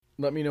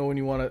let me know when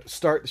you want to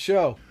start the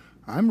show.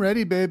 I'm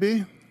ready,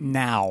 baby.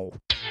 Now.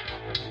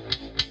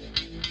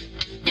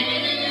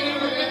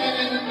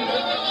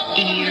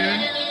 Ear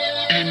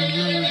and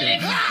Loathing.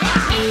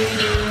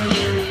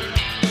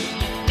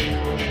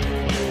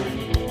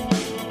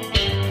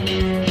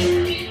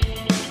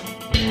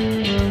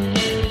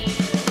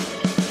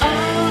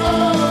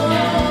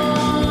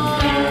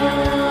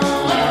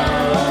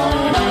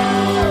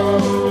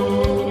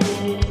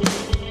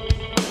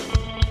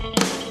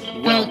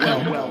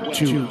 Welcome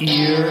To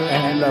Ear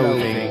and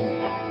Loathing.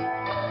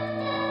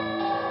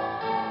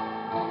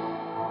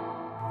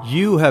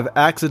 You have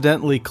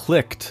accidentally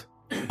clicked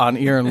on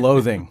Ear and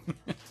Loathing.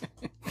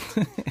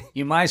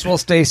 You might as well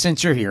stay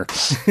since you're here.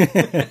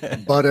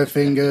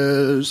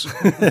 Butterfingers.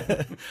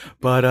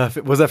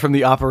 But was that from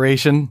the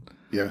Operation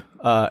Yeah.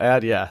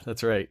 ad? Yeah,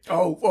 that's right.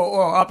 Oh,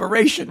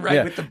 Operation, right?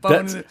 Yeah, With the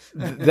bone.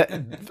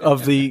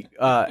 Of the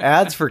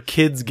ads for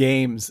kids'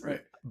 games.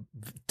 Right.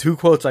 Two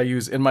quotes I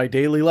use in my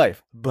daily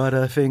life.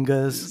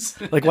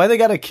 Butterfingers. Like, why they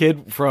got a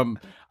kid from,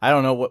 I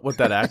don't know what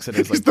that accent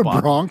is. It's Like the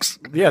Bronx.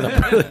 Yeah,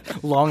 the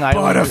Long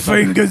Island.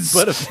 Butterfingers.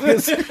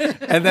 Butterfingers.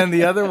 And then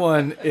the other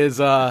one is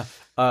the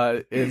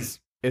I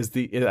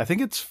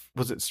think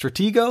was it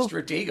Stratego?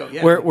 Stratego,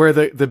 yeah. Where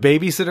the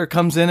babysitter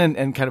comes in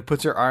and kind of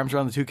puts her arms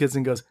around the two kids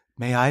and goes,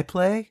 "May I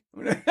play?"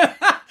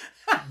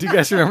 Do you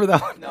guys remember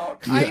that one? No,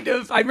 kind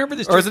of. I remember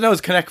this. Or is it no?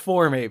 It's Connect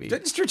Four, maybe.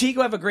 Didn't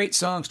Stratego have a great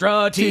song?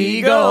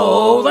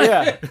 Stratego.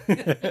 Yeah.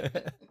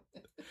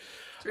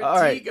 Stratego. All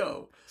right.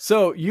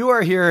 So you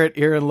are here at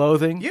Ear and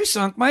Loathing. You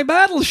sunk my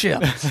battleship.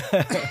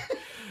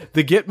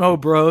 The Gitmo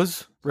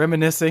Bros,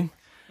 reminiscing.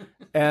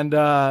 And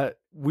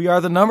we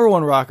are the number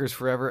one rockers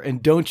forever.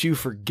 And don't you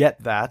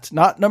forget that.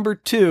 Not number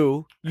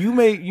two. You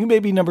may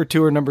be number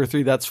two or number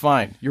three. That's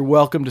fine. You're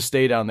welcome to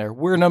stay down there.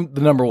 We're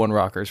the number one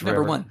rockers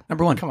forever.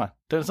 Number one. Come on.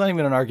 It's not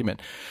even an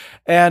argument.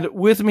 And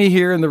with me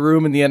here in the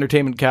room in the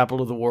entertainment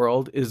capital of the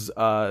world is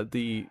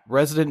the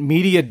resident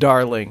media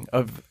darling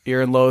of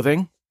Ear and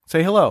Loathing.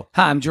 Say hello.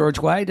 Hi, I'm George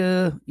White.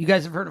 You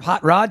guys have heard of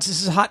Hot Rods?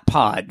 This is Hot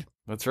Pod.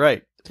 That's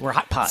right. We're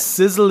Hot Pod.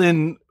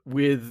 Sizzling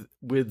with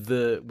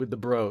the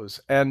bros.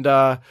 And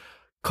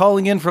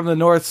calling in from the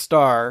North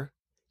Star.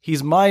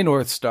 He's my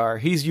North Star.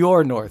 He's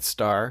your North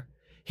Star.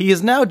 He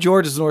is now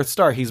George's North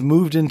Star. He's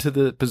moved into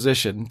the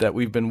position that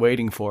we've been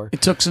waiting for.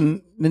 It took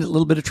a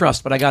little bit of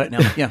trust, but I got it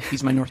now. Yeah,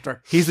 he's my North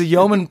Star. He's the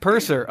yeoman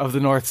purser of the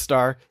North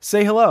Star.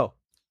 Say hello.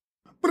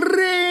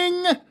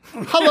 Ring.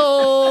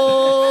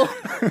 Hello.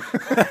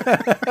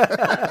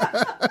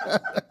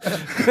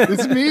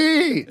 It's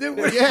me.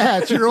 Yeah,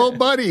 it's your old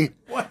buddy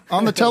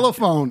on the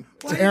telephone.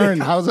 It's Aaron.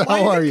 How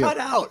are you? Cut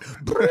out.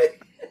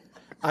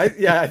 I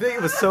think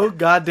it was so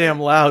goddamn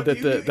loud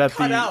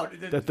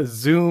that the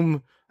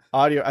Zoom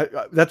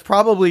audio. That's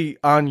probably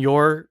on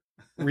your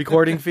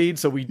recording feed,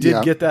 so we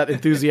did get that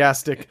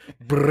enthusiastic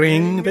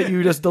bring that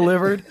you just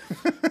delivered.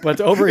 But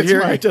over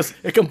here,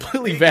 it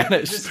completely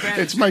vanished.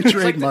 It's my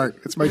trademark.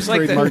 It's my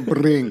trademark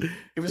bring.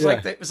 It was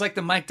like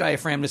the mic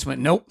diaphragm just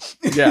went nope.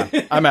 Yeah,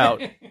 I'm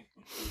out.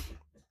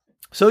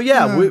 So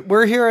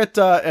we're here at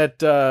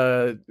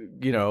the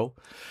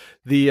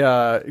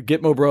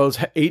Gitmo Bros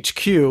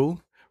HQ,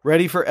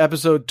 ready for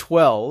episode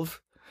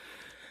 12.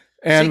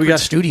 And we got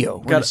studio.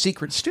 We're in a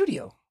secret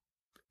studio.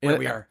 Where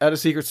we are at a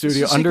secret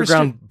studio,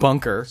 underground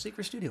bunker.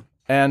 Secret studio.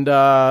 And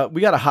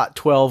we got a hot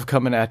 12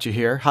 coming at you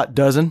here. Hot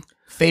dozen.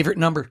 Favorite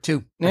number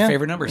too. My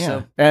favorite number. Yeah.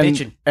 So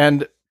bitchin'.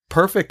 And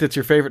perfect. It's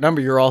your favorite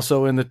number. You're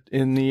also in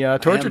the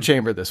torture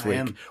chamber this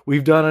week.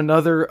 We've done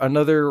another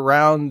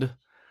round,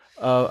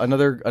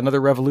 another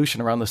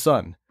revolution around the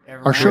sun.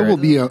 Our show will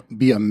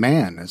be a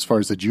man as far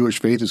as the Jewish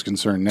faith is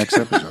concerned next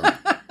episode.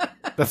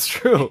 That's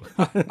true.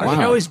 Our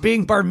show is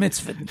being bar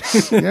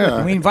mitzvahed. Yeah.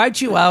 And we invite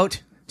you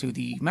out to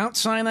the Mount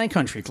Sinai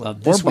Country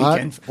Club this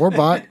weekend. Or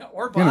bot.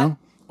 Or bot. You know.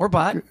 Or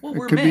bot. Well,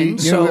 we're could men.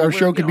 Be, our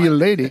show could be a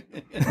lady.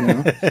 You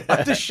know?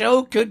 The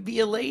show could be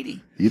a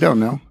lady. You don't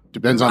know.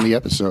 Depends on the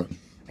episode.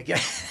 I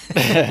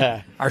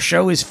guess. Our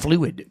show is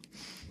fluid.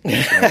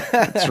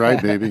 That's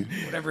right, baby.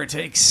 Whatever it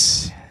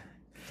takes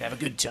to have a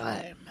good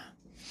time.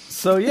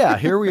 So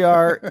here we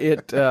are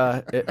at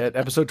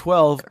episode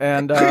 12,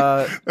 and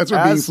that's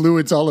what being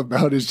fluid's all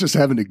about, is just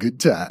having a good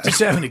time.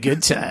 Just having a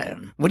good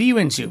time. What are you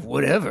into?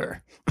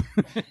 Whatever.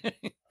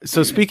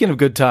 So speaking of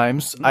good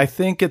times, I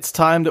think it's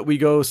time that we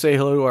go say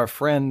hello to our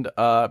friend,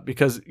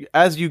 because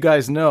as you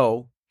guys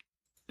know,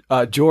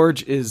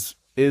 George is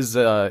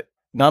not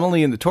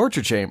only in the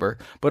torture chamber,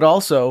 but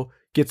also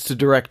gets to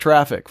direct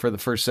traffic for the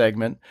first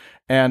segment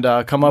and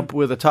come up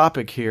with a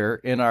topic here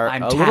in our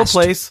little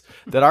place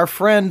that our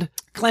friend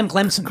Clem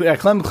Clemson. Yeah,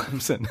 Clem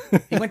Clemson.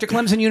 He went to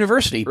Clemson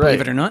University, believe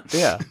it or not.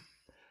 Yeah.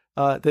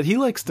 That he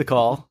likes to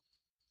call.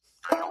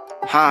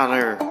 Hi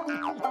there.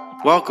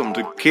 Welcome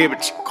to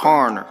Kibitz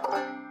Corner.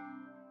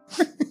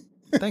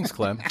 Thanks,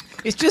 Clem.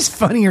 It's just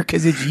funnier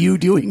because it's you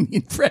doing the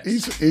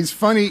impression. He's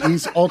funny.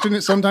 He's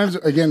alternate. Sometimes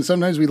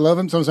we love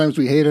him. Sometimes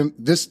we hate him.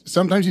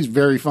 Sometimes he's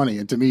very funny.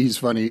 And to me, he's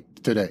funny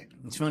today.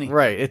 It's funny.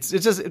 Right.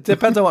 It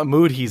depends on what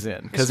mood he's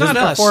in. Because his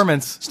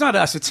performance. It's not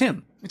us. It's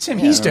him. It's him.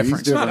 He's he's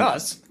different. It's not different.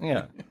 us.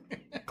 Yeah.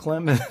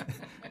 Clem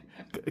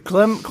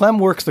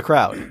works the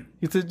crowd.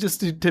 It just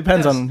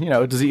depends on,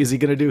 is he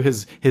going to do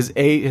his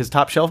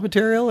top shelf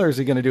material, or is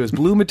he going to do his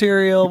blue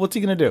material? What's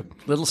he going to do?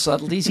 Little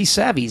subtleties. He's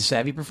savvy. He's a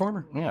savvy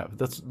performer. Yeah,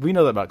 we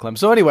know that about Clem.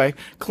 So anyway,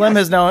 Clem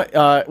has now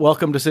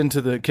welcomed us into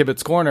the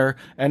Kibitz Corner,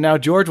 and now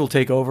George will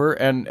take over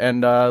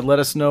and let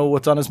us know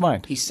what's on his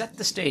mind. He set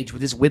the stage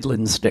with his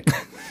whittling stick.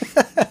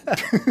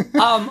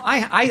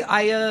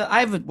 I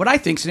have what I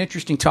think is an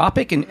interesting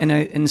topic,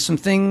 and some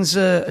things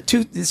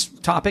to this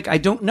topic I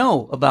don't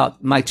know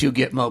about my two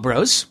Gitmo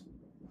Bros.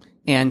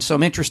 And so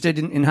I'm interested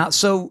in how.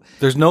 So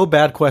there's no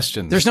bad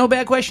questions. There's no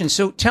bad questions.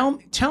 So tell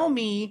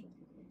me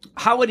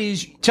how it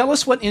is. Tell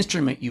us what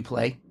instrument you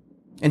play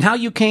and how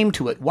you came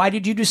to it. Why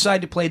did you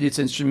decide to play this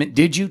instrument?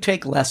 Did you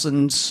take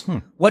lessons?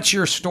 What's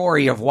your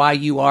story of why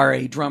you are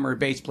a drummer,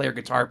 bass player,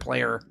 guitar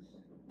player?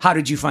 How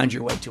did you find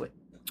your way to it?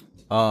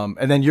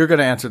 And then you're going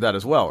to answer that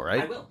as well,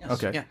 right? I will. Yes.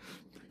 Okay. Yeah.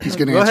 He's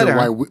going to answer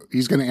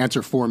he's going to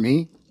answer for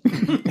me.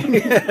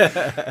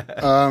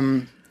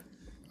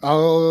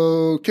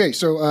 Okay,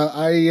 so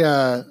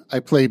I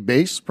play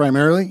bass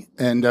primarily,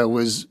 and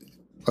was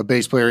a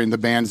bass player in the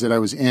bands that I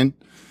was in.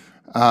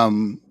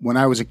 When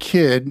I was a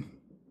kid,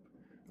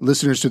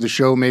 listeners to the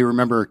show may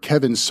remember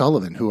Kevin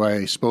Sullivan, who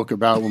I spoke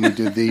about when we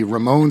did the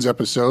Ramones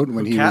episode.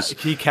 When he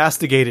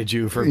castigated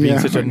you for being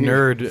such a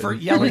nerd for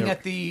yelling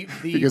at the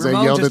because Ramones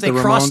I yelled as at they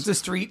the crossed Ramones. the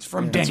streets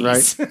from That's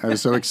Denny's. right. I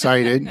was so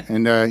excited,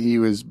 and he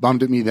was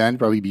bummed at me then.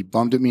 Probably be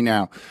bummed at me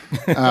now.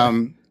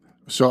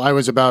 So I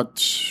was about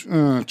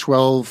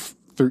 12,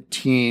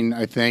 13,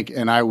 I think,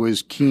 and I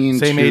was keen.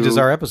 Same age as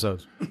our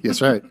episodes.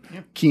 Yes, right.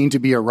 Keen to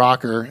be a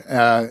rocker,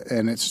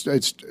 and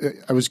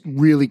I was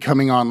really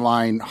coming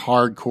online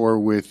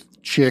hardcore with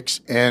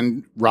chicks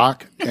and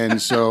rock,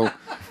 and so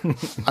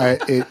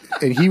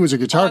and he was a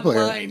guitar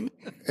player,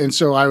 and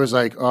so I was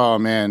like, oh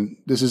man,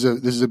 this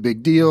is a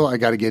big deal. I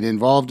got to get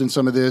involved in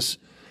some of this,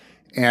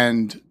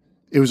 and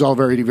it was all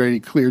very, very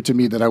clear to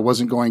me that I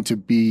wasn't going to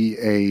be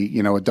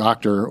a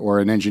doctor or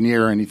an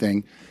engineer or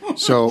anything.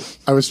 So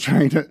I was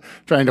trying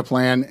to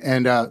plan.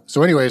 And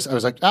so anyways, I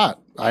was like,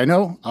 I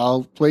know,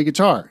 I'll play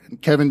guitar.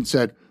 And Kevin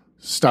said,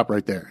 stop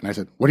right there. And I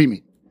said, what do you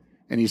mean?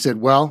 And he said,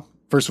 well,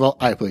 first of all,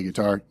 I play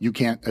guitar. You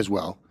can't as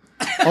well.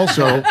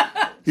 Also,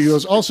 he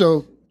goes,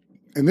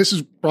 and this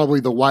is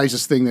probably the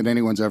wisest thing that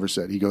anyone's ever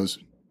said. He goes,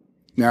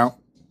 now,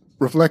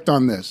 reflect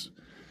on this.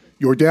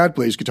 Your dad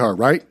plays guitar,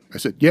 right? I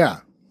said, yeah.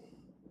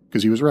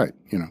 Because he was right,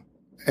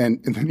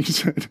 And then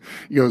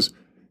he goes,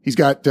 he's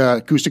got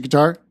acoustic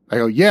guitar? I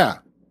go, yeah,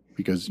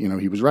 because,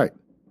 he was right.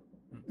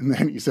 And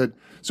then he said,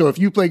 so if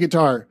you play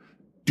guitar,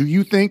 do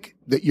you think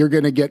that you're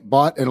going to get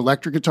bought an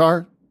electric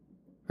guitar?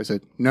 I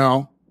said,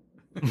 no.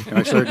 And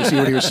I started to see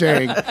what he was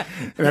saying.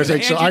 And I was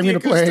like, so I'm going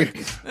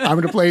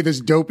to play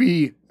this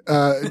dopey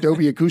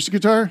acoustic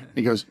guitar? And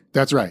he goes,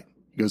 that's right.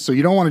 He goes, so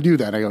you don't want to do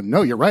that? I go,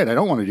 no, you're right. I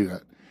don't want to do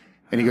that.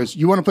 And he goes,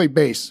 you want to play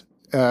bass?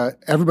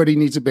 Everybody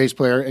needs a bass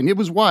player. And it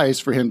was wise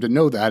for him to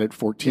know that at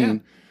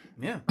 14.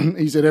 Yeah.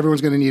 He said,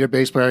 everyone's going to need a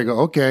bass player. I go,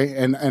 okay.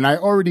 And I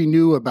already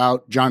knew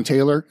about John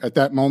Taylor at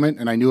that moment,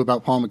 and I knew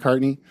about Paul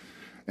McCartney.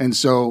 And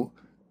so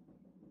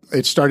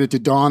it started to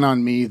dawn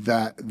on me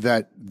that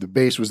the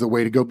bass was the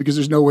way to go, because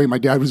there's no way my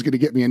dad was going to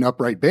get me an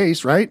upright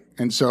bass, right?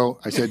 And so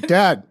I said,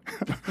 Dad,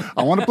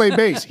 I want to play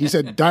bass. He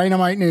said,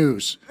 dynamite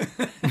news.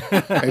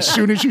 As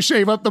soon as you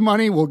save up the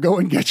money, we'll go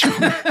and get you.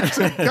 I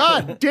said,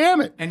 God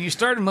damn it. And you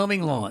started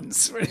mowing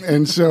lawns.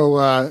 And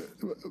so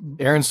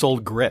Aaron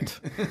sold grit.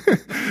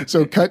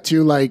 So cut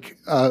to like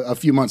a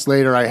few months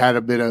later, I had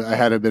a bit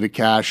of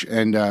cash,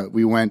 and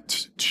we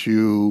went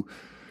to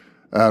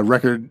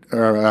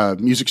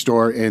music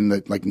store in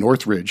the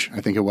Northridge, I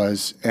think it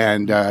was.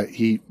 And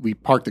we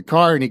parked the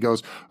car, and he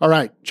goes, all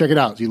right, check it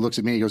out. He looks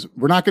at me, he goes,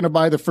 we're not going to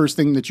buy the first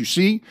thing that you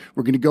see.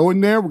 We're going to go in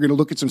there. We're going to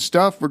look at some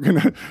stuff. We're going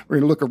to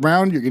look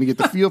around. You're going to get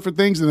the feel for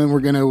things. And then we're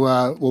going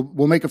to,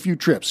 we'll make a few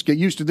trips. Get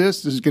used to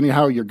this. This is going to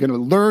how you're going to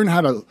learn how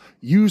to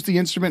use the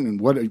instrument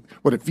and what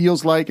it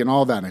feels like and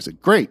all that. And I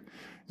said, great.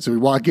 So we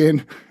walk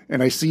in,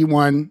 and I see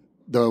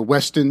the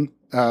Weston,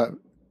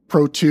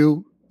 Pro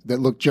 2, that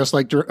looked just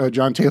like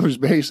John Taylor's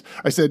bass.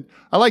 I said,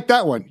 I like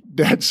that one.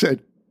 Dad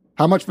said,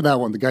 how much for that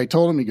one? The guy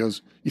told him. He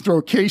goes, you throw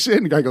a case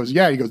in? The guy goes,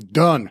 yeah. He goes,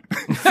 done.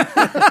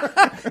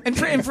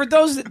 And for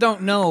those that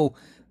don't know,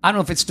 I don't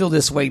know if it's still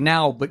this way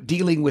now, but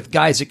dealing with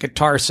guys at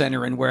Guitar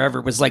Center and wherever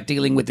was like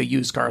dealing with a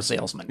used car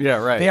salesman. Yeah,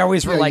 right. They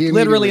always were you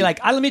literally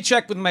let me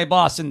check with my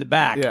boss in the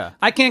back. Yeah.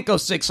 I can't go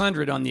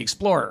 600 on the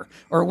Explorer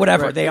or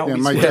whatever. Right. They always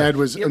My dad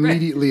was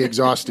immediately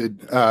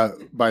exhausted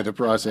by the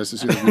process as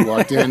soon as we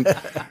walked in.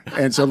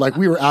 And so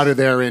we were out of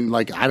there in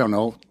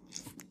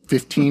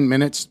 15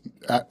 minutes,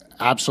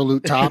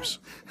 absolute tops.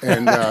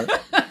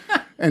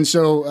 And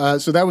so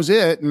that was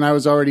it. And I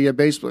was already a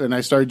bass player, and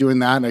I started doing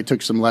that, and I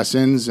took some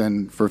lessons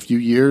and for a few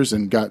years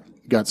and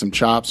got some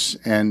chops,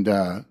 and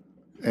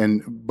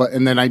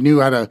then I knew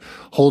how to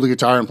hold a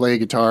guitar and play a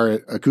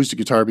guitar, acoustic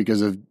guitar,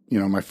 because of,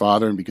 my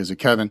father and because of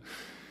Kevin.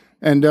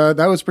 And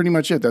that was pretty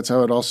much it. That's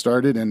how it all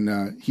started.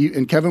 And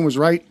Kevin was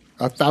right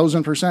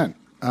 1,000%.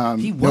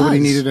 He was. Nobody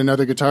needed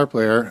another guitar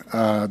player.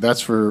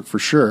 That's for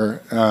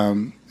sure.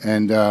 And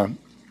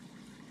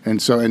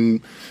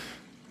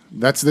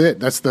that's it.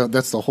 That's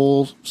the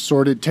whole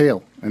sordid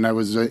tale. And I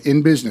was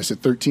in business at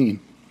 13.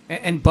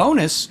 And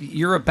bonus,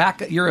 you're a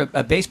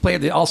bass player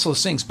that also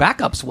sings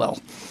backups well.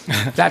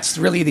 That's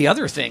really the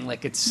other thing.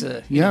 Like it's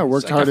worked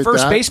like hard a at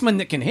first that. baseman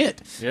that can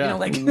hit. Yeah.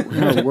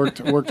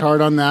 Worked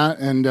hard on that,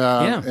 and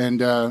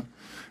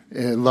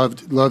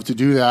loved to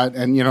do that.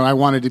 And I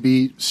wanted to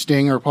be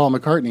Sting or Paul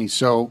McCartney.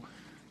 So,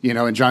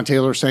 and John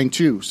Taylor sang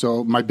too.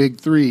 So my big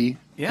three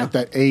at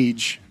that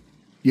age,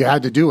 you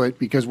had to do it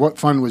because what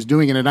fun was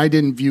doing it. And I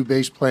didn't view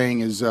bass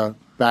playing as a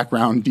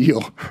background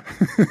deal.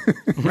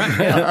 Right,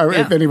 yeah.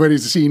 If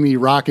anybody's seen me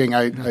rocking,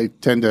 I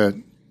tend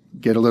to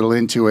get a little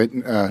into it,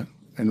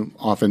 and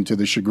often to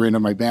the chagrin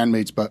of my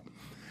bandmates. But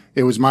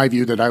it was my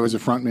view that I was a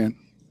frontman.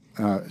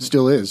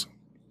 Still is.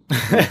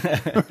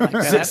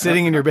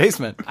 Sitting in your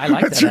basement. I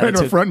like That's that right, a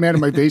attitude. frontman in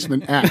my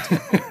basement act.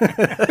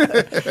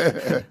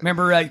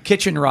 Remember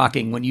kitchen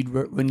rocking when you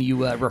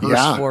rehearsed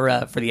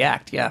Yeah. for the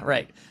act? Yeah,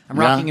 right. I'm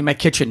rocking in my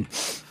kitchen.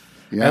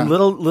 Yeah. And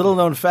little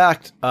known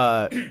fact,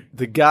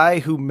 the guy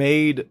who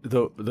made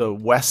the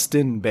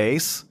Weston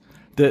bass,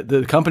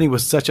 the company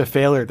was such a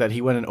failure that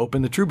he went and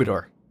opened the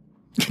Troubadour.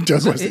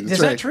 Doug Is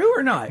that true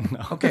or not?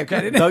 No. Okay.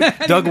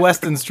 Doug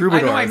Weston's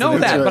Troubadour. I know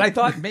That's that, right. but I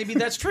thought maybe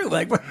that's true.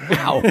 Like,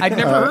 wow, I'd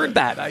never heard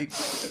that.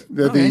 It's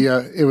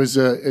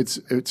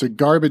a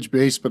garbage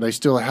bass, but I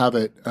still have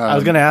it. I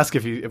was going to ask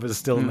if it was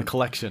still in the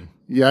collection.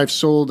 Yeah, I've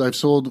sold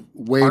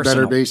way Arsenal.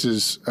 better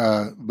basses,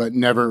 but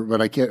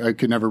I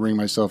could never bring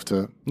myself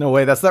to. No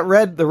way. That's the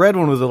red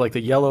one with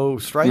the yellow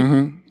stripe.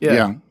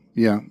 Mm-hmm.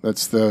 Yeah.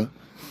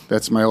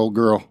 That's my old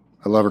girl.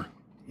 I love her.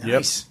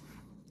 Nice.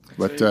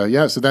 But so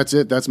that's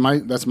it. That's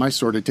my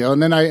sordid tale. And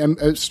then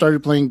I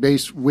started playing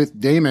bass with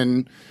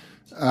Damon,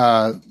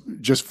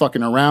 just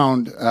fucking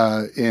around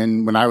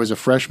when I was a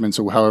freshman.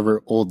 So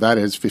however old that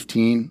is,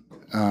 15.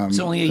 It's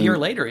only a year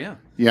later, yeah.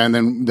 Yeah,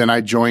 and then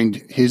I joined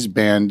his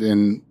band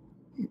in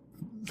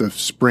the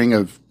spring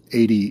of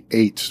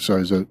 '88. So I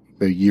was a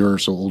year or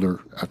so older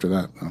after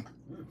that.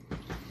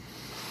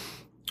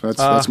 So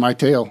that's my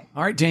tale.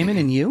 All right, Damon,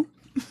 and you?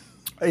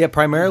 Yeah,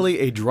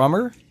 primarily a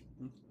drummer.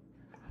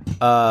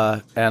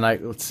 And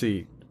let's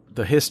see,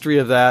 the history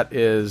of that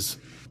is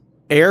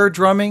air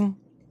drumming,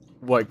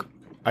 what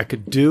I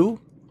could do.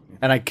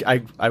 And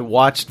I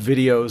watched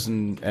videos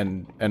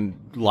and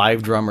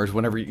live drummers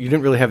whenever you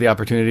didn't really have the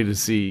opportunity to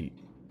see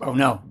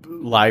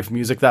live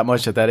music that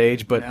much at that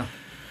age. But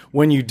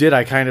when you did,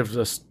 I kind of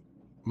just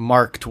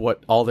marked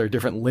what all their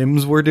different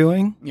limbs were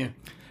doing. Yeah.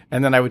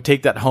 And then I would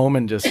take that home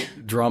and just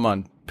drum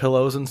on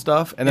pillows and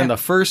stuff. And then the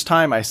first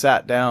time I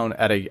sat down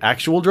at a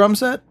actual drum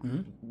set,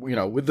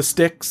 with the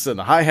sticks and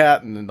the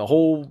hi-hat and then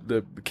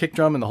the kick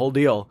drum and the whole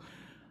deal,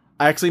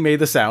 I actually made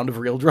the sound of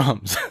real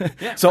drums.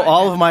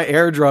 All of my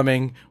air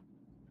drumming,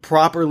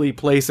 properly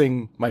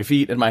placing my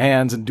feet and my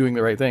hands and doing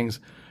the right things,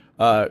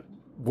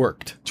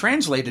 worked.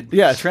 Translated.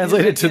 Yeah,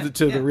 translated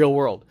to the real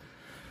world.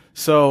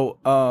 So,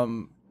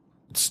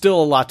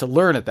 still a lot to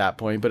learn at that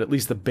point, but at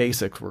least the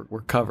basics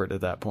were covered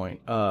at that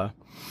point.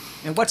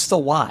 And what's the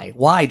why?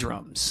 Why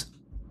drums?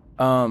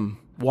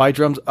 Why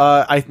drums?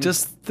 I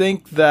just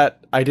think that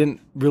I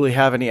didn't really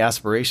have any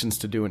aspirations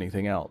to do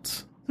anything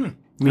else.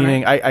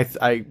 Meaning,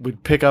 I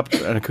would pick up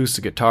an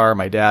acoustic guitar.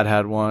 My dad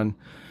had one.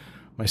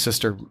 My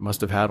sister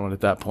must have had one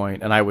at that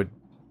point, and I would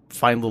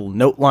find little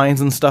note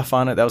lines and stuff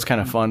on it. That was kind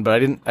of fun, but I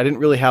didn't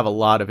really have a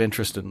lot of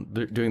interest in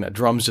doing that.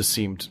 Drums just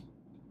seemed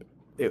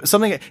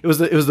it was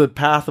the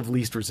path of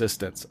least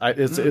resistance.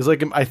 It was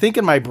like, I think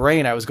in my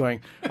brain I was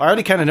going, I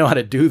already kind of know how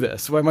to do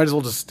this, so I might as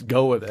well just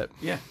go with it.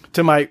 Yeah.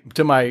 To my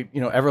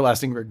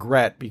everlasting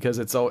regret, because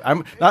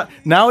I'm not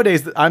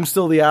nowadays. I'm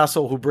still the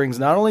asshole who brings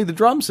not only the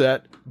drum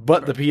set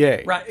but the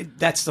PA. Right.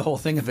 That's the whole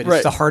thing of it. Right.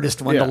 It's the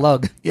hardest one to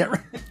lug. Yeah.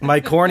 Right. My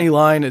corny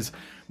line is,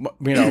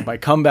 my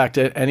comeback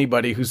to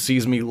anybody who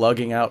sees me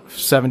lugging out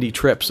 70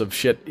 trips of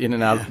shit in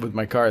and out with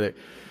my car.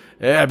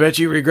 I bet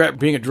you regret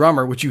being a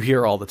drummer, which you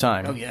hear all the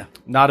time. Oh, yeah.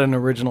 Not an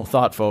original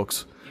thought,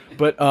 folks.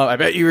 But I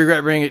bet you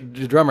regret being a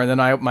drummer. And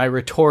then my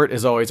retort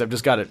is always, I've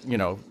just got it,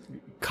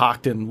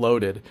 cocked and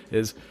loaded,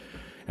 is,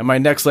 in my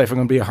next life, I'm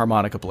going to be a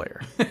harmonica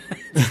player.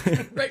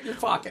 Right in your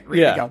pocket.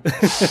 Ready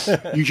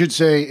to go. You should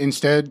say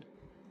instead,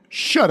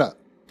 shut up.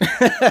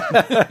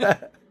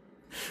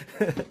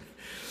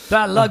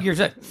 That lug your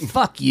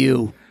fuck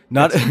you.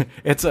 Not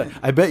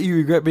I bet you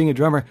regret being a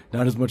drummer,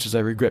 not as much as I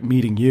regret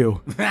meeting you.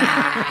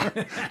 Not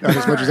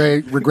as much as I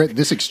regret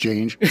this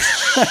exchange.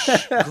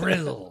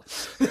 Grill.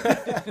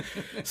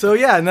 So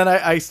yeah, and then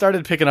I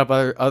started picking up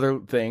other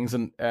things,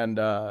 and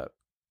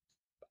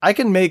I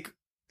can make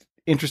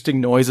interesting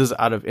noises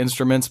out of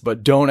instruments,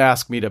 but don't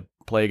ask me to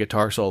play a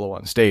guitar solo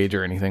on stage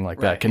or anything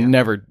like that. Can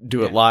never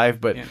do it live,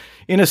 but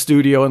in a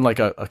studio in like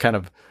a kind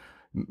of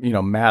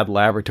mad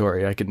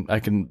laboratory. I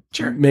can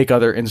Sure. make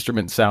other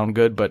instruments sound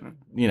good, but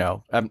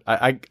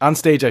I on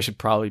stage I should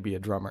probably be a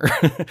drummer.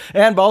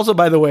 And also,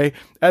 by the way,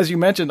 as you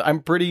mentioned,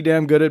 I'm pretty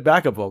damn good at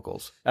backup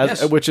vocals,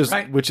 Yes, which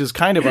right. is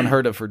kind of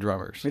unheard of for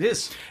drummers. It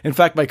is. In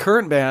fact, my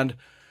current band,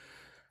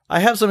 I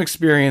have some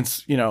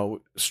experience,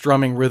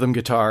 strumming rhythm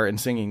guitar and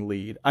singing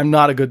lead. I'm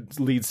not a good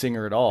lead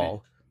singer at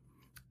all.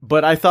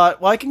 But I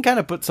thought, well, I can kind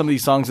of put some of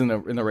these songs in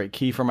the right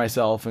key for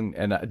myself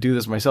and do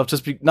this myself.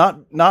 Just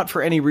not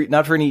for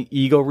any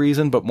ego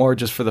reason, but more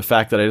just for the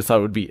fact that I just thought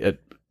it would be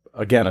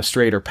a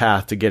straighter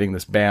path to getting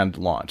this band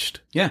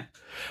launched. Yeah.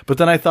 But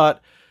then I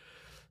thought,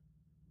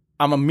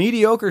 I'm a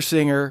mediocre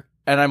singer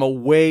and I'm a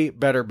way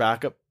better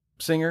backup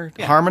singer,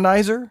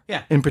 harmonizer.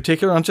 Yeah. In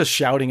particular, not just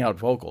shouting out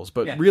vocals,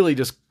 but really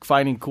just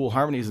finding cool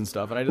harmonies and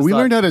stuff. And I just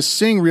learned how to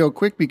sing real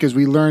quick because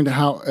we learned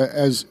how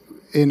as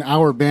in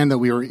our band that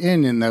we were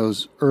in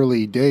those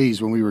early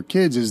days when we were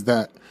kids, is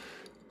that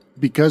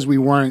because we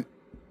weren't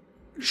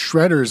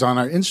shredders on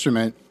our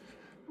instrument,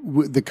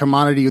 the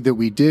commodity that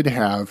we did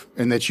have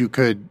and that you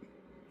could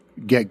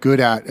get good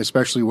at,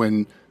 especially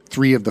when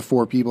 3 of the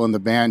 4 people in the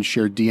band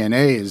shared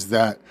DNA, is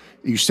that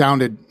you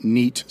sounded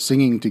neat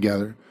singing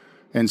together.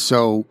 And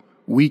so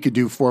we could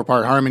do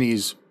 4-part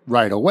harmonies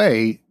right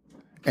away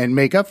and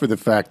make up for the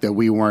fact that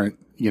we weren't,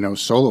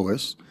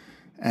 soloists.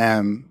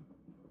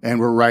 And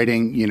we're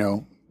writing,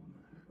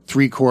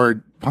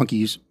 3-chord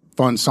punky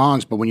fun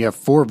songs. But when you have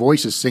 4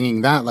 voices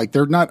singing that, like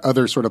there are not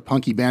other sort of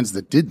punky bands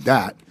that did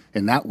that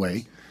in that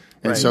way.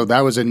 And so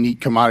that was a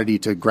neat commodity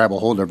to grab a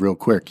hold of real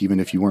quick, even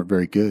if you weren't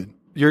very good.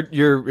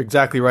 You're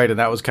exactly right. And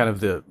that was kind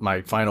of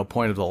my final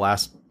point of the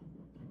last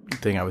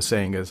thing I was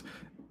saying is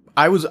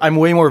I'm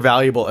way more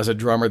valuable as a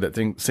drummer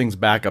that sings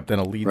backup than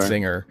a lead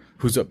singer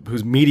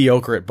who's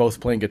mediocre at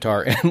both playing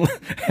guitar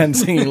and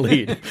singing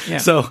lead. Yeah.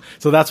 So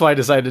that's why I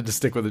decided to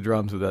stick with the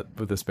drums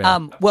with this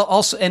band.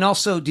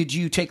 Also, did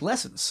you take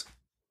lessons?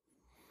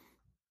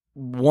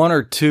 1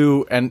 or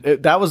 2, and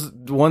that was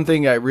one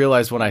thing I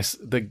realized when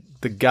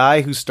the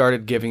guy who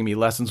started giving me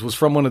lessons was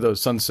from one of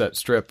those Sunset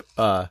Strip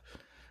kind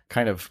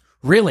of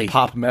really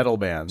pop metal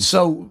bands.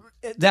 So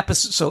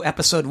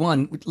episode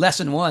 1,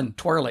 lesson 1,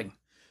 twirling.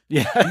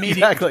 Yeah,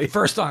 exactly.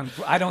 First on,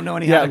 I don't know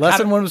any. Yeah,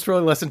 lesson 1 was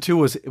twirling. Lesson 2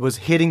 was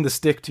hitting the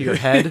stick to your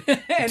head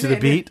to the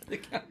beat.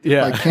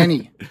 Yeah, like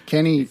Kenny.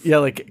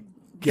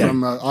 Yeah,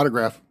 from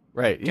Autograph.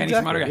 Right, Kenny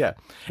from Autograph. Yeah,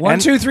 1,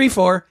 2, 3,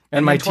 4,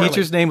 and my twirling.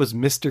 teacher's name was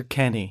Mr.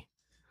 Kenny.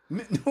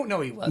 No,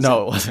 he wasn't.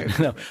 No, it wasn't.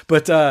 No,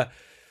 but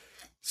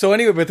so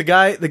anyway, but the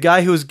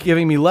guy who was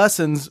giving me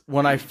lessons,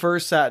 when I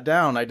first sat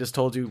down, I just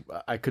told you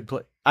I could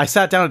play. I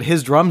sat down at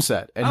his drum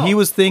set, and he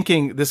was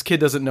thinking, this kid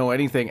doesn't know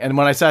anything. And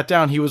when I sat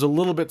down, he was a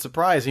little bit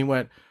surprised. He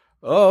went,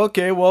 oh,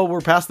 okay, well, we're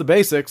past the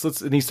basics.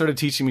 And he started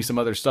teaching me some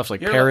other stuff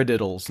like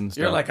paradiddles and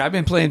stuff. You're like, I've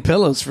been playing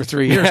pillows for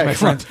 3 years, my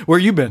friend. Where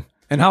you been?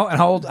 And how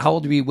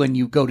old are you when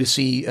you go to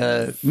see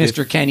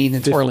Mr. Kenny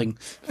and twirling?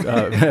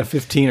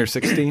 15 or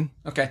 16.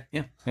 Okay,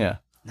 yeah. Yeah.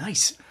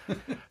 Nice.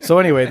 So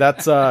anyway,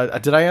 that's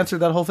did I answer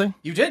that whole thing?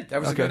 You did.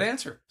 That was a good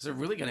answer. It's a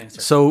really good answer.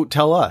 So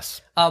tell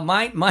us.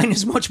 Mine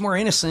is much more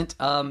innocent.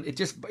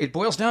 It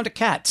boils down to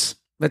Cats.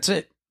 That's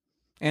it.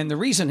 And the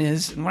reason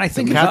is, when I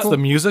think Cats about the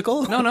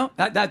musical? No, not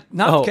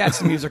Cats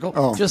the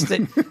musical. Just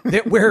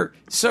that we're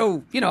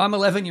so, I'm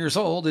 11 years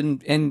old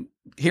and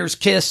here's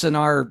Kiss and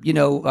our,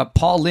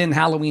 Paul Lynde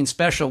Halloween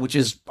special, which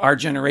is our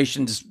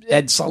generation's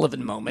Ed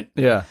Sullivan moment.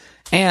 Yeah.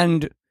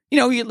 And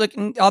you look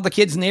all the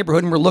kids in the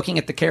neighborhood and we're looking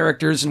at the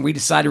characters and we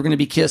decided we're going to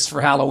be Kiss for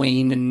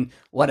Halloween and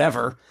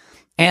whatever.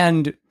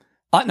 And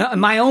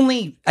my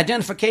only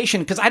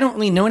identification, because I don't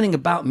really know anything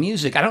about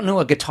music. I don't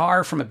know a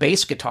guitar from a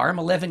bass guitar. I'm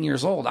 11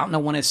 years old. I don't know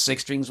one has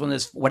 6 strings, one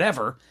has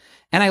whatever.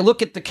 And I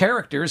look at the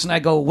characters and I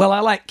go, well, I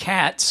like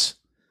cats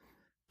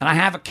and I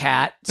have a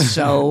cat.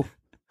 So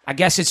I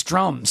guess it's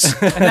drums.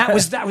 And that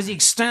was the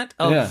extent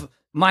of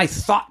my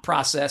thought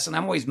process. And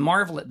I'm always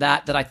marvel at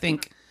that I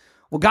think,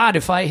 well, God,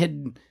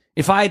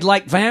 if I'd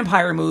liked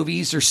vampire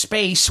movies or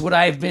space, would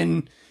I have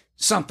been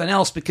something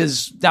else?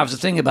 Because that was the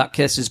thing about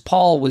Kiss is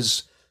Paul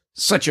was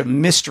such a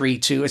mystery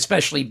to,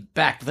 especially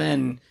back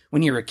then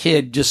when you were a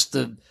kid, just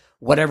the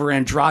whatever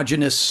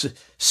androgynous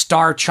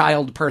star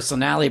child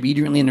personality, but you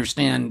didn't really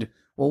understand,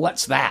 well,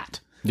 what's that?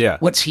 Yeah.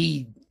 What's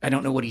he? I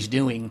don't know what he's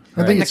doing.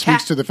 I think it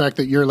speaks to the fact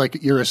that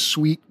you're a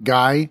sweet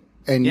guy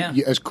and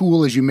as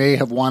cool as you may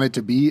have wanted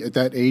to be at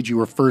that age, you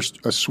were first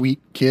a sweet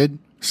kid.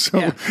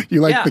 So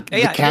you like the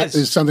cat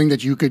is something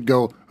that you could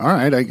go, all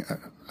right,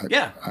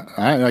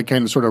 I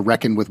kind of sort of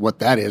reckon with what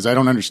that is. I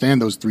don't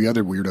understand those 3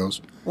 other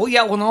weirdos. Well,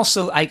 yeah. Well, and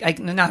also,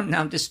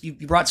 now just you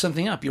brought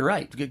something up. You're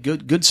right.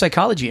 Good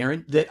psychology,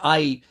 Aaron. That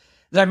I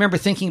remember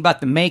thinking about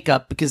the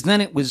makeup because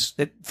then it was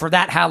for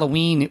that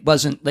Halloween. It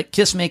wasn't like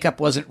Kiss makeup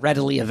wasn't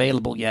readily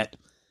available yet.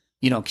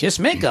 Kiss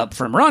makeup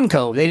from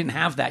Ronco. They didn't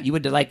have that. You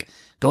would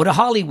go to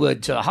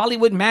Hollywood to a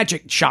Hollywood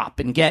magic shop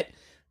and get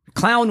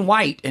clown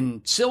white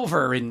and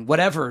silver and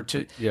whatever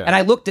and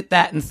I looked at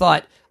that and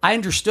thought, I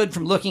understood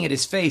from looking at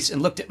his face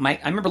and I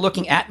remember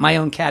looking at my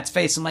own cat's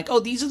face and like, oh,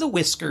 these are the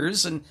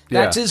whiskers and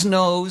that's his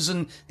nose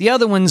and the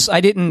other ones I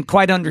didn't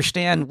quite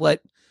understand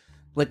what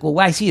Like, well,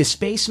 why is he a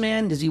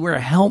spaceman? Does he wear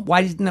a helmet?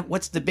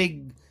 What's the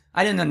big...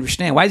 I didn't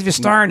understand. Why does he have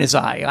a star in his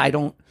eye?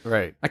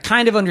 Right. I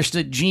kind of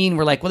understood Gene.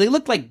 We're like, well, they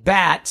look like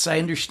bats. I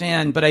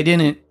understand, but I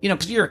didn't,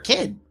 because you're a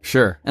kid.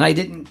 Sure. And I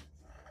didn't.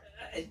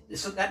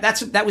 So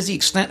that was the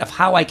extent of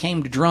how I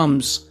came to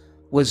drums,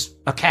 was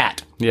a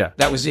cat. Yeah.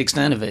 That was the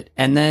extent of it.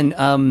 And then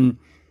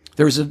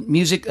there was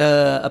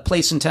a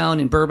place in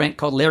town in Burbank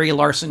called Larry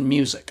Larson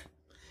Music.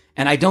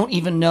 And I don't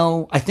even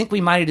know, I think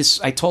we might have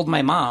I told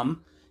my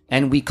mom,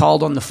 and we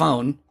called on the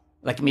phone,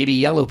 like maybe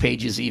Yellow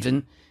Pages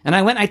even. And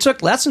I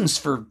took lessons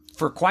for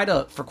quite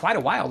a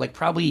while, like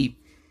probably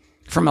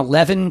from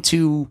 11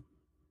 to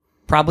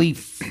probably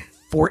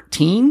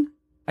 14.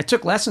 I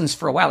took lessons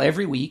for a while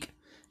every week.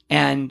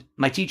 And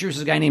my teacher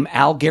was a guy named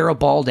Al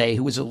Garibaldi,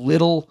 who was a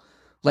little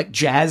like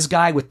jazz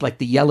guy with like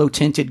the yellow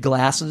tinted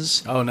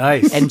glasses. Oh,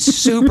 nice. And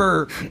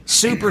super,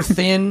 super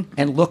thin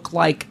and looked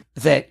like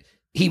that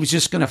he was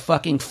just going to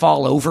fucking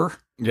fall over.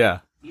 Yeah.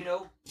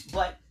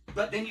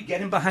 But then you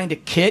get him behind a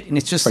kit and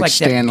it's just Like like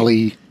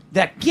Stanley.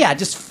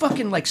 just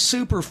fucking like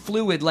super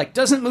fluid, like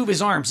doesn't move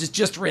his arms, it's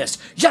just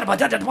wrist.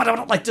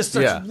 Like just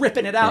starts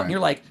ripping it out, Right. and you're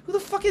like, who the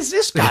fuck is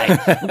this guy?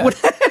 What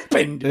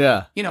happened?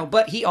 Yeah.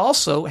 But he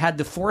also had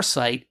the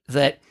foresight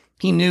that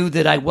he knew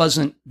that I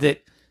wasn't,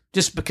 that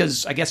just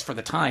because, I guess for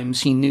the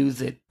times, he knew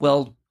that,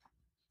 well,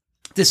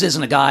 this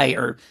isn't a guy,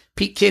 or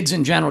kids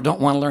in general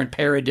don't want to learn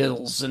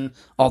paradiddles and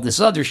all this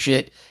other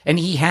shit. And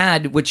he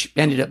had, which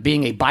ended up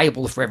being a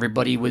Bible for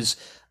everybody, was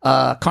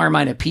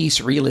Carmine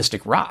Appice,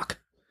 Realistic Rock,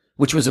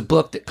 which was a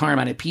book that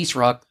Carmine Appice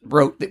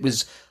wrote that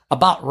was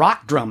about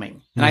rock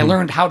drumming. And I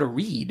learned how to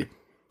read,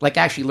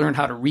 actually learned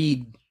how to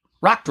read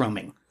rock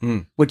drumming,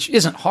 which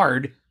isn't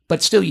hard,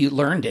 but still you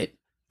learned it.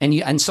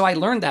 And so I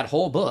learned that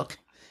whole book.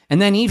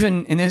 And then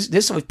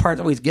this part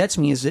that always gets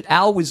me, is that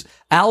Al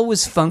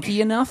was funky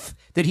enough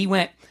that he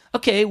went,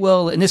 okay,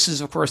 well, and this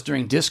is of course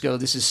during disco,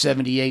 this is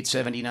 78,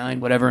 79,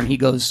 whatever. And he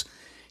goes,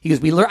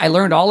 I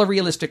learned all of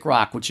realistic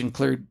rock, which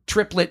included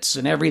triplets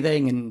and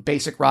everything and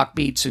basic rock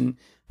beats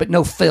but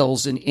no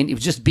fills, and it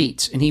was just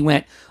beats. And he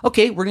went,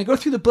 okay, we're going to go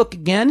through the book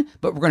again,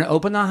 but we're going to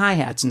open the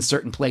hi-hats in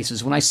certain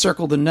places. When I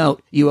circle the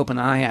note, you open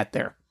the hi-hat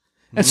there.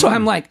 And so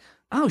I'm like,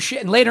 oh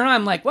shit. And later on,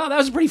 I'm like, wow, that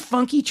was a pretty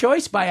funky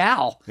choice by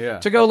Al. Yeah.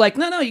 To go like,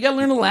 no, you got to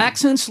learn a little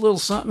accents, a little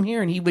something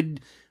here. And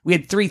we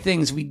had three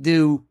things. We'd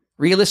do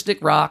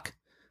realistic rock.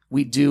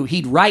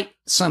 He'd write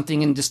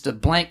something in just a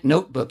blank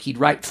notebook. He'd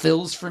write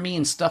fills for me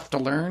and stuff to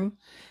learn.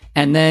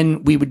 And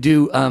then we would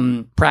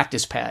do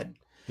practice pad.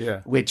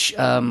 Yeah. Which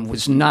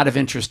was not of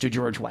interest to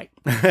George White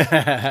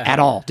at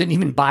all. Didn't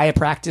even buy a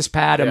practice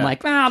pad. I'm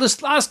like, I'll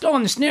just go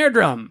on the snare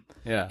drum.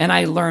 Yeah. And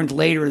I learned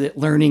later that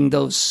learning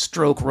those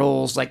stroke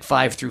rolls, like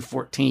 5 through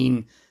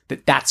 14,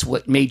 that's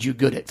what made you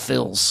good at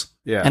fills.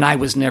 Yeah. And I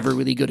was never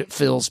really good at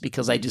fills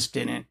because I just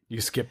didn't. You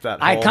skipped that.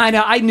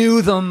 I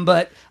knew them,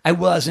 but I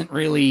wasn't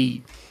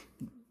really,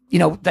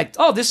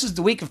 this is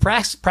the week of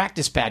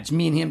practice pads.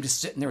 Me and him just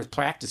sitting there with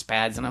practice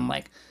pads, and I'm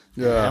like,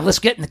 let's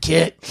get in the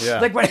kit.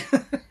 Yeah.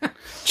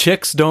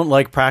 Chicks don't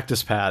like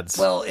practice pads.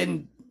 Well,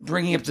 in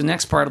bringing up the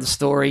next part of the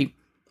story,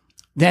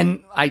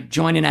 then I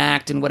join an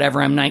act and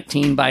whatever. I'm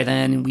 19 by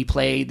then, and we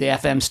play the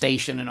FM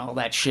station and all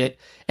that shit.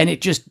 And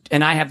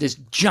I have this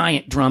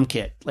giant drum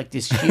kit, like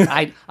this huge,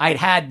 I'd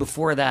had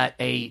before that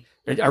a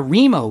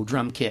Remo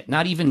drum kit,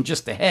 not even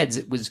just the heads.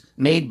 It was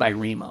made by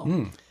Remo.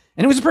 And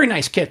it was a pretty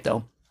nice kit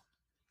though,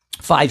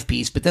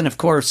 5-piece. But then of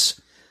course,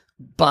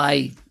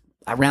 by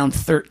around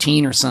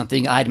 13 or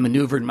something, I'd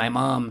maneuvered my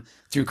mom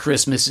through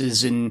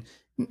Christmases and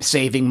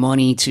saving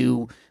money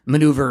to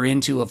maneuver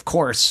into, of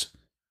course,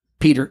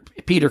 Peter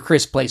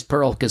Chris plays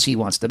Pearl because he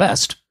wants the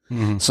best.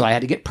 Mm-hmm. So I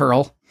had to get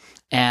Pearl,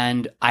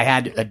 and I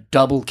had a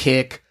double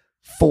kick,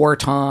 4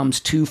 toms,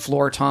 2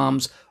 floor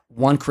toms,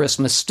 one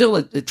Christmas, still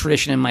a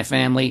tradition in my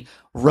family,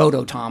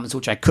 roto toms,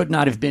 which I could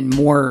not have been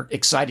more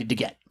excited to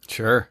get.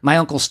 Sure. My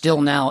uncle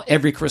still now,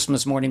 every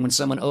Christmas morning when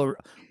someone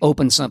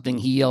opens something,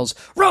 he yells,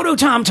 Roto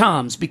Tom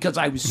Toms, because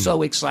I was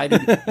so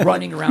excited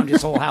running around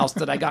his whole house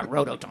that I got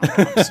Roto Tom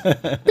Toms.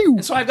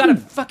 And so I've got a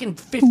fucking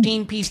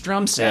 15-piece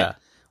drum set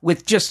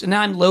with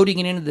now I'm loading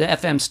it into the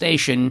FM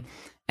station,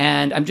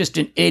 and I'm just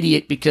an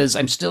idiot because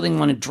I'm still didn't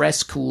want to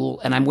dress cool,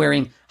 and I'm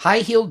wearing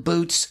high-heeled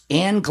boots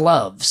and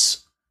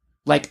gloves.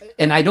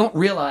 And I don't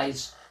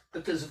realize,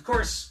 because of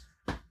course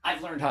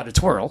I've learned how to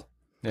twirl.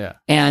 Yeah.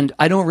 And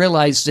I don't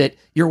realize that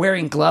you're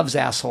wearing gloves,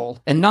 asshole,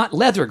 and not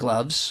leather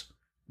gloves,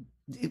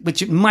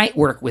 which it might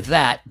work with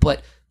that,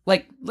 but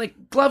like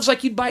gloves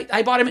like you'd buy.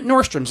 I bought them at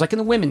Nordstrom's, like in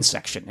the women's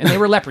section, and they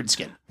were leopard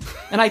skin.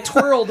 And I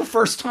twirled the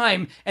first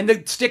time, and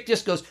the stick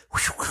just goes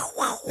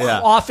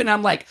off, and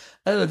I'm like,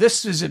 oh,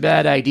 this is a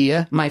bad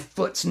idea. My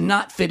foot's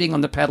not fitting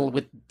on the pedal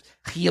with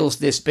heels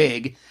this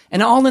big.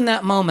 And all in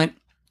that moment,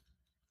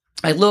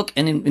 I look,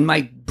 and in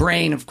my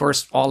brain, of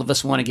course, all of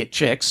us want to get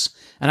chicks,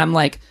 and I'm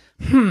like,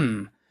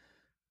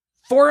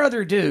 4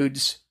 other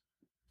dudes,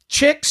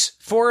 chicks,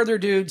 4 other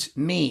dudes,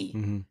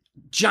 me,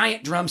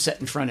 giant drum set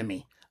in front of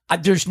me.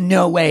 There's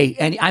no way,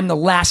 and I'm the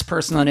last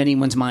person on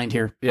anyone's mind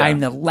here. Yeah. I'm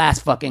the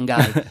last fucking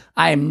guy.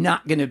 I am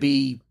not going to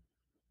be,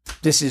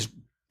 this is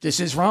This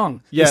is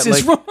wrong. Yeah, this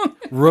is like, wrong.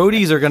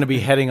 Roadies are going to be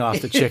heading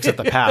off the chicks at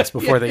the pass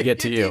before they get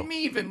to you. Didn't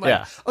even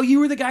like, oh, you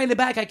were the guy in the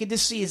back. I could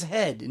just see his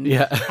head and the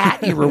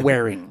hat you were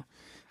wearing.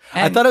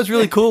 I thought it was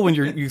really cool when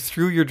you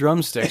threw your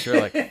drumsticks. You're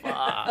like,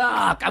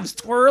 fuck. I'm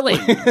twirling.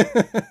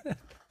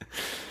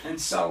 and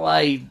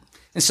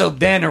so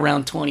then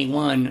around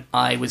 21,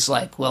 I was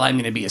like, well, I'm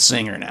going to be a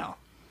singer now.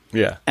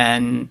 Yeah.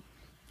 And,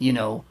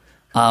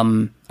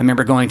 I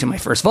remember going to my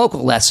first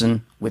vocal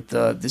lesson with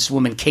this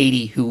woman,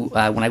 Katie, who,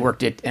 when I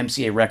worked at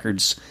MCA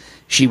Records,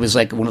 she was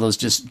like one of those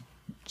just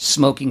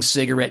smoking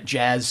cigarette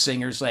jazz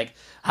singers, like,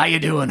 how you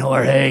doing,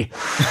 Jorge?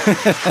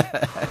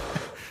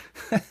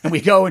 And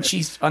we go, and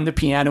she's on the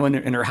piano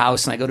in her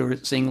house, and I go to her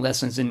singing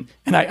lessons, and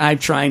I'm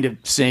trying to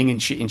sing,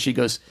 and she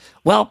goes,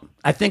 well,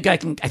 I think I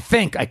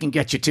can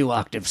get you 2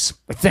 octaves.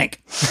 I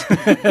think.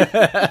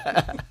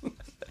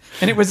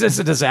 And it was just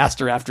a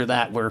disaster after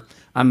that, where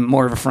I'm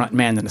more of a front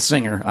man than a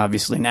singer,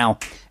 obviously now.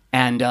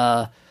 And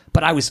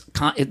but I was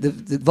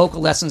the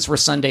vocal lessons were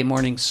Sunday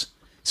mornings.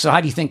 So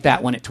how do you think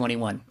that went at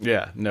 21?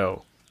 Yeah,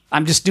 no.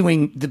 I'm just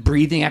doing the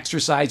breathing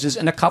exercises,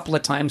 and a couple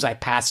of times I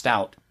passed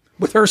out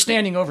with her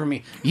standing over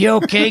me. You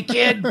okay,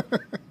 kid?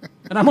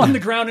 And I'm on the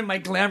ground in my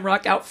glam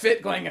rock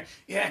outfit going,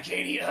 yeah,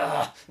 Katie,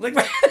 like,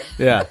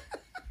 yeah.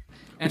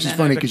 Which is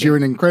funny because you're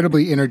an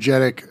incredibly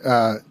energetic,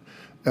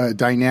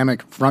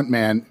 dynamic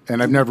frontman,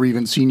 and I've never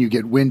even seen you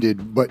get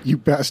winded, but you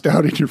passed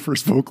out in your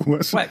first vocal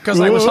lesson. Right, because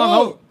I was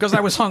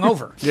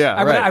hungover. Yeah,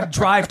 I would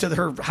drive to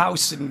her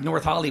house in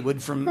North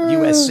Hollywood from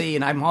USC,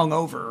 and I'm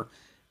hungover.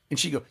 And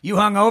she go, you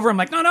hungover? I'm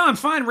like, no, I'm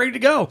fine, ready to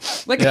go.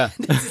 Like,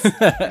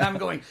 and I'm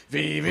going,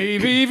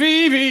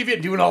 V,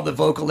 doing all the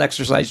vocal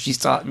exercise she's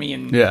taught me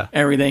and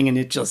everything, and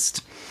it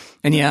just,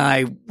 I'm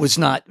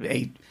not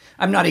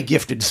a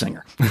gifted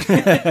singer.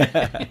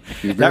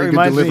 You're very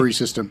good delivery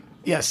system.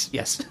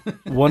 Yes.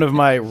 One of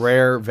my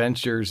rare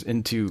ventures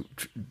into,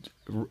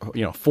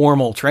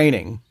 formal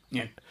training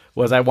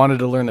was I wanted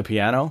to learn the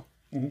piano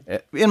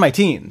in my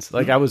teens.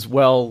 Like I was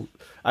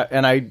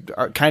I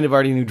kind of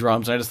already knew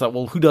drums, and I just thought,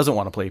 well, who doesn't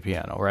want to play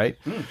piano, right?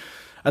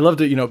 I'd love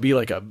to, be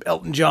like a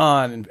Elton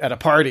John at a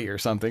party or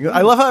something.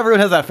 I love how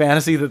everyone has that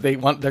fantasy that they're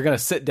going to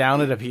sit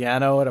down at a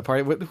piano at a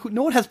party.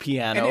 No one has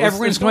piano. And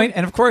everyone's going,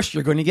 and of course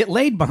you're going to get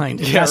laid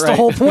behind it. Yeah, that's the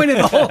whole point of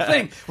the whole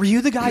thing. Were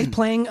you the guy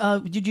playing,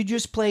 did you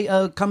just play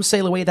Come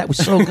Sail Away? That was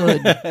so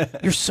good.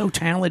 You're so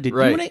talented.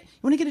 Right. You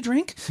want to get a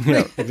drink?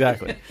 Yeah,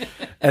 exactly.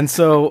 And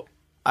so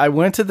I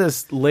went to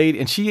this lady,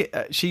 and she,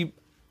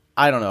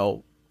 I don't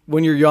know,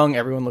 when you're young,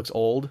 everyone looks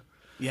old.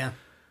 Yeah.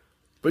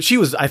 But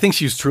I think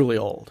she was truly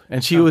old,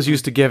 and she was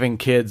used to giving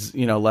kids,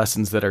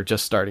 lessons that are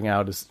just starting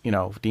out as,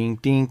 ding,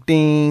 ding,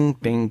 ding,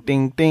 ding,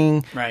 ding,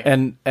 ding. Right.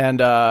 And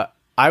I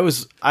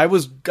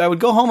would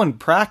go home and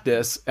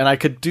practice, and I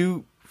could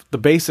do the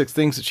basic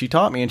things that she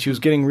taught me, and she was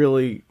getting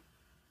really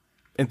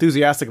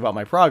enthusiastic about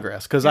my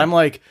progress. Cause I'm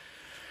like,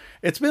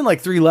 it's been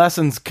like 3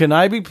 lessons. Can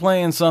I be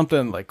playing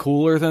something like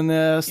cooler than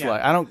this? Yeah.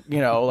 Like, I don't,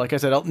 like I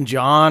said, Elton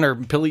John or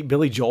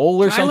Billy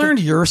Joel or something. I learned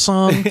your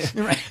song.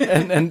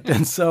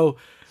 and so,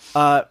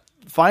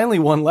 finally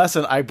one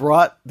lesson, I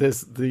brought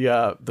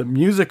the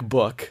music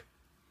book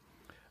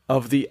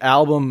of the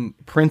album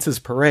Prince's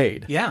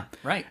Parade. Yeah,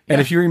 right. And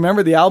if you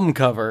remember the album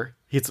cover,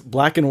 it's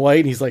black and white,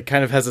 and he's like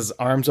kind of has his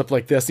arms up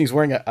like this, and he's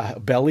wearing a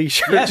belly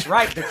shirt. Yes,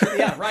 right.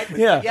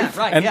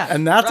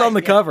 And that's on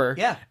the cover.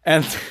 Yeah.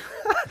 And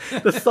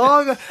the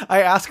song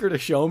I asked her to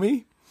show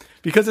me,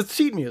 because it's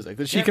sheet music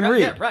that she can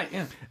read. Yeah, right,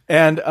 yeah.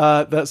 And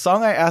the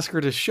song I asked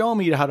her to show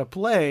me how to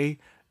play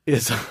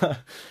is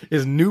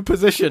New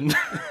Position.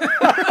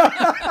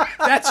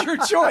 That's your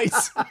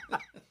choice. I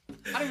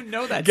don't even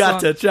know that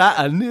Got song. to try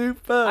a new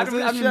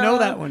position. I don't know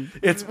that one.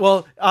 It's,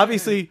 well,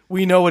 obviously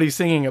we know what he's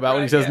singing about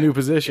when he says new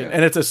position.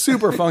 And it's a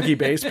super funky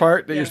bass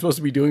part that you're supposed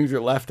to be doing with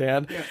your left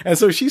hand. Yeah. And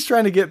so she's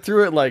trying to get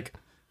through it like,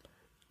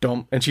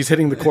 dum, and she's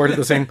hitting the chord at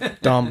the same,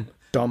 dum,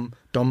 dum,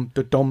 dum,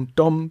 da, dum,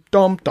 dum,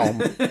 dum, dum,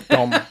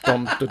 dum,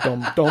 dum, da,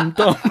 dum, dum,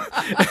 dum.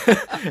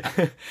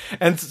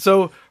 And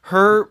so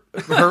her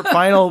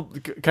final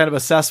kind of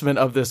assessment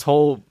of this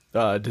whole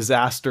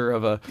disaster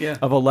of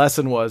a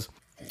lesson was,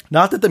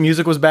 not that the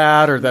music was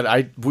bad or that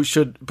I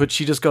should, but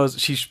she just goes,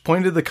 she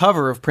pointed to the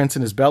cover of Prince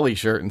in his belly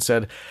shirt and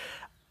said,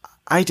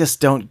 I just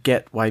don't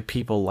get why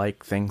people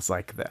like things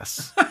like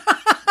this.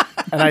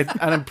 And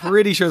I'm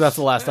pretty sure that's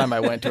the last time I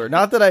went to her.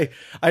 Not that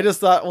I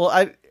just thought,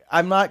 well,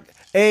 I'm not,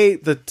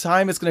 the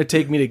time it's going to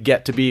take me to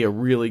get to be a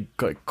really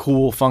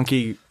cool,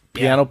 funky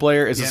piano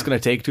player is just going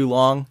to take too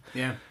long.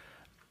 Yeah.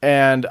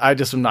 And I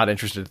just am not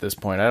interested at this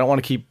point. I don't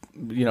want to keep,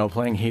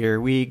 playing Here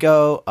We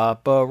Go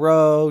Up a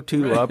Row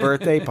to a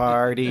Birthday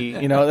Party.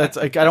 That's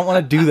like, I don't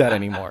want to do that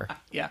anymore.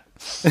 Yeah.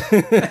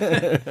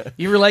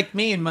 You were like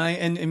me in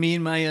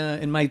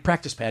my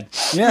practice pad.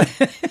 Yeah.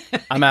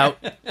 I'm out.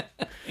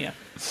 Yeah.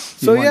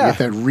 So you get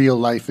that real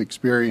life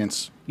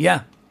experience.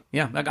 Yeah.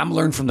 Yeah. Like I'm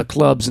learned from the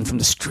clubs and from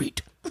the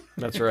street.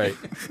 That's right.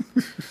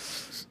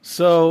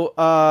 So,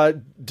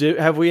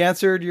 have we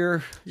answered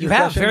your You have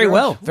question, very George?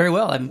 well, very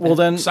well. I'm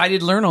then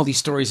excited to learn all these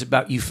stories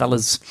about you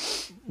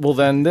fellas. Well,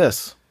 then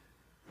this.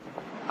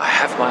 I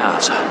have my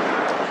answer.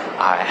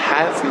 I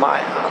have my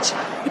answer.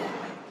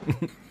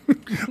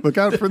 Look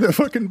out for the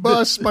fucking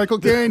bus, Michael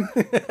Caine.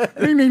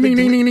 Ding, ding, ding,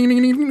 ding, ding,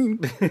 ding, ding, ding.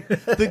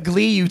 The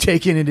glee you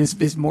take in it is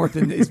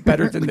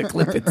better than the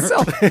clip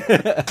itself.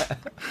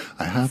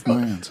 I have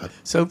my answer.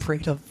 So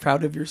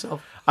proud of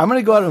yourself. I'm going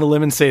to go out on a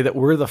limb and say that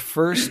we're the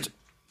first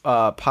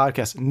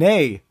podcast,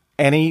 nay,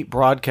 any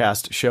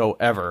broadcast show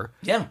ever,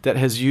 that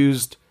has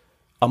used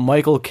a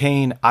Michael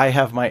Caine "I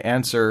Have My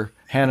Answer"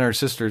 Hannah and her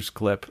sisters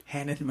clip.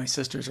 Hannah and my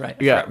sisters, right?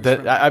 Yeah,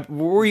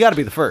 we got to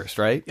be the first,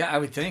 right? Yeah, I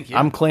would think. Yeah.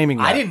 I'm claiming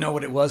that. I didn't know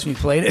what it was when you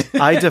played it.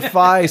 I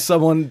defy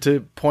someone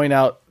to point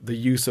out the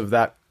use of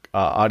that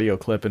audio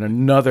clip in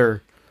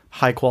another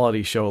high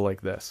quality show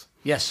like this.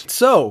 Yes.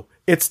 So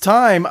it's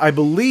time, I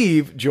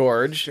believe,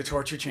 George. The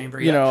torture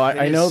chamber. You know,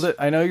 I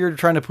know you're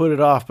trying to put it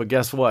off, but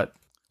guess what?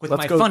 With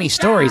my funny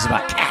stories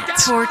about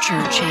cats.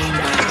 Torture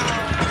chamber.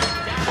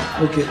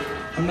 Okay,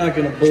 I'm not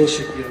gonna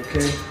bullshit you,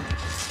 okay?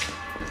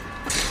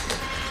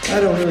 I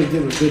don't really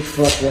give a good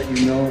fuck what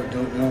you know or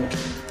don't know.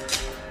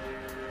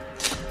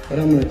 But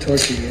I'm gonna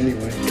torture you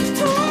anyway.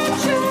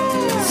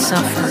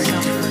 Suffering.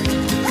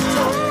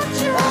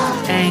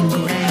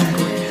 Anguish.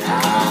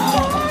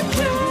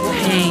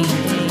 Pain.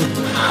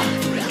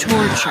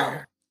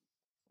 Torture.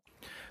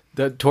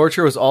 The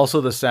torture was also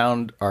the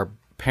sound our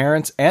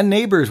parents and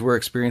neighbors were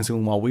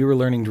experiencing while we were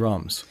learning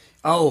drums.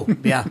 Oh,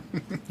 yeah.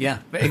 Yeah,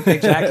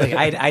 exactly.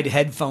 I had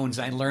headphones.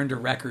 I learned the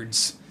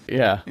records.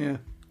 Yeah.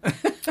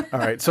 All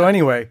right. So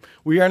anyway,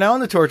 we are now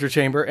in the torture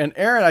chamber. And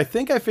Aaron, I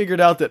think I figured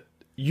out that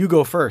you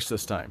go first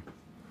this time.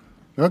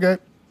 Okay.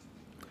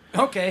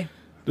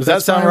 Does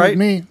that sound fine right? with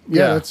me?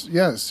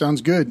 Yeah,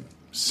 sounds good.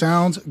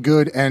 Sounds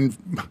good. And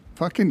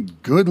fucking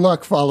good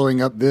luck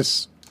following up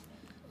this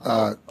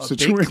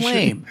situation. Big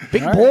claim.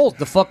 Big balls.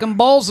 The fucking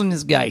balls in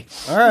this guy.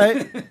 All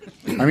right.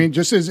 I mean,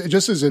 just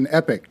as an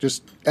epic,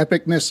 just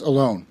epicness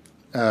alone,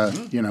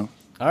 you know.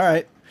 All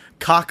right.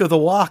 Cock of the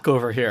walk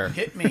over here.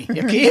 Hit me.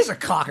 He is a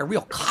cock, a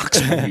real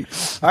cocksman.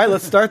 All right,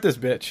 let's start this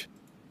bitch.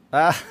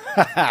 I'm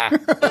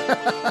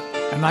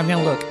not going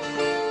to look.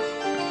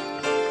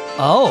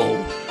 Oh.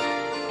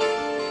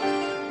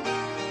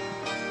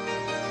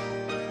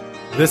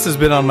 This has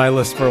been on my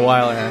list for a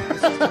while,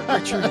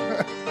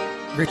 Aaron.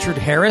 Richard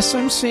Harris,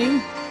 I'm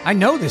seeing. I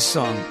know this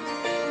song.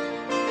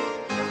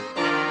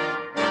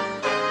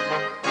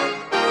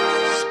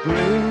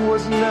 Spring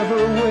was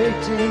never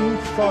waiting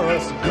for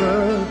us,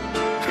 girl.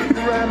 It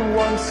ran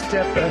one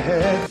step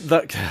ahead.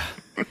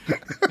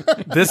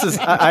 This is.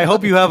 I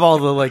hope you have all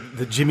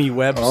the Jimmy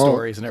Webb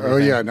stories and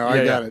everything. Oh yeah, no,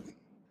 I got it.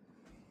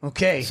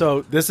 Okay.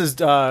 So this is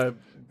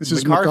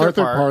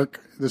MacArthur Park.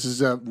 This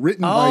is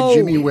written by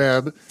Jimmy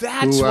Webb.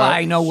 That's why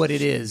I know what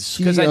it is,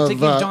 because I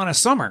think of Donna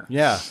Summer.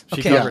 Yeah,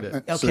 she covered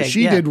it. So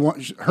she did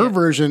one. Her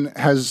version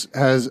has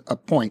a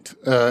point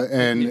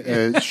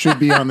and should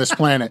be on this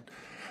planet.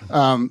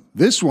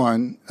 This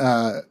one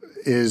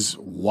is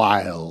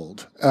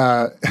wild,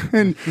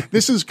 and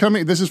this is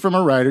from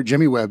a writer,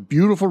 Jimmy Webb,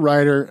 beautiful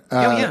writer,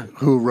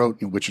 who wrote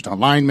Wichita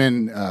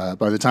Lineman.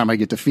 By the time I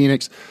get to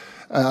Phoenix,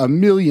 a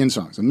million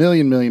songs.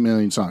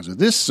 So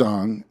this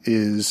song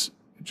is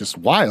just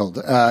wild,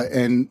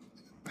 and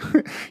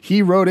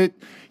he wrote it.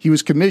 He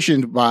was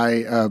commissioned by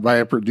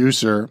a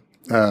producer,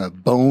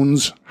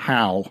 Bones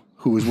Howe,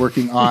 who was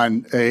working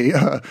on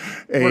worked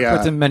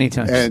with him many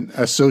times, an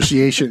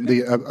association,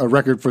 a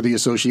record for the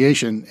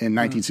association in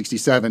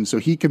 1967. So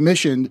he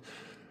commissioned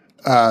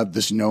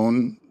this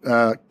known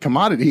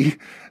commodity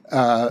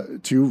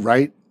to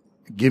write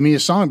 "Give Me a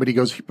Song," but he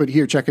goes, "But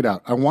here, check it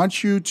out. I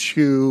want you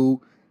to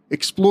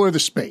explore the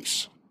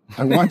space.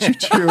 I want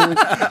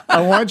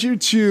you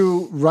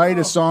to write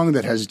a song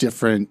that has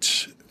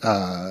different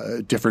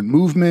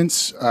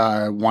movements.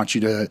 I want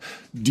you to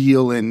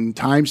deal in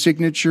time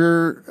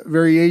signature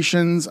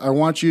variations. I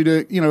want you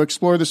to,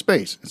 explore the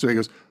space." And so he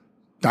goes,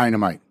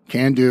 dynamite,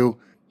 can do.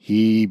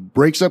 He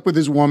breaks up with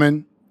his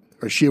woman,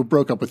 or she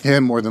broke up with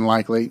him more than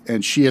likely.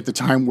 And she at the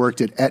time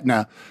worked at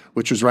Aetna,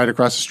 which was right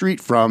across the street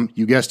from,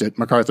 you guessed it,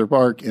 MacArthur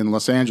Park in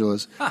Los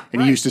Angeles.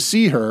 And he used to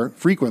see her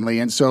frequently.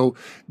 And so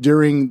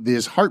during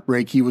this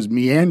heartbreak, he was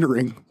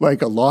meandering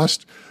like a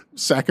lost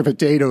sack of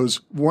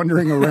potatoes,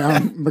 wandering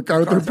around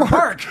MacArthur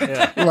Park,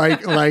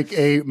 like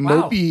a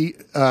mopey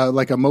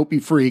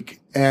freak.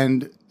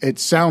 And it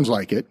sounds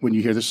like it when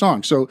you hear the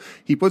song. So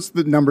he puts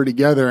the number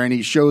together and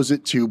he shows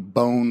it to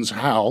Bones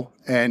Howe,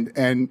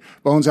 and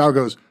Bones Howe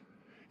goes,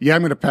 "Yeah,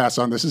 I'm going to pass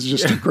on this. This is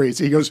just too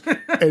crazy." He goes,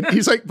 and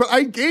he's like, "But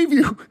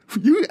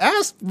you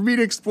asked for me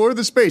to explore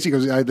the space." He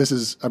goes,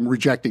 "I'm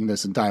rejecting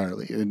this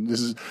entirely. And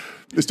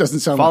this doesn't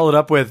sound." Followed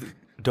up with,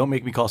 "Don't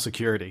make me call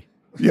security."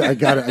 Yeah,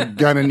 I'm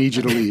gonna need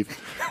you to leave.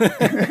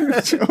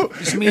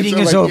 This meeting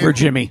is over,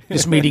 Jimmy.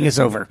 This meeting is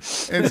over.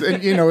 And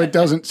it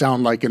doesn't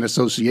sound like an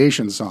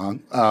association song.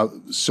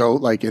 So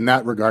like in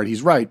that regard,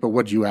 he's right. But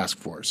what did you ask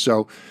for?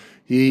 So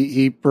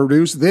he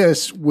produced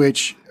this,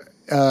 which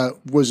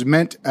was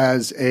meant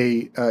as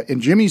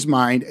in Jimmy's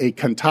mind, a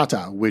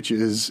cantata, which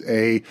is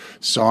a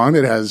song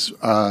that has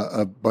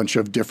a bunch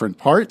of different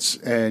parts,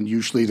 and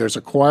usually there's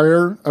a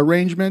choir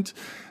arrangement.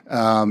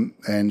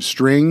 and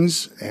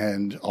strings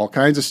and all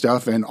kinds of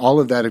stuff. And all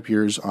of that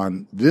appears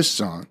on this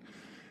song.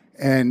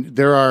 And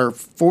there are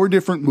 4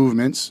 different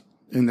movements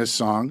in this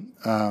song.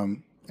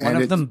 One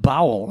of them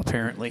bowel,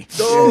 apparently. It's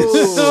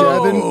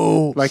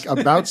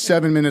about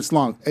 7 minutes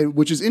long,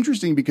 which is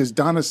interesting because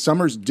Donna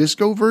Summer's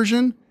disco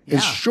version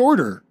is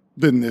shorter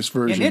than this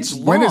version. And it's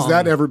long. When has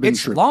that ever been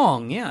true? It's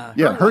long, yeah.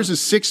 Yeah, hers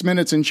is 6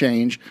 minutes and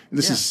change. And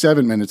this is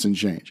 7 minutes and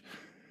change.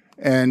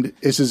 And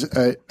this is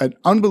an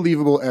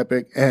unbelievable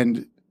epic,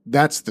 and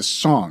that's the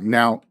song.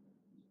 Now,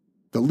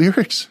 the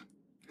lyrics,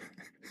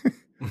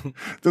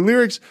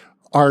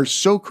 are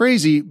so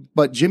crazy,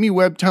 but Jimmy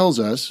Webb tells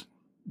us,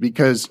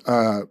 because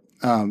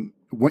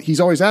he's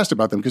always asked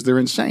about them because they're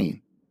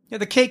insane. Yeah,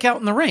 the cake out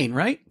in the rain,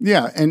 right?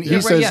 Yeah, and he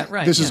says,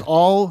 this is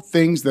all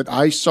things that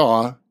I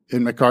saw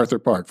in MacArthur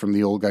Park, from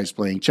the old guys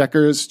playing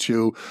checkers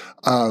to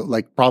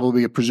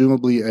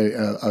presumably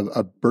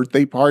a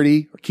birthday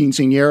party or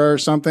quinceañera or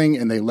something,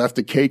 and they left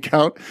a cake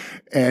out.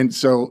 And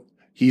so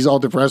he's all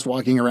depressed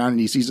walking around, and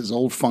he sees this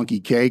old funky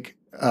cake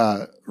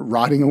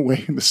rotting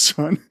away in the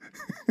sun.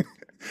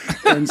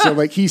 And so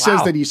he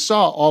says that he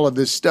saw all of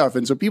this stuff.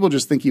 And so people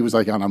just think he was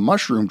on a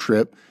mushroom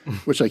trip,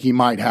 which he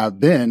might have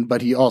been,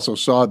 but he also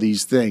saw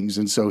these things.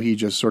 And so he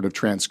just sort of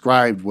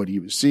transcribed what he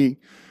was seeing.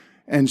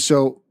 And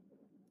so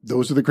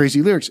those are the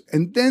crazy lyrics.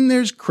 And then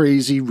there's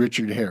crazy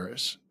Richard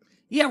Harris.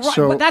 Yeah, right.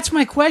 So, but that's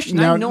my question.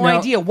 I have no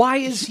idea. Why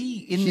is he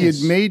in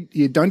this?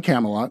 He had done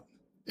Camelot.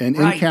 And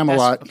in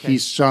Camelot, he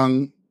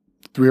sung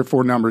 3 or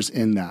 4 numbers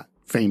in that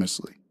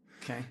famously.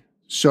 Okay.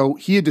 So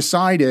he had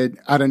decided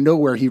out of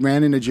nowhere, he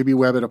ran into Jimmy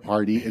Webb at a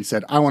party and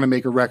said, I want to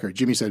make a record.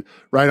 Jimmy said,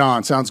 right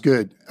on, sounds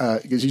good.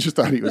 Because he just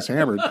thought he was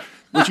hammered,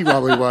 which he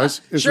probably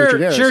was.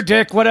 Sure,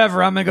 Dick,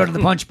 whatever. I'm going to go to the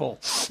punch bowl.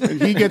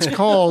 And he gets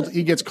called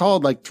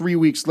 3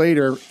 weeks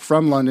later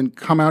from London,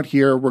 come out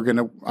here.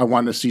 I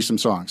want to see some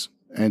songs.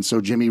 And so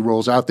Jimmy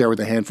rolls out there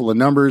with a handful of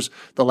numbers.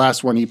 The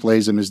last one he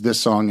plays him is this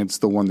song. It's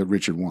the one that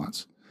Richard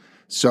wants.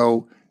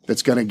 So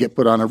that's going to get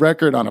put on a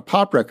record, on a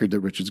pop record that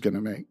Richard's going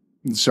to make.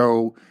 And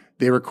so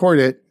they record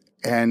it,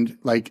 and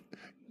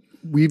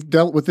we've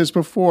dealt with this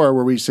before,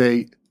 where we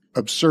say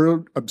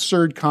absurd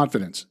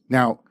confidence.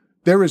 Now,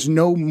 there is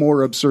no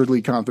more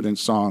absurdly confident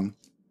song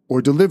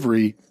or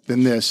delivery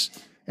than this,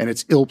 and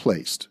it's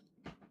ill-placed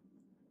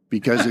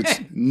because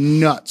it's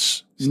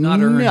nuts. It's not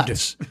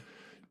nuts. Earned.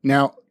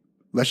 Now,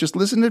 let's just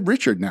listen to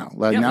Richard now.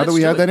 Now that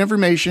we have that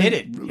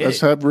information, let's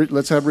have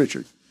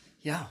Richard.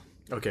 Yeah.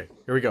 Okay,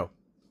 here we go.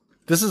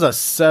 This is a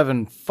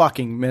 7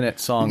 fucking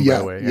minute song, by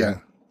the way. Yeah.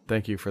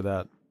 Thank you for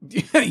that.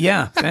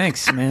 Yeah,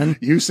 thanks, man.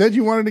 You said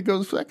you wanted to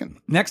go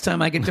second. Next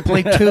time I get to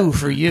play 2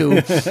 for you.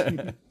 As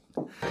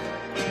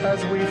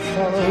we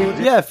followed.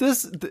 Yeah,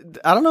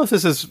 I don't know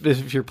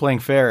if you're playing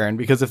fair, Aaron,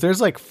 because if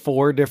there's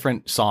 4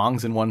 different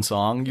songs in one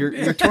song,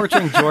 you're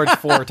torturing George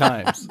 4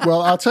 times.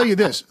 Well, I'll tell you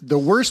this: the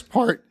worst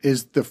part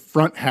is the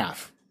front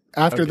half.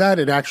 After that,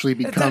 it actually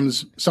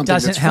becomes something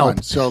that's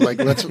fun. So,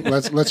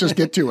 let's just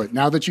get to it.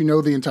 Now that you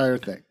know the entire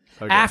thing.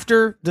 Okay.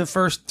 After the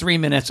first 3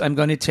 minutes, I'm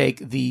going to take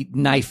the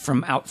knife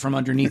from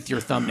underneath your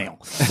thumbnail.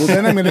 Well,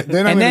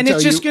 then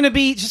it's just going to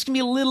be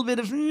a little bit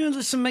of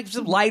some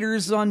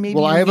lighters on maybe.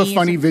 Well, I have a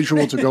funny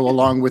visual to go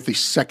along with the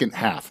second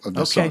half of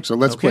the song. So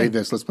let's play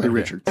this. Let's play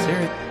Richard. Let's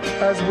hear it.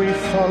 As we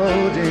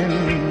followed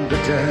in the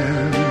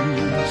dance,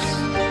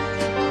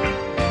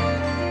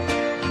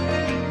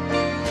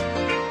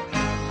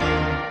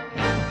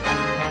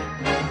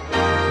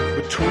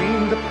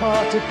 between the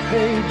parted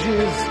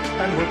pages,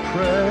 and we're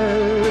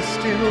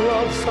pressed in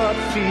love's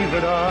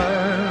hot-fevered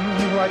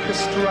iron like a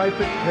striped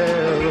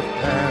pair of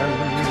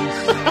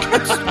pants.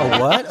 A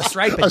what?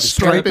 A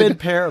striped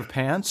pair of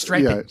pants?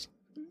 Striped.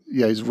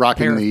 Yeah, he's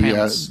rocking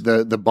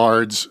the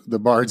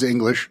Bard's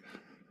English.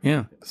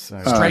 Yeah.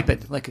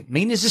 Striped.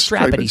 Mean as a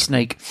strappity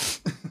snake.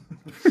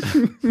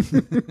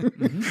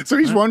 So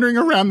he's wandering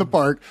around the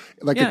park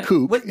like a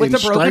kook with in a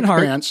broken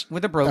heart. Pants.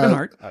 With a broken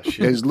heart. Oh,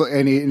 shit.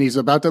 And he's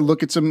about to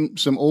look at some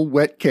old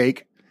wet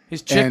cake.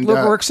 His chick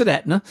works at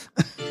Aetna.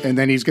 And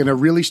then he's going to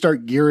really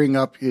start gearing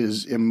up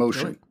his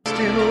emotion.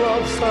 In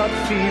love's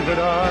hot-fevered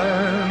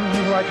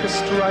iron like a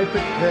striped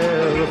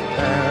pair of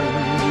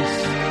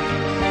pants.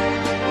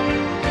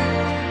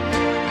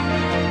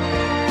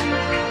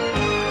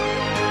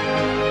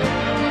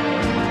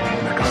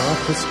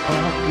 MacArthur's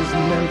Park is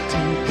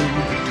melting in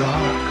the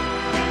dark.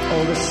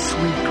 All the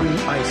sweet green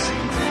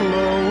icing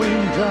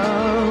flowing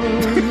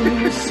down.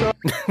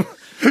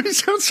 He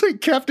sounds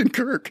like Captain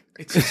Kirk.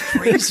 It's just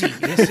crazy.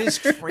 This is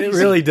crazy. It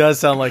really does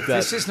sound like that.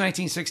 This is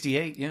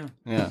 1968,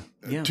 yeah.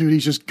 Dude,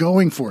 he's just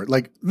going for it.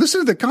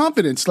 Listen to the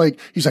confidence.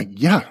 He's like,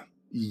 yeah,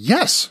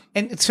 yes.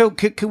 And so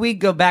could we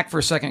go back for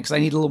a second? Because I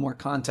need a little more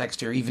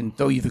context here, even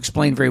though you've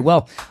explained very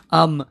well.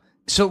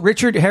 So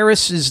Richard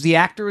Harris is the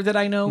actor that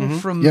I know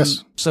from.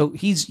 Yes. So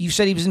you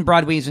said he was in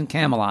Broadway, he's in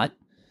Camelot.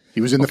 He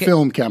was in the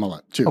film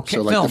Camelot, too. Okay,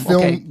 so the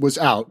film was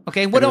out.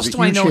 Okay, what else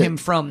do I know him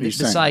from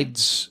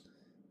besides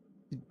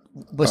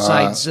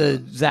besides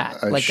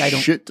that? Like I don't.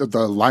 Shit,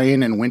 the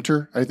Lion in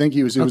Winter. I think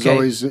he was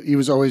always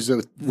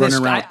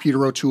running around with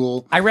Peter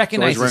O'Toole. I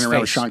recognize running his around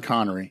with face. Sean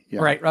Connery.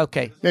 Yeah. Right.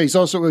 Okay. Yeah,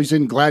 he's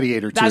in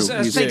Gladiator too. That's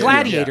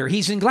Gladiator.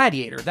 He's in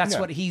Gladiator. That's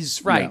what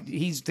he's right. Yeah.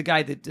 He's the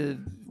guy that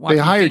They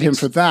hired him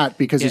for that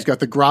because he's got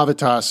the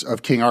gravitas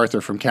of King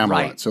Arthur from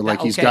Camelot. Right. So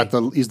he's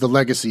the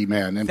legacy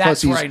man, and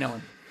that's plus where I know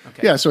him.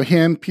 Okay. Yeah, so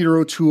him, Peter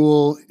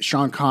O'Toole,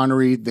 Sean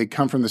Connery, they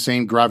come from the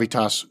same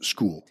gravitas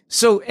school.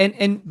 So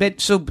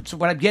so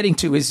what I'm getting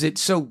to is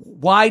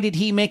why did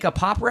he make a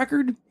pop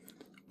record?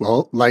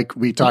 Well, like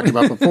we talked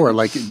about before,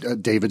 like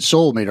David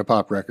Soul made a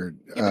pop record.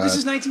 Yeah, but this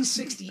is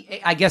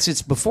 1968. I guess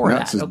it's before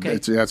that. Okay,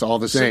 that's all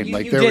the same. So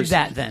you did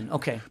that then.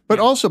 Okay,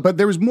 but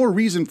there was more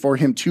reason for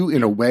him too,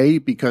 in a way,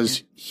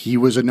 because he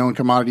was a known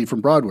commodity from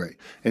Broadway,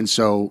 and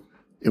so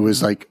it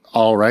was like,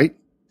 all right.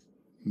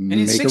 And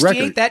in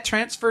 68, that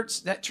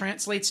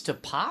translates to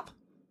pop?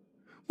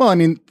 Well, I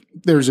mean,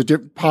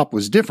 pop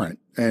was different.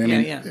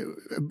 And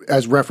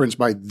as referenced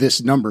by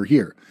this number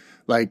here.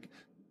 Like,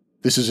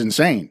 this is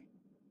insane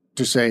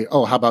to say,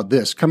 oh, how about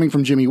this? Coming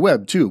from Jimmy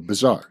Webb, too.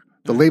 Bizarre.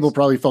 The label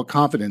probably felt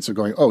confidence of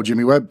going, oh,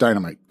 Jimmy Webb,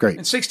 Dynamite. Great.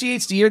 And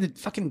 68's the year that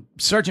fucking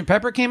Sgt.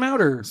 Pepper came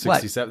out, or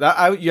 67.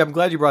 I'm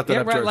glad you brought that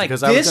up, George, like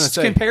because I was going to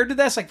say. Compared to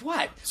this, like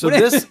what? So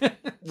this,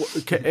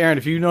 Aaron,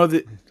 if you know I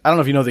don't know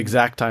if you know the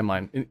exact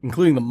timeline,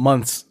 including the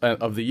months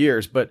of the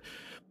years, but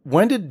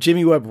when did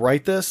Jimmy Webb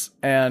write this?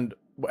 And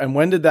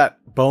when did that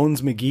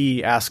Bones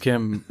McGee ask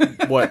him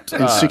what?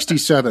 In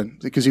 67,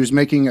 because he was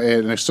making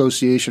an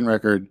association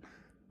record.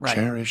 Right.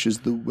 Cherish is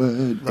the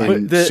word.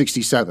 In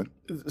 67.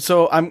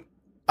 So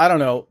I don't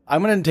know.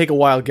 I'm going to take a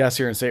wild guess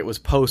here and say it was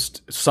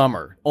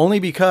post-summer. Only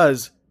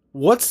because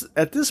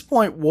at this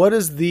point, what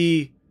is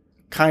the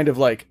kind of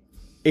like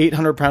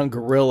 800-pound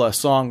gorilla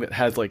song that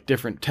has like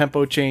different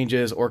tempo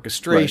changes,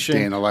 orchestration? Right,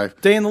 Day in the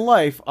Life. Day in the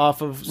Life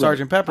off of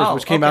Sgt. Pepper's,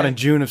 which came out in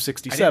June of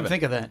 67. I didn't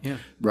think of that, yeah.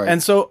 Right.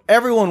 And so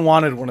everyone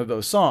wanted one of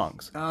those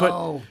songs. Oh.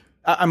 But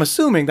I'm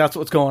assuming that's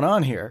what's going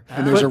on here.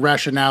 And there's a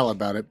rationale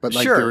about it, but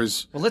like Sure. there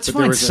was. Well, let's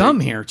find some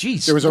here.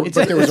 Jeez. There was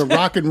a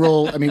rock and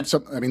roll. I mean,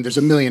 there's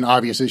a million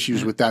obvious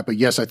issues with that, but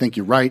yes, I think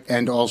you're right.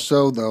 And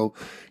also, though,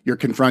 you're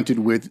confronted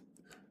with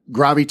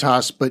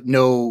gravitas, but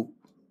no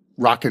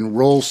rock and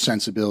roll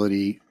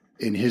sensibility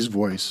in his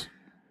voice,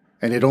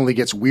 and it only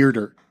gets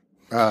weirder.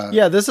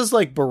 This is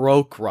like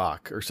Baroque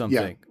rock or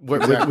something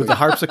with the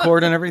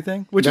harpsichord and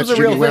everything, which That's was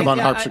a real Jimmy Webb thing. on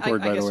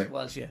harpsichord, by the way. It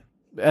was, yeah.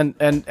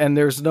 And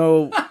there's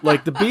no,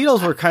 like, the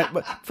Beatles were kind of,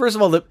 but first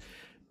of all,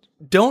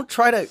 don't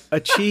try to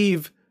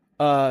achieve,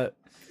 Day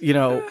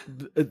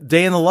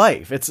in the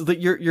Life. It's that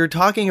you're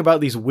talking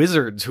about these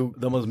wizards who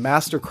the most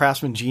master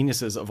craftsman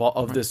geniuses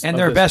of this, and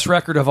their best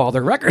record of all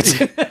their records.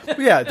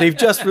 Yeah, they've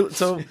just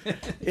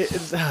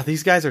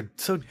these guys are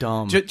so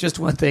dumb. Just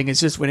one thing is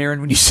just when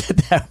you said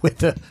that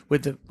with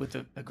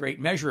a great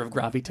measure of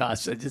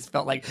gravitas, it just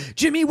felt like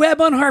Jimmy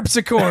Webb on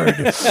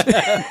harpsichord.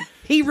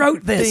 He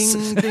wrote this.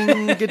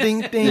 Ding,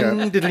 ding,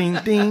 ding, ding,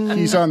 ding.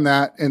 He's on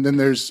that, and then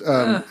there's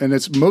and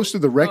it's most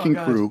of the Wrecking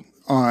Crew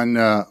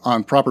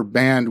on proper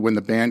band when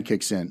the band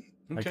kicks in.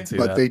 I can see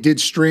but that. they did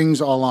strings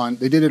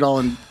they did it all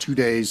in 2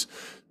 days.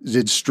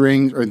 Did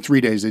strings, or in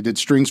 3 days. They did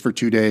strings for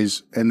 2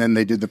 days, and then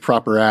they did the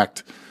proper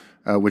act,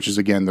 which is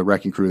again the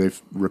Wrecking Crew. They've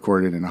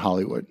recorded in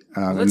Hollywood,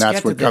 and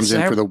that's what comes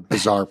in for the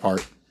bizarre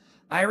part.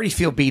 I already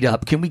feel beat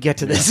up. Can we get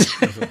to this?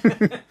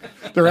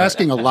 They're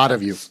asking a lot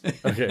of you.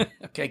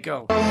 Okay,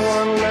 go.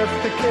 Someone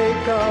left the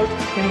cake out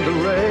in the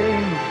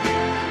rain.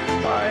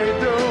 I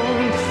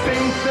don't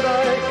think that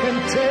I can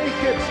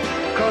take it,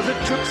 'cause it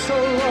took so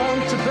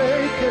long to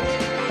bake it,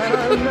 and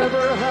I'll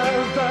never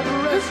have that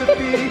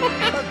recipe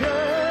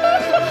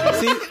again.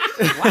 See,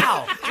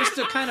 Wow, just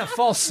a kind of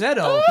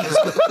falsetto.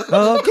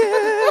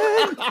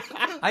 Again.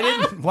 I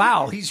didn't.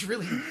 Wow, he's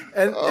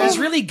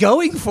really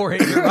going for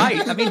it. You're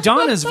right. I mean,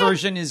 Donna's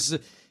version is.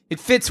 It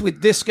fits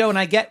with disco, and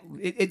I get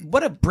it.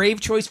 What a brave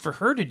choice for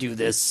her to do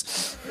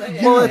this.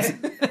 well,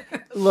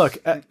 look,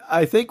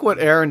 I think what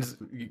Aaron's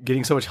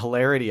getting so much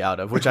hilarity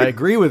out of, which I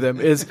agree with him,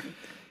 is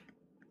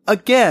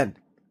again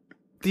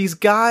these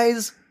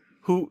guys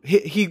who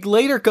he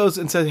later goes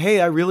and says, "Hey,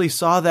 I really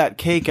saw that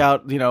cake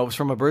out. It was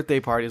from a birthday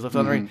party. It's left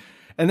on the ring,"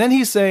 and then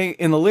he's saying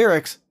in the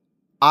lyrics,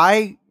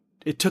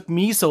 It took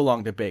me so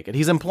long to bake it."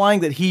 He's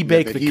implying that he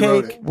baked the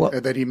cake. Wrote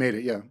it, that he made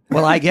it. Yeah.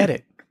 Well, I get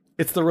it.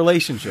 It's the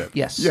relationship.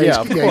 Yes.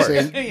 Yeah, of course.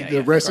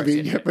 The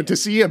recipe. Yeah, but to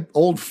see an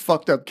old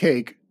fucked up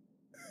cake,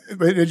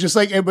 but it's just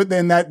like, but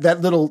then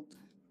that little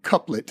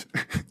couplet.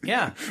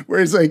 Yeah. Where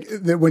it's like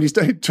when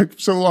it took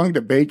so long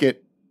to bake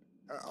it.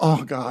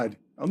 Oh God,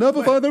 I'll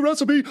never find the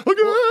recipe again.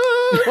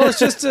 Well, it's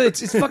just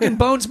it's fucking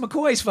Bones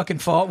McCoy's fucking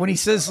fault when he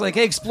says like,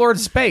 "Hey, explore the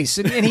space,"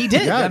 and he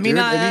did. Yeah, I mean,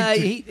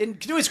 dude, and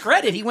to his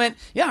credit, he went,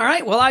 "Yeah, all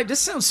right. Well, this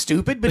sounds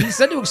stupid, but he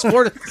said to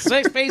explore the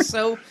space,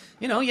 so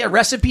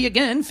recipe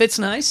again fits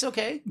nice.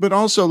 Okay." But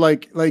also,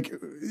 like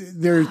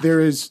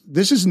there is.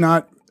 This is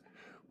not.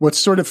 What's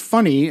sort of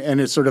funny, and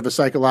it's sort of a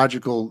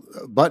psychological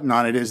button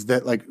on it, is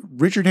that like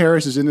Richard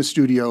Harris is in the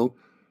studio,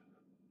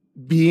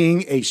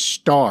 being a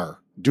star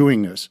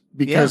doing this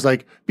because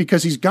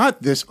because he's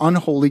got this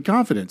unholy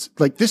confidence.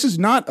 Like, this is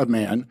not a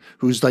man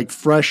who's like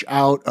fresh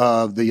out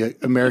of the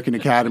American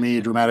Academy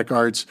of Dramatic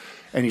Arts.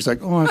 And he's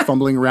like, oh, I'm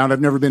fumbling around.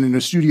 I've never been in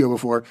a studio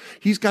before.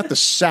 He's got the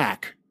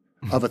sack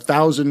of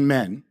 1,000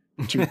 men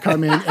to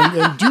come in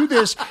and do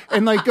this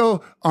and like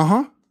go,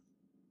 uh-huh.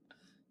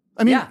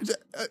 I mean,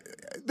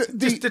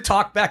 just the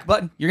talk back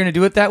button. You're going to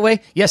do it that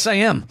way? Yes, I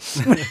am.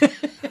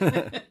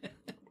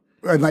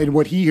 And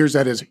what he hears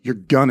that is, you're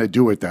gonna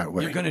do it that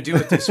way. You're gonna do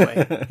it this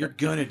way. You're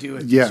gonna do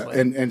it this way.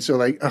 And so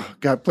like, oh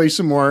God, play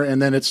some more, and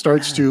then it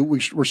starts to we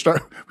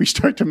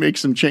start to make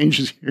some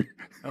changes here.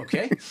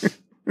 Okay.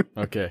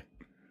 Okay.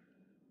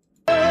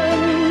 What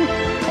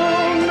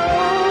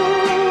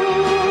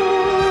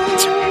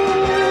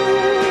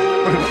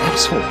an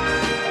asshole.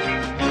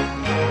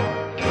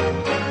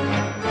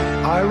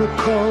 I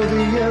recall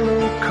the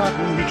yellow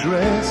cotton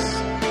dress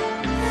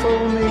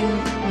foaming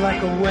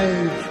like a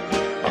wave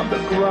on the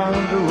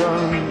ground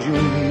around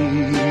your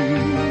knees.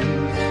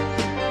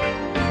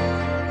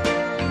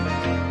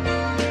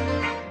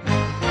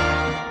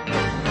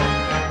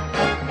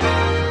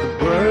 The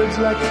birds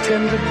like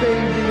tender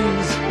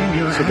babies in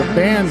your So the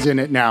band's in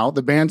it now.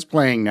 The band's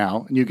playing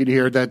now, and you could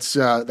hear that's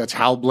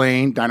Hal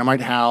Blaine,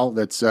 Dynamite Hal.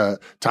 That's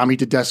Tommy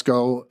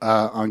Tedesco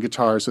on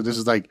guitar. So this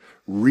is like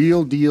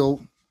real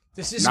deal.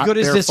 This is good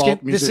as this can.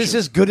 This is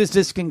as good as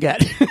this can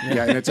get.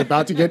 Yeah, and it's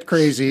about to get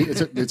crazy.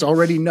 It's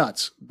already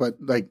nuts, but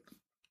like,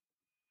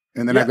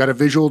 and then I've got a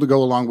visual to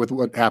go along with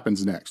what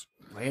happens next.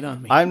 Lay it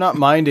on me. I'm not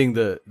minding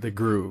the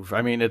groove.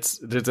 I mean,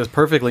 it's a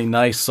perfectly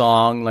nice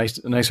song,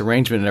 nice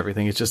arrangement and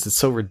everything. It's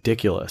so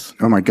ridiculous.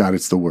 Oh my God,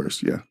 it's the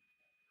worst. Yeah.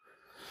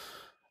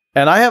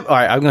 And all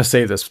right, I'm going to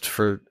save this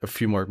for a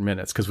few more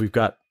minutes because we've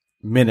got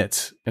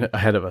minutes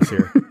ahead of us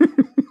here.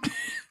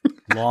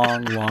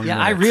 long minutes.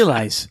 I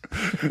realize.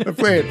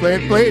 Play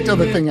it till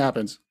the thing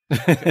happens.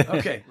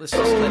 Okay, let's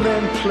just old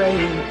men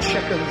playing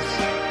checkers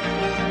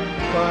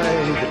by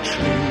the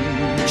trees.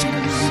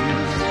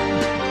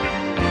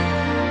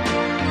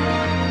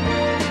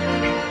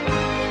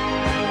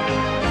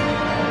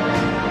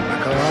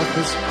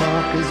 MacArthur's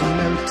Park is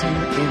melting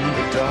in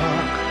the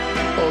dark.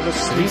 All the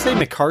Did you say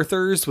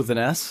MacArthur's with an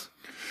S?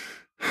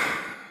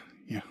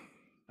 Yeah.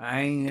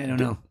 I don't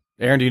know.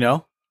 Aaron, do you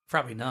know?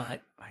 Probably not.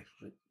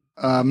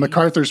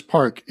 MacArthur's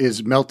Park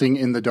is melting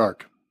in the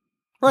dark.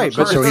 Right,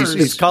 but So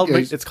it's called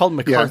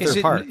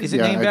MacArthur Park. Is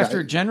it named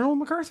after General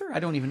MacArthur?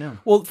 I don't even know.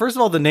 Well, first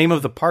of all, the name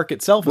of the park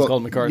itself is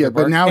called MacArthur Park,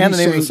 but now and he's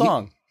the name of the saying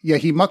song.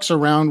 He mucks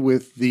around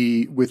with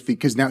the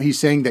because now he's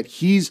saying that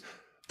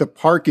the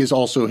park is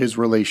also his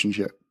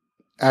relationship,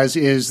 as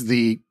is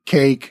the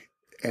cake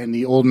and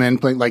the old men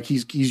playing. Like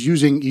he's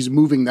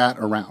moving that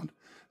around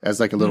as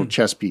like a little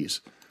chess piece,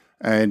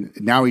 and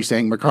now he's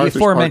saying MacArthur's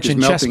Park is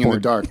melting in the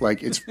dark,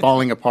 like it's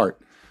falling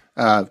apart,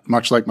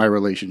 much like my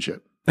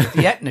relationship.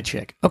 The Etna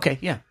chick. Okay,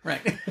 yeah, right.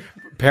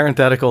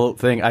 Parenthetical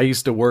thing. I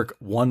used to work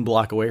 1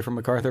 block away from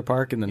MacArthur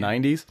Park in the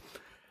 90s.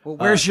 Well,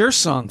 where's your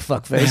song,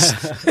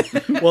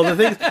 fuckface? Well,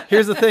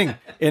 here's the thing.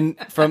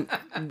 From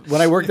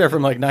when I worked there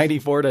from like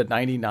 94 to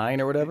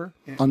 99 or whatever.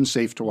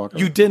 Unsafe to walk.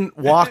 You didn't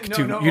walk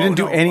you didn't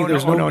do any. We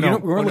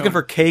weren't looking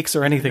for cakes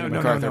or anything at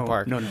MacArthur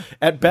Park. No.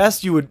 At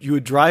best, you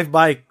would drive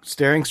by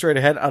staring straight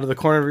ahead out of the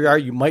corner of your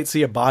yard. You might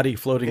see a body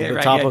floating at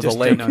the top of the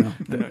lake.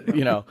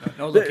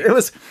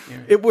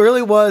 It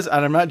really was,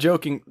 and I'm not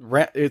joking.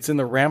 It's in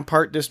the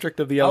Rampart district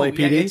of the LAPD.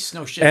 Yeah, it's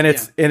no shit. And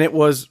it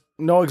was,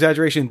 no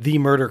exaggeration, the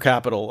murder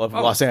capital of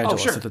Los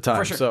Angeles at the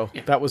time. Sure. So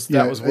that was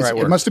where I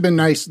worked. It must have been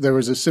nice. There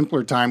was a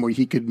simpler time where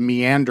he could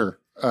meander.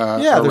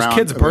 There's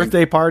kids'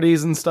 birthday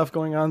parties and stuff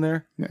going on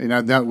there. You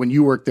know, that when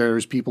you worked there,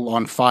 there's people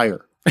on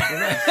fire.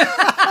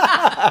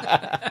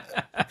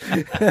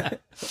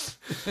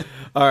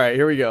 All right,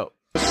 here we go.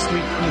 Sweet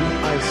green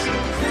ice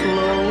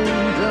flowing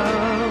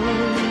down.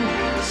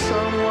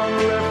 Someone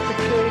left the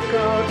cake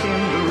out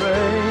in the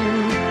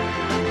rain.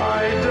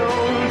 I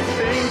don't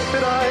think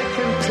that I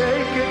can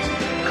take it,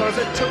 'cause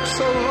it took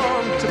so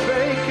long to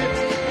bake it,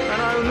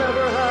 and I'll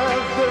never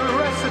have the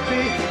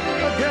recipe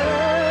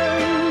again.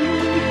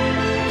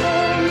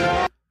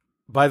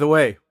 By the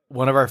way,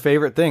 one of our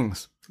favorite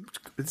things.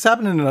 It's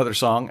happened in another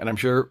song, and I'm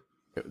sure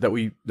that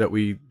we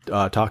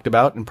talked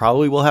about, and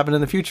probably will happen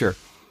in the future.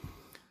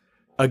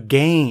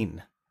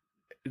 Again.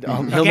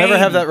 He'll never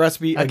have that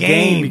recipe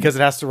again because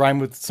it has to rhyme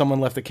with someone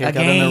left the cake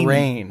out in the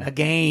rain.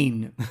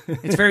 Again.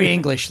 It's very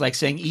English, like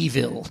saying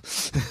evil.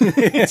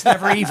 It's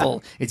never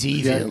evil. It's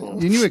evil.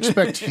 Yeah. And you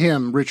expect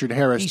him, Richard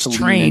Harris, He's to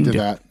trained. lean into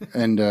that.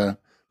 And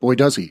boy,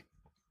 does he.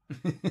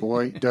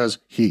 Boy, does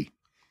he.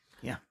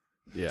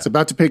 Yeah. It's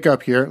about to pick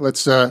up here.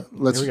 Let's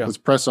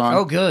press on.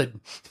 Oh, good.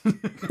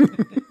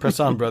 Press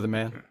on, brother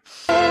man.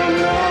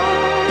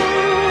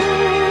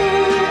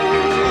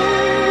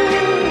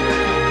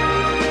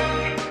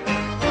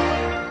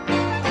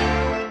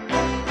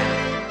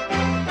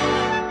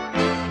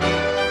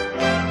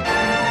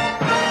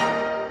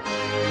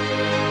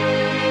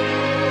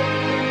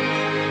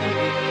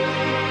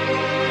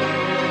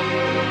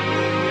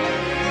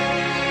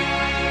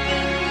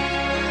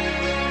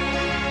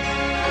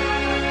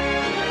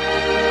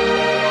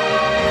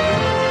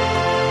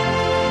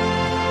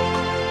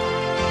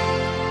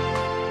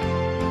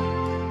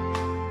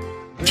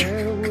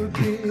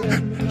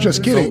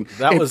 Just kidding.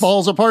 It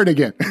falls apart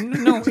again.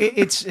 No,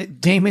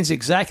 Damon's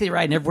exactly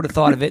right. I never would have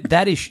thought of it.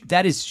 That is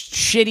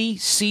shitty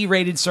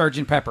C-rated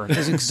Sgt. Pepper.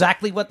 That's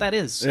exactly what that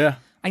is. Yeah.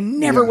 I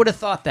never would have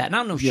thought that. And I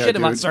don't know shit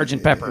about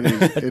Sgt. Pepper,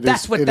 but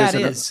that's what that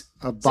is.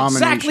 It's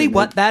exactly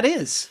what that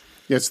is.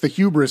 Yeah, it's the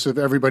hubris of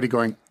everybody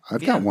going,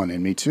 I've got one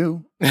in me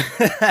too. You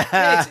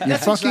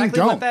fucking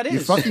don't. What that is. You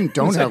fucking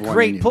don't have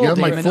one in you. Pull, you have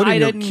my Damon. foot in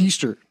your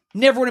keister.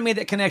 Never would have made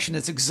that connection.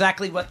 That's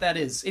exactly what that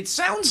is. It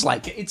sounds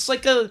like it. It's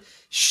like a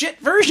shit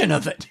version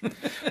of it.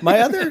 My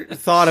other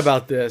thought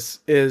about this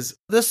is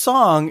this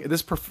song,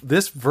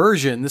 this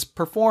version, this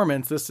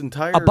performance, this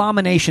entire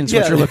abomination's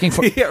what you're looking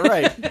for. Yeah,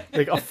 right.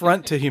 Like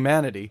affront to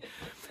humanity.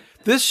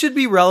 This should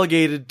be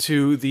relegated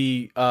to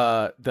the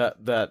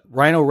that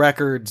Rhino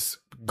Records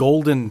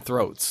golden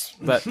throats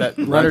that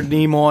Leonard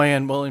Nimoy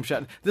and William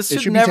Shatner. It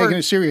should be taken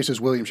as serious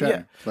as William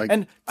Shatner. Yeah.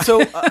 And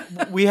so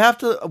we have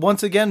to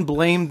once again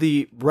blame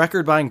the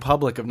record buying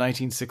public of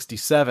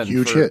 1967.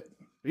 Huge hit.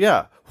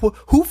 Yeah.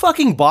 Who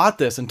fucking bought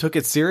this and took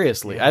it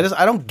seriously?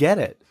 I don't get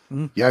it.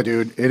 Yeah,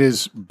 dude, it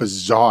is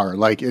bizarre.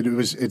 Like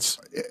it's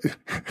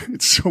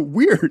so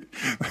weird.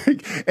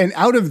 Like, and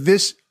out of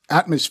this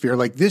atmosphere,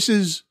 like this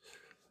is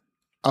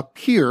up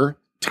here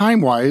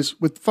time-wise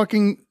with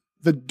fucking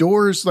The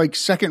Doors' like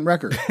second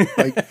record.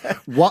 Like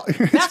what?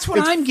 That's what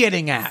I'm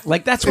getting at.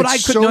 Like that's what I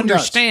couldn't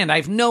understand.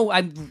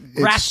 I'm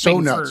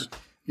grasping for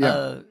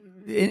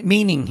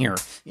meaning here.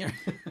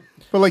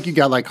 But like you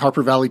got like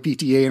Harper Valley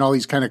PTA and all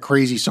these kind of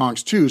crazy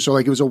songs too. So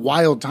like it was a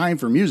wild time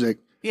for music.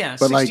 Yeah,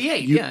 but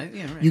 68. Like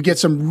right. You get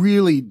some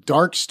really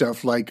dark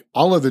stuff like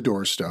all of the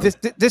Doors stuff.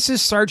 This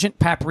is Sergeant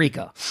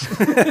Paprika.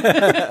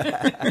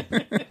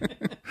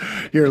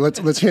 Here,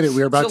 let's hit it.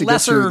 We're about to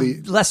get to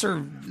the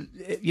lesser,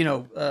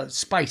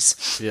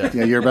 spice. Yeah,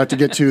 you're about to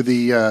get to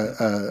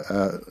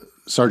the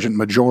Sergeant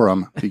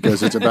Majorum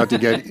because it's about to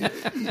get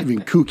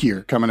even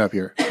kookier coming up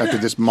here after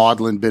this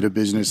maudlin bit of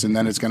business, and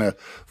then it's going to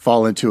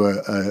fall into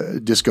a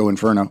disco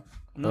inferno.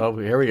 Oh,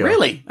 here we go.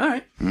 Really? All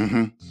right.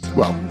 Mm-hmm.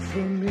 Well,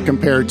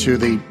 compared to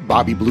the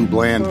Bobby Blue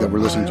Bland that we're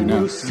listening to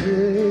now.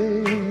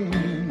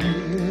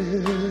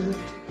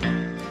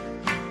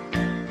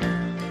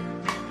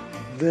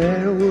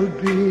 There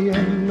would be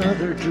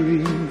another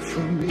dream for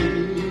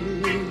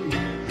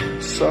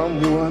me.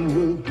 Someone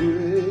will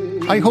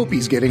bring. I hope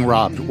he's getting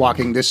robbed,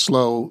 walking this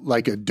slow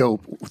like a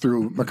dope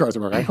through MacArthur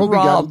Park. I hope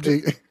robbed.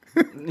 He got.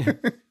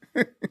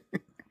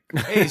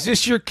 Hey, is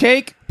this your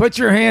cake? Put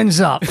your hands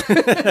up.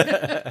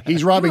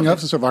 He's robbing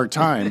us of our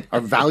time,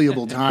 our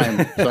valuable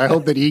time. So I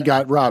hope that he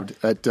got robbed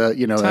at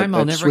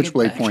at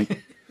Switchblade Point.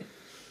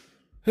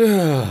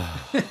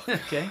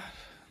 Okay.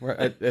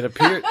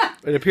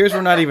 It appears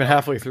we're not even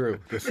halfway through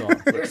this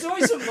song. There's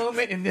always a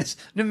moment in this,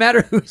 no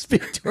matter who's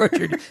being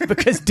tortured,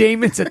 because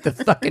Damon's at the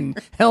fucking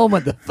helm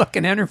of the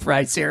fucking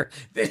Enterprise here,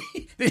 that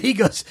he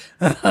goes,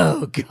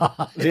 oh,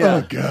 God. Yeah.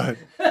 Oh, God.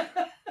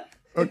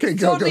 Okay,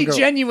 it's go.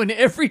 Genuine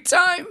every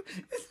time.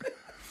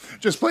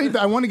 Just play.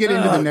 I want to get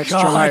into the next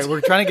chunk. All right,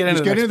 we're trying to get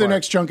into the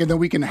next chunk, and then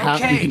we can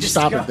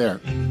stop it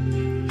there.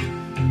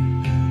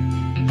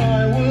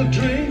 I will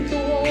drink the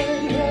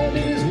wine that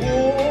is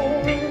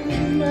warm,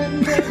 and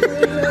never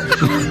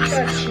let you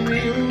catch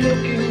me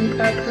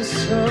looking at the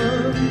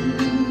sun.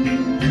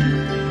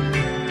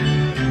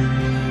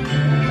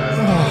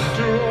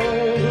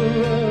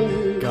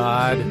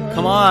 God,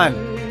 come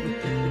on.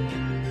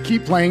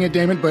 Keep playing it,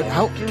 Damon, but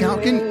how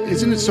can,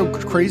 isn't it so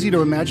crazy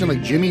to imagine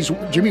like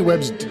Jimmy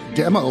Webb's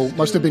demo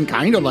must have been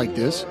kind of like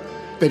this,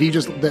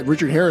 that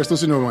Richard Harris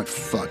listened to him and went,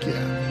 fuck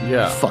yeah.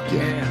 Yeah. Fuck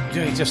yeah.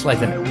 Doing just like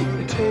that.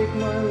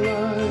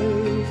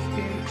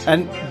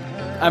 And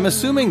I'm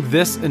assuming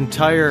this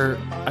entire,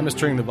 I'm just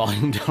turning the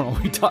volume down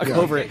while we talk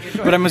over it,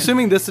 but I'm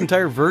assuming this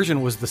entire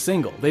version was the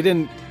single.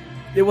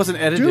 It wasn't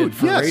edited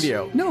for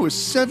radio. No, it was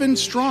 7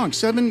 strong,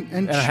 7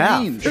 and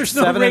change. There's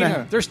no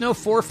radio. There's no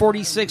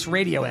 446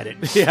 radio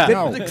edit. Yeah.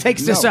 That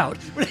takes this out.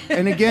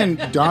 And again,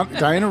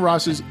 Diana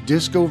Ross's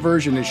disco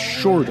version is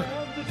shorter.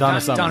 Donna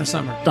Summer,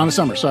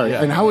 sorry.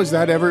 Yeah. And when's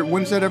that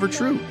ever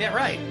true? Yeah,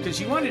 right. Because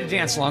you wanted to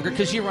dance longer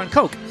because you were on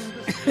coke.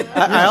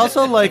 I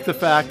also like the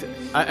fact,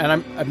 and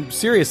I'm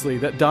seriously,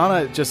 that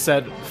Donna just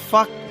said,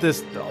 fuck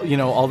this,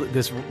 all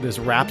this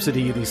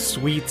rhapsody, these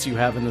sweets you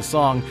have in the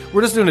song.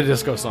 We're just doing a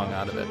disco song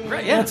out of it.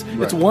 Right, yeah.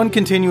 It's one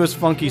continuous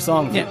funky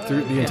song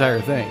through the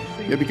entire thing.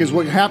 Yeah, because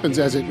what happens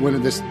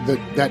when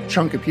that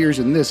chunk appears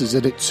in this is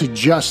that it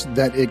suggests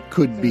that it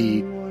could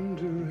be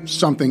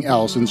something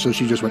else, and so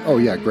she just went, oh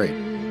yeah, great.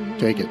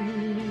 Take it.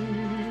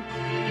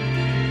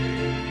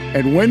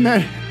 And when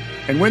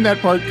that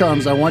part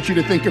comes, I want you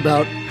to think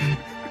about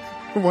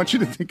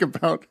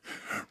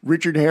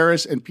Richard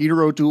Harris and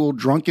Peter O'Toole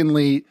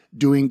drunkenly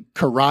doing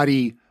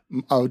karate,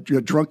 a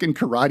drunken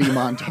karate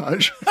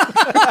montage,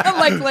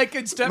 like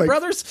in Step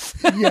Brothers.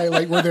 Yeah,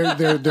 like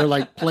where they're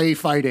like play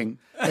fighting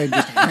and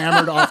just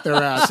hammered off their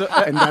ass,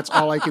 and that's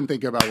all I can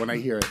think about when I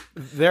hear it.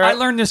 I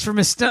learned this from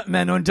a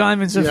stuntman on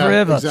Diamonds Are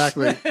Forever.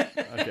 Exactly.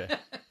 Okay.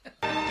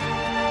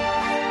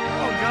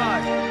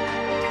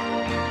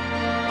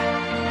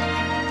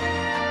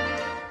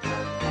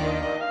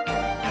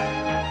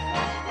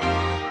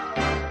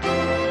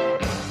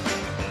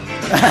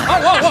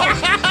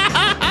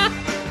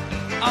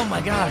 Oh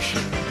my gosh.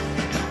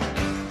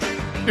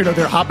 You know,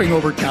 they're hopping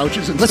over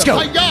couches and Let's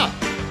stuff. go. Hi-ya!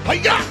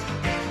 Hi-ya!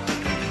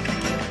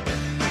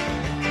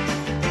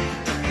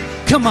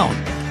 Come on.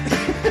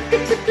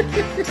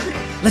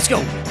 Let's go.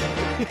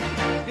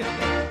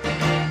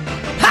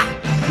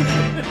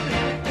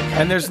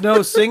 And there's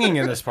no singing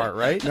in this part,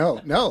 right?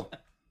 No.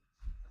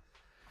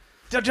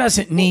 There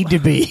doesn't need to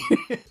be.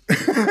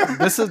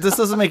 This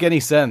doesn't make any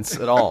sense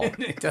at all.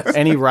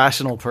 Any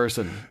rational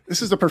person.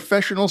 This is a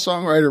professional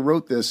songwriter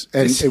wrote this,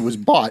 and it was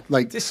bought.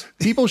 Like,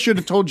 people should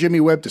have told Jimmy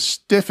Webb to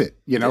stiff it,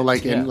 you know,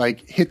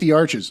 and hit the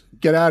arches.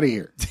 Get out of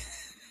here.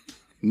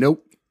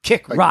 Nope.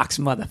 Kick rocks,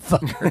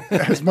 motherfucker.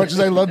 As much as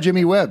I love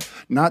Jimmy Webb,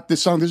 not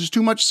this song. This is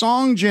too much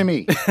song,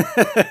 Jimmy.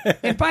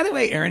 And by the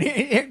way,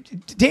 Aaron,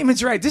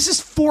 Damon's right. This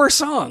is 4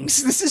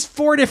 songs. This is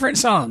 4 different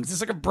songs.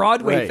 It's like a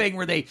Broadway thing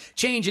where they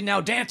change and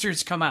now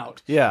dancers come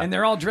out. Yeah. And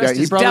they're all dressed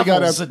as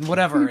devils and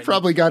whatever. He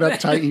probably got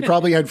uptight. He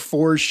probably had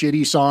 4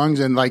 shitty songs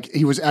and like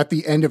he was at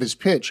the end of his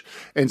pitch.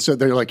 And so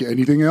they're like,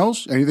 anything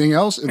else? Anything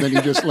else? And then he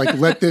just like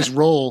let this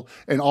roll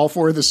and all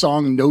 4 of the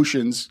song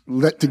notions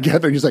let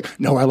together. And he's like,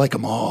 no, I like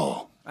them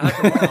all.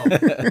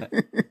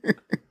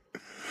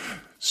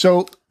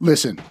 So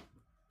listen,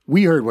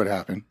 we heard what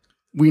happened.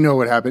 We know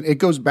what happened. It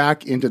goes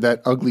back into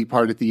that ugly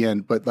part at the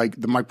end, but like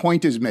my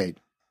point is made.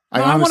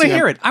 I want to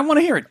hear it. I want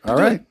to hear it. All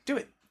right. Do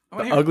it.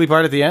 The ugly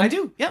part at the end? I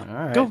do. Yeah.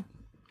 All right. Go.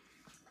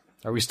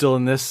 Are we still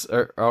in this?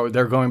 Or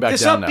they're going back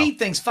This down upbeat now?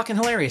 thing's fucking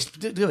hilarious.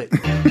 Do it.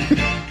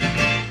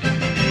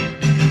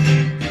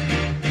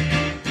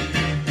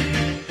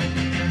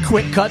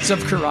 Quick cuts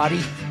of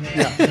karate.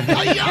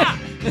 Yeah.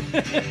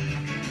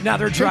 Now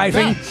they're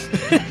driving.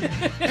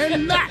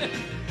 And that.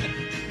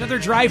 Now they're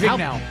driving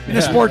now in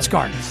a sports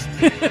car.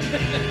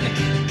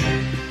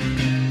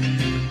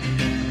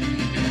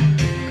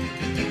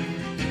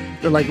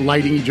 They're like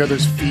lighting each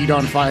other's feet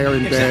on fire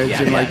in beds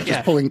and like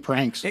just pulling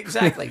pranks.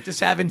 Exactly, just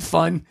having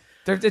fun.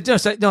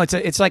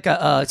 It's like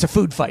a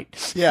food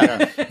fight.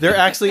 Yeah. They're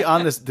actually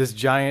on this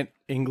giant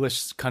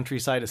English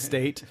countryside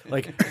estate,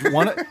 like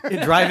one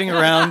driving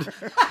around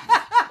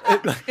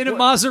in a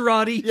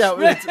Maserati. Yeah,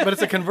 but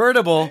it's a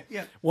convertible.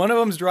 Yeah. One of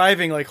them's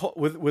driving like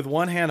with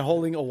one hand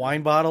holding a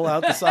wine bottle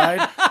out the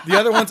side. The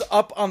other one's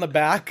up on the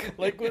back,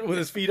 like with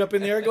his feet up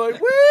in the air, going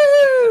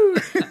woo,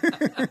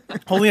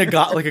 holding a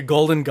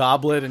golden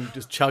goblet and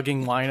just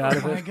chugging wine out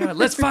of it. Oh my god!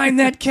 Let's find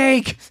that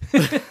cake.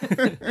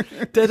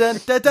 Ba-dum,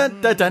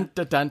 ba-dum, ba-dum,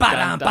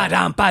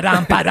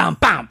 ba-dum,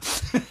 bam.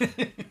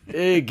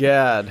 Hey,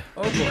 gad.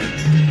 Oh boy.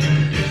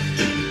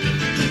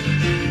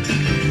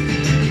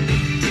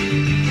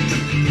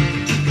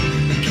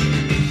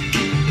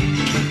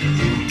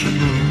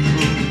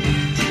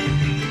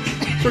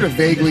 Sort of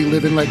vaguely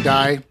live and let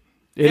die.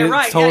 It is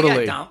Right.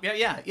 totally.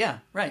 Yeah,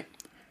 right.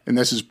 And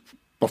this is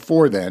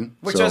before then.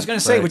 Which I was going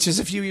to say, which is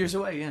a few years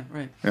away. Yeah,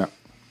 right. Yeah.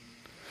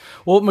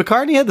 Well,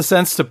 McCartney had the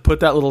sense to put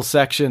that little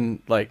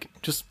section like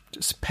just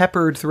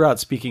peppered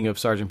throughout. Speaking of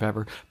Sgt.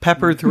 Pepper,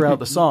 peppered throughout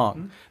the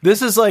song. This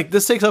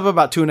takes up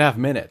about 2.5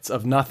 minutes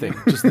of nothing.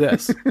 Just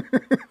this.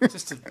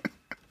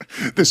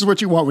 This is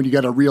what you want when you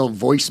got a real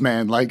voice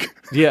man, like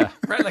Yeah.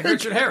 Right, like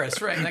Richard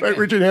Harris, right? Like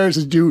Richard Harris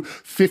is do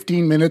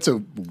 15 minutes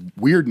of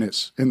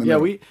weirdness in the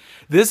middle.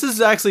 This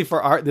is actually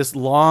for this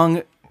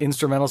long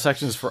instrumental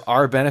section is for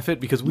our benefit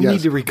because we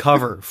need to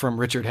recover from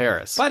Richard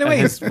Harris. By the way,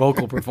 his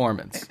vocal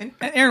performance. And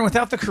Aaron,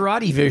 without the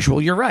karate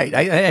visual, you're right.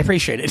 I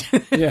appreciate it.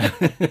 Yeah.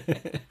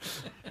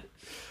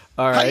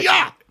 All right.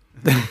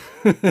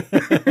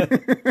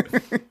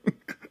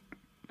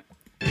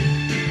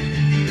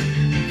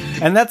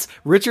 And that's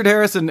Richard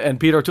Harris and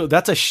Peter O'Toole.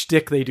 That's a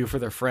shtick they do for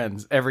their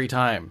friends every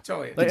time.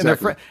 Totally. Like,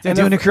 Exactly. They're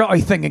doing the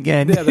karate thing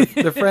again. Yeah,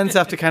 their friends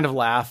have to kind of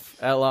laugh.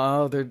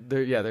 Oh, they're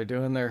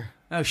doing their.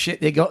 Oh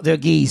shit! They got their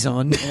geese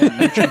on.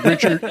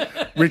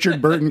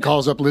 Richard Burton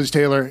calls up Liz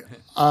Taylor.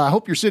 I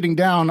hope you're sitting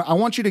down. I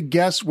want you to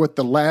guess what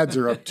the lads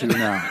are up to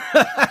now.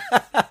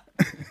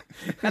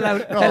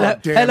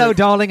 Hello,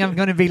 darling. I'm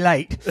going to be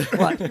late.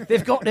 What?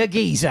 They've got their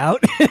geese out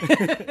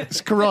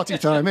It's karate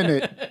time, isn't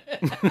it?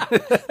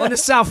 on the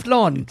south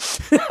lawn.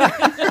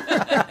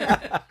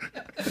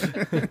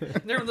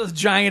 They're on those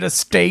giant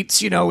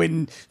estates,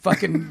 in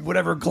fucking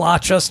whatever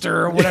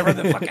Gloucester or whatever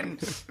the fucking,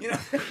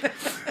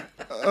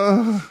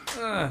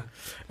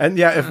 And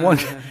yeah,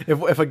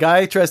 if a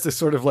guy tries to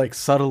sort of like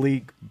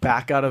subtly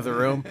back out of the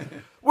room,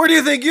 where do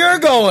you think you're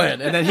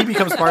going? And then he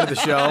becomes part of the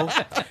show.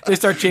 They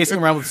start chasing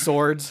him around with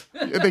swords.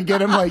 They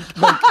get him like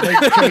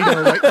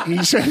Kato. Like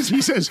he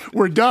says,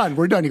 we're done.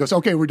 He goes,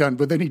 okay, we're done.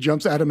 But then he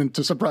jumps at him and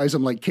to surprise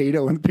him like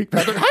Kato and the Pink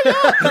Panther.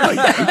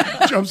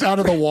 Like, jumps out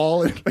of the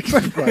wall and like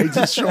rides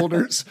his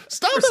shoulders.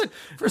 Stop it!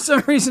 For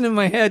some reason in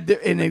my head,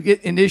 in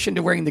addition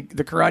to wearing the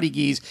karate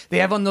geese, they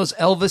have on those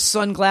Elvis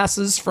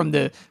sunglasses from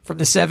the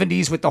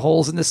 70s with the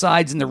holes in the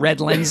sides and the red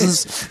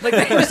lenses.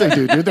 Of course they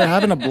do, dude. They're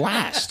having a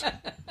blast.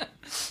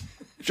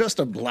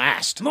 Just a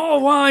blast. More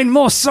wine,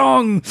 more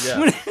song.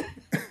 Yeah.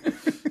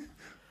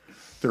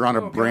 They're on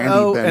a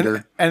brandy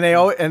bender. And they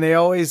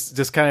always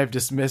just kind of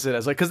dismiss it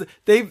as like, because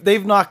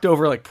they've knocked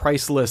over like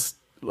priceless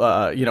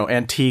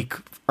antique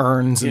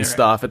urns and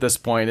stuff at this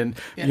point, and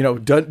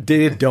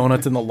did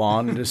donuts in the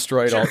lawn and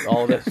destroyed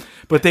all of it.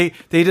 But they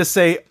just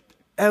say,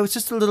 "Oh, it's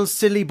just a little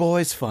silly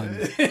boys' fun."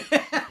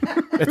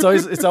 It's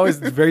always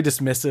very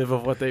dismissive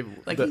of what they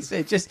he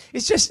said.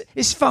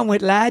 It's fun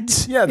with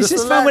lads. Yeah, it's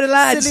just fun with the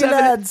lads.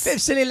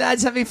 Silly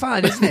lads having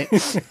fun, isn't it?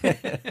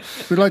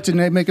 We'd like to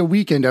make a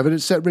weekend of it. It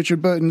set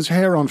Richard Burton's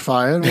hair on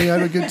fire, and we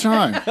had a good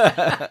time.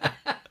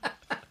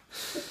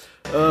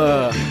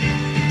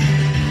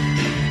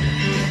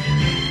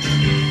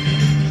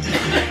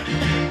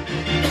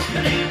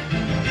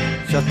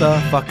 Shut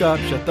the fuck up!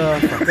 Shut the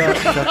fuck up!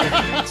 Shut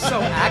the...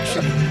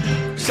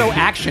 So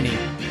actiony.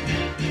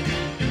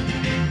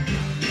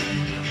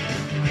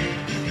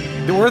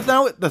 We're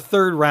now at the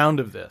third round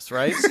of this,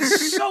 right? This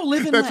is so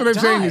live and That's let what I'm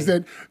die. saying is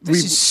that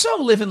this is so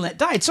live and let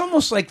die. It's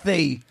almost like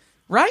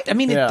right? I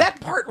mean, Yeah.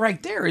 that part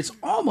right there is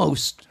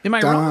almost. Am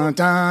I wrong?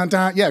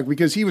 Yeah,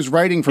 because he was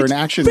writing for an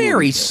action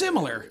Very movie.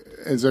 similar.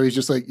 And so he's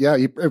just like,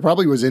 it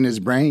probably was in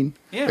his brain.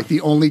 Yeah. Like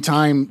the only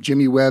time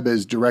Jimmy Webb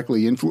is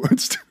directly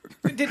influenced.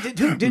 Did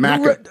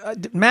Macca.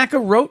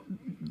 Macca wrote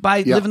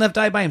by Live and Let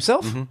Die by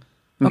himself?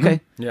 Mm-hmm. Okay.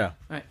 Yeah.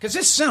 Because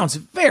this sounds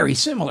very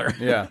similar.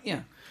 Yeah.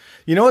 Yeah.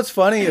 You know what's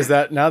funny is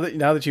that now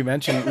that you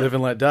mentioned Live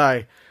and Let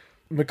Die,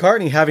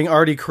 McCartney, having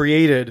already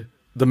created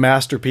the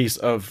masterpiece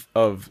of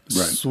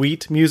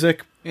sweet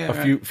music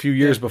few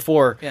years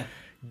before,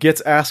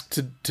 gets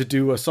asked to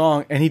do a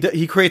song, and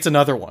he creates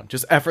another one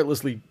just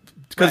effortlessly,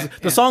 because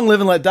the song Live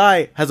and Let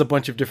Die has a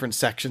bunch of different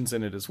sections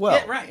in it as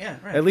well. Right.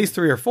 At least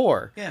 3 or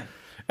 4. Yeah.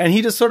 And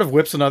he just sort of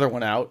whips another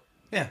one out.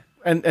 Yeah.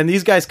 And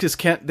these guys just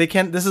can't.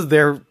 This is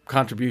their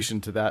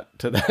contribution to that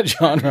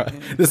genre.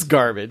 This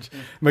garbage.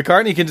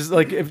 McCartney can just,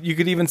 like, if you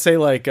could even say,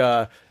 like,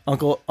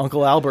 Uncle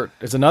Albert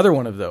is another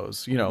one of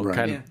those. He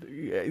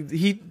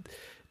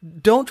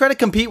don't try to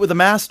compete with the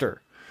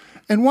master.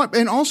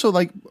 And also,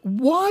 like,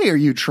 why are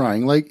you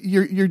trying? Like,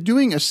 you're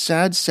doing a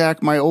sad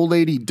sack. My old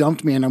lady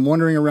dumped me, and I'm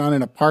wandering around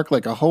in a park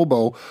like a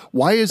hobo.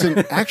 Why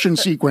isn't action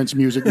sequence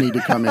music need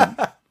to come in?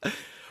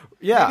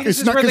 Yeah,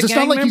 It's not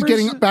like he's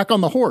getting back on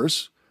the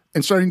horse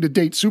and starting to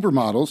date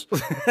supermodels.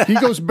 He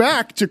goes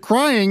back to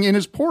crying in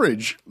his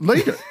porridge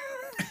later.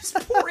 His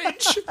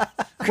porridge.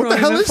 What the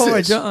hell is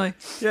this?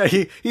 Yeah,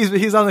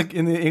 he's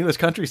in the English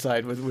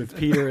countryside with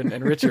Peter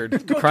and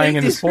Richard crying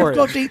in his porridge.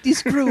 Go date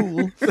this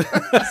gruel.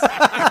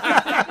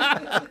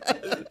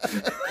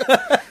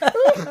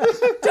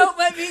 Don't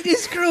let me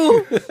this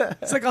gruel.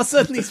 It's like all of a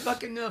sudden he's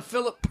fucking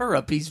Philip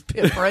Purup. He's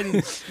right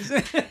in.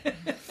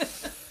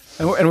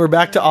 And we're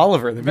back to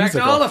Oliver, the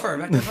musical. Back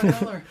to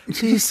Oliver.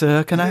 Geez,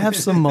 sir, can I have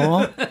some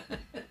more?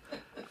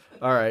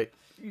 All right.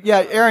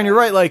 Yeah, Aaron, you're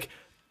right. Like,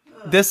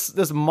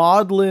 this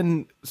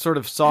maudlin sort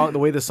of song, the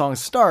way the song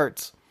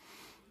starts,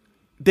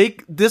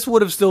 this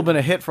would have still been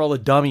a hit for all the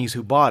dummies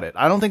who bought it.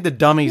 I don't think the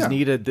dummies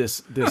needed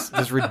this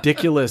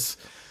ridiculous,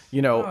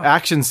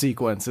 action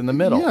sequence in the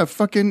middle. Yeah,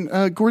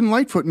 fucking Gordon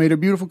Lightfoot made a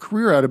beautiful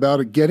career out about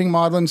it, getting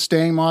maudlin,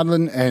 staying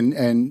maudlin,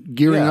 and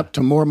gearing up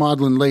to more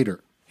maudlin later.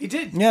 He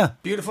did. Yeah.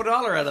 Beautiful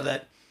dollar out of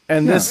that.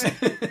 And this...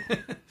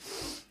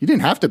 You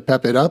didn't have to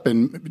pep it up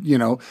and,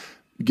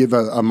 give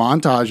a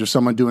montage of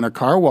someone doing a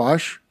car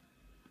wash,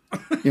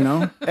 And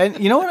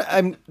you know what?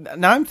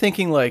 I'm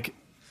thinking, like,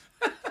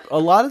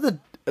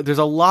 there's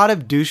a lot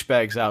of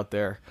douchebags out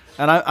there.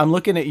 And I'm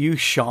looking at you,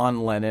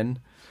 Sean Lennon.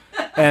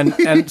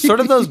 And sort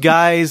of those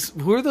guys,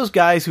 who are those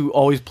guys who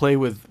always play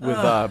with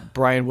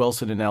Brian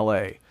Wilson in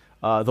L.A.?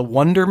 The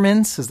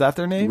Wondermints, is that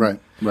their name?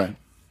 Right.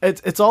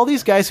 It's all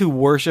these guys who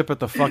worship at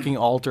the fucking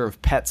altar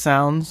of pet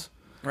sounds.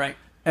 Right.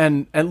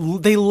 And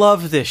they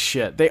love this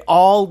shit. They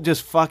all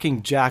just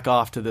fucking jack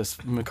off to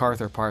this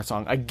MacArthur Park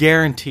song. I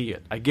guarantee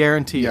it.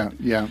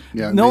 Yeah.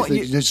 No,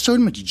 there's so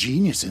much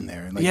genius in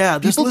there. Like,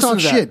 just people listen talk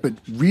to that. shit, but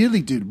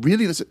really, dude,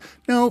 listen.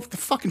 No,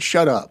 fucking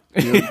shut up.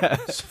 Dude.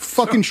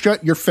 Fucking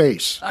shut your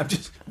face. I'm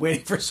just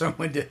waiting for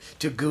someone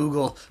to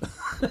Google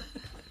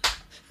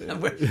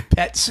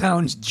pet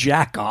sounds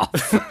jack off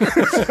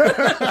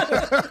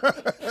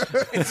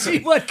and see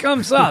what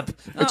comes up.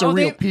 It's a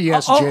real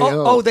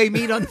PSJO. Oh, they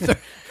meet on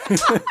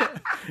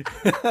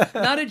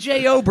not a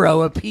JO,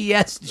 bro, a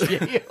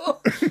PSJO.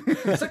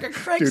 It's like a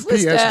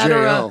Craigslist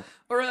ad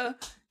or a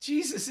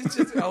Jesus. It's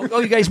just,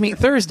 you guys meet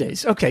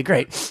Thursdays. Okay,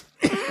 great.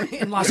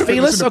 In Los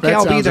Feliz? Okay,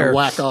 I'll be there.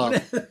 Whack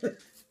off.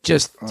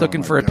 Just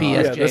looking for a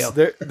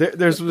PSJO.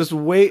 There's just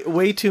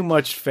way too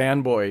much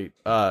fanboy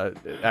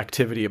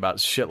activity about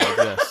shit like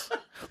this.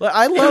 Like,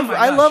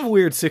 I love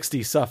weird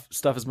 60s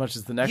stuff as much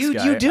as the next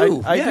guy. You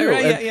do. I do.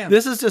 Right, yeah.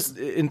 This is just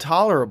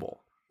intolerable.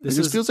 It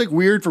just feels like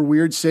weird for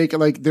weird's sake.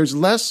 Like there's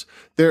less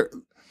there.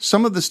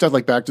 Some of the stuff,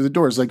 like Back to the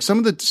Doors, like some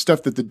of the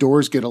stuff that the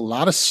Doors get a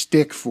lot of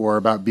stick for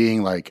about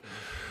being like,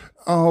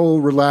 oh,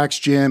 relax,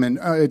 Jim, and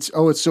it's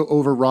so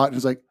overwrought. And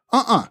it's like,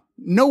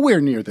 nowhere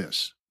near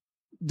this.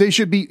 They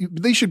should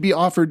be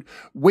offered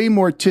way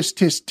more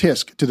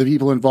tisk to the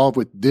people involved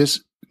with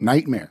this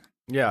nightmare.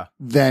 Yeah.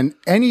 Than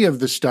any of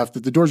the stuff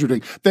that the Doors were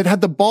doing that had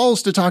the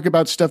balls to talk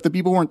about stuff that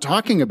people weren't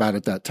talking about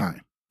at that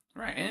time.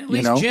 Right, and at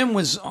least Jim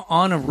was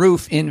on a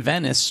roof in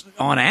Venice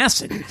on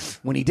acid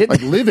when he did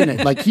like living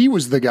it, like he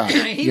was the guy.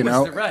 he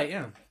was right,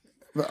 yeah.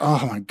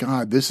 Oh my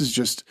God, this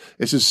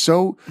is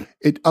so,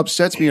 it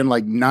upsets me on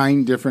like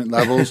 9 different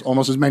levels,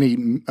 almost as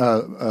many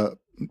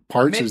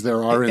parts as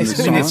there are in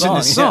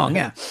the song.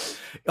 Yeah.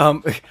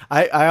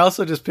 I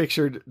also just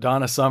pictured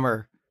Donna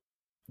Summer.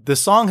 The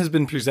song has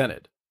been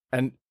presented,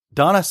 and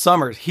Donna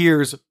Summer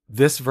hears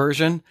this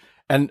version,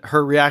 and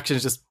her reaction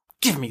is just,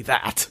 give me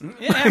that.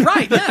 Yeah,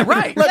 right. Yeah,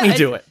 right. Let me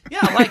do it.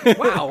 Yeah, like,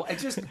 wow.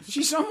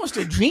 She's almost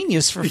a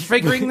genius for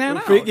figuring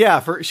that out.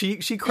 Yeah,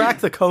 she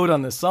cracked the code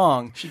on this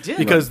song. She did.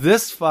 Because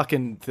this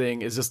fucking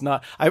thing is just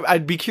not...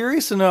 I'd be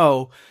curious to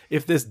know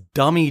if this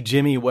dummy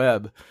Jimmy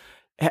Webb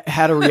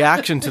had a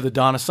reaction to the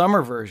Donna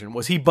Summer version.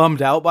 Was he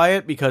bummed out by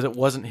it because it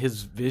wasn't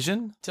his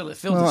vision? Till it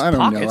filled his I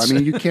don't pockets. know. I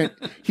mean, you can't...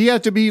 He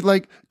had to be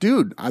like,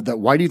 dude,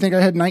 why do you think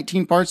I had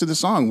 19 parts of the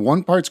song?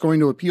 One part's going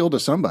to appeal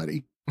to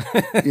somebody,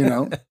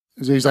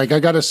 So he's like, I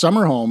got a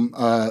summer home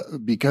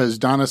because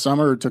Donna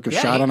Summer took a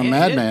shot on a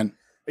madman.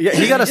 Yeah,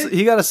 he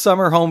got a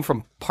summer home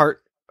from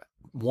part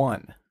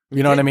 1.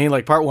 You know what I mean?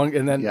 Like part 1,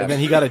 and then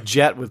he got a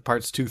jet with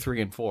parts 2,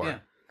 3, and 4. Yeah.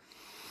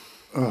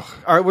 Ugh.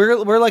 All right,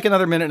 we're like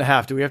another minute and a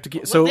half. Do we have to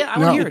keep? So I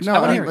want to hear it. No, I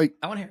want to hear like- it.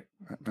 I want to hear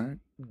it. All right.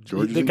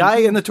 George the guy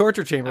in the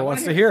torture chamber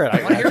wants to hear it. I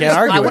can't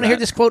argue. I with want to hear that.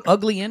 this quote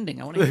ugly ending.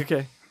 I want to hear it.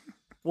 Okay.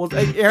 Well,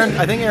 Aaron,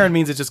 I think Aaron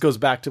means it just goes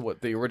back to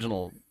what the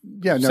original.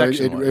 Yeah, no,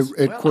 section was.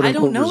 it quote I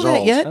don't unquote know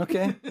resolves. that yet.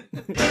 Okay.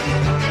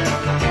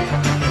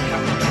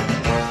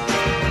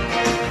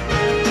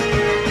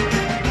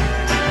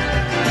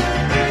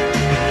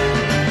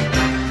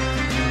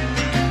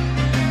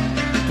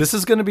 This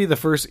is going to be the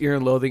first Ear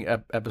and Loathing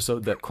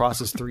episode that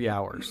crosses 3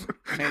 hours.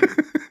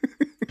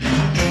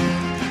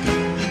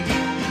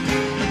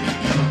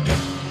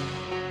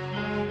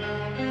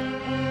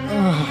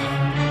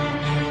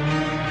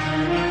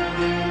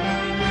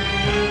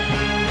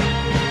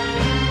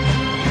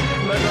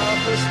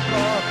 MacArthur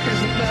Park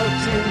is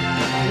melting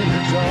in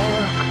the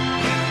dark.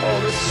 All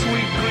the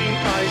sweet green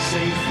ice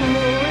ain't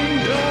flowing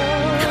down.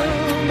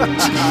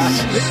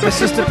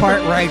 This is the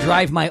part where I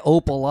drive my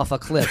Opel off a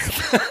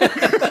cliff.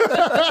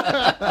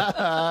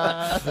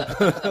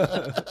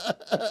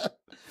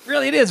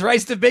 Really, it is, right?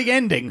 It's the big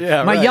ending.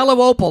 Yeah, my right. yellow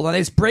Opel, and I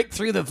just break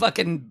through the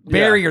fucking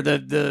barrier,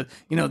 the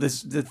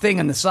thing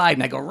on the side,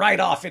 and I go right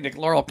off into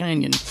Laurel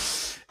Canyon.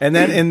 And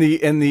then in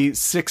the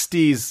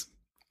 60s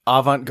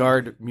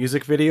avant-garde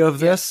music video of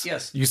this,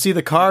 yes. you see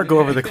the car go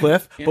over the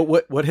cliff, but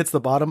what hits the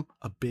bottom?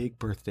 A big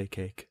birthday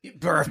cake.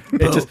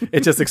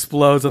 It just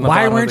explodes on the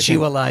Why bottom. weren't of the you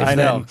cake. alive I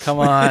know. then? Come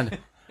on.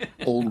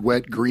 Old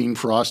wet green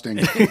frosting.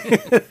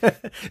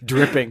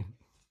 Dripping.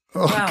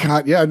 Oh, Wow.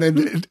 God. Yeah. And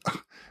then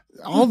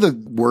all the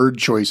word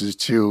choices,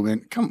 too.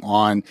 Man, come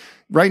on.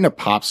 Writing a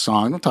pop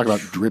song. Don't talk about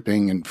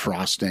dripping and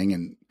frosting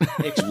and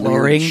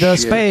Exploring weird the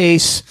shit.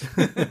 space.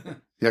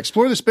 Yeah,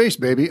 explore the space,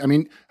 baby. I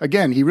mean,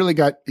 again, he really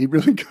got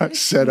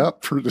set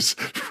up for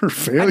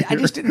failure. I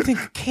just didn't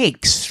think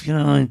cakes,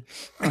 Yeah,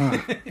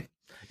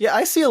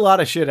 I see a lot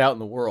of shit out in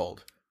the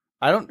world.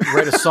 I don't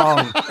write a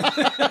song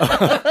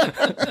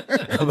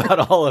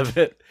about all of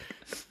it.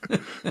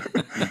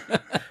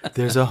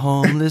 There's a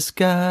homeless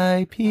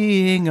guy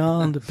peeing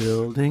on the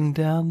building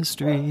down the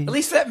street. At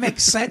least that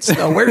makes sense,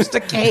 though. Where's the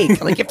cake?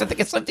 Like, you have to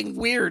think of something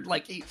weird.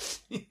 Like, Cake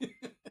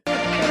out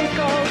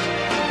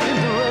in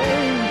the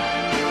rain.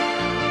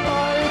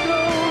 I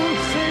don't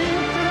think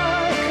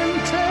that I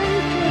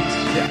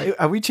can take it.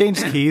 Have we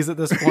changed keys at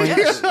this point?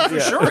 for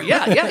sure.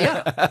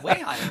 Yeah. Way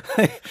higher.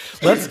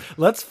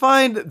 Let's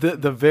find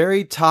the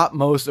very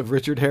topmost of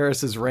Richard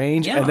Harris's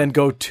range and then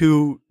go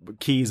 2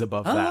 keys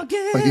above that.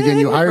 Okay. Like, again,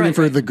 you hired him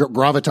for the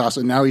gravitas,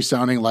 and now he's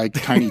sounding like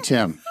Tiny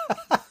Tim.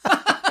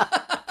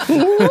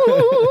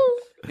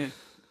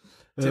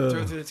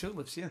 Tiptoe through the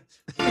tulips, yeah.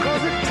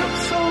 Because it took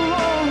so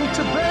long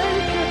to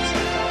bake it,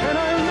 and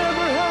I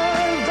never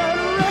had that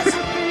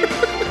recipe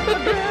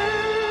again.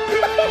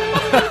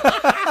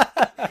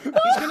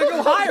 He's going to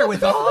go higher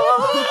with the...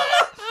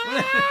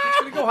 He's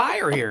going to go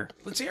higher here.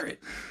 Let's hear it.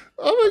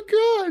 Oh, my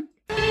God.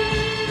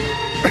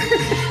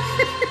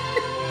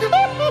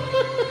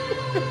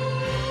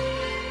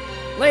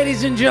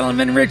 Ladies and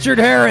gentlemen, Richard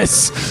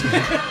Harris.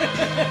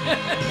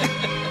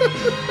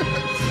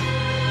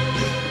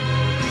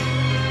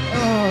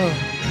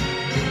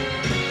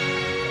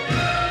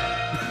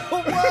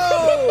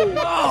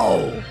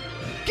 Whoa!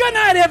 Good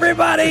night,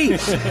 everybody.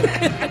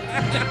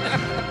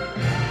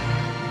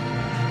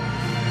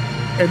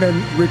 And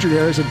then Richard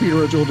Harris and Peter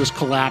O'Toole just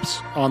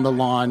collapse on the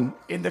lawn.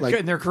 In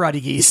their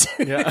karate geese.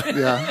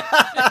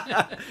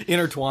 Yeah.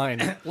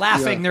 Intertwined.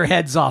 Laughing their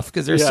heads off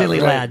because they're silly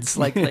right. lads.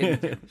 Like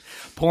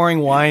Pouring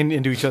wine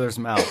into each other's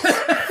mouths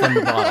from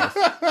the bottle.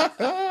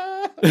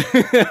 We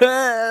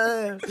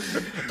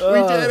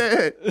did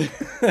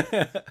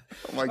it.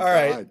 Oh, my God.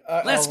 right.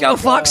 let's go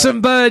fuck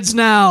some birds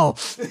now.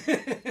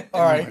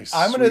 All right.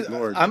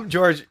 I'm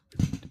George.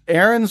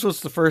 Aaron's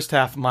was the first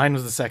half. Mine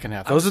was the second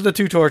half. Those are the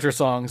 2 torture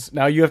songs.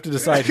 Now you have to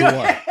decide who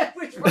won.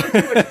 Which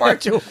part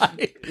do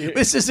I?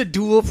 This is a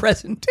dual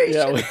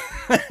presentation.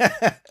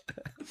 Yeah.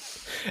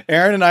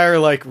 Aaron and I are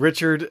like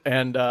Richard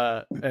and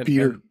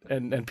Peter.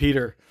 and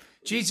Peter.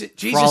 Jesus,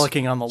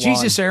 frolicking on the lawn.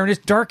 Jesus, Aaron,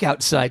 it's dark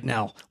outside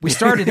now. We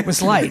started, it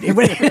was light.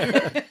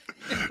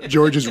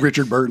 George is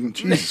Richard Burton.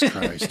 Jesus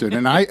Christ, dude.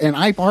 And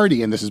I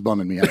party, and this is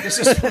bumming me out. This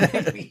is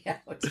bumming me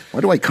out.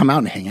 Why do I come out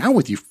and hang out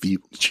with you?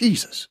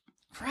 Jesus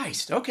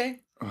Christ. Okay.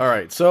 All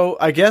right, so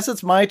I guess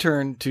it's my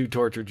turn to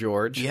torture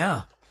George.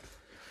 Yeah.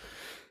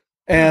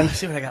 And Let's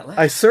see what I got left.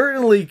 I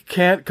certainly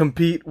can't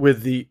compete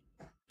with the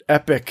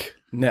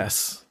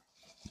epicness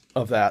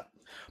of that,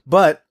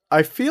 but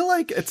I feel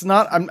like it's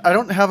not. I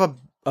don't have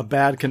a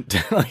bad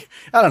like,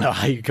 I don't know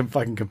how you can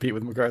fucking compete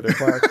with MacArthur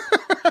Park.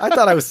 I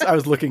thought I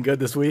was looking good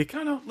this week.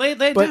 No, lay it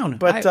down.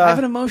 But I have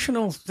an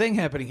emotional thing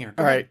happening here.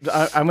 All right,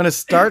 I'm going to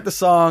start the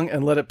song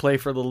and let it play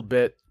for a little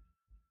bit.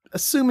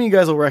 Assuming you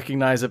guys will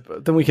recognize it,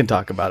 but then we can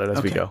talk about it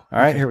as we go. All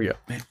right, here we go.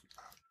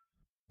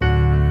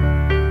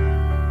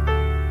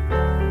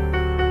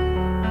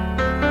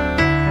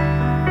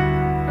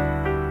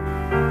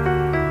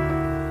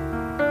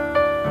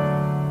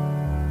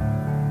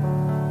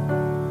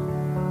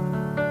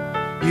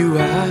 You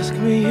ask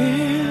me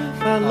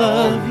if I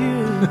love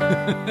you,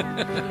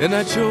 and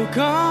I choke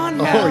on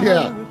how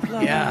to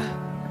reply. Yeah.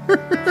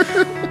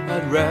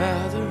 I'd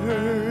rather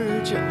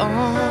hurt you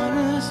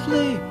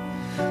honestly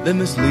than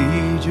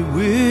mislead you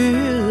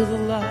with a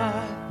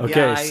lie.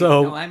 Okay,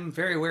 no, I'm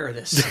very aware of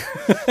this.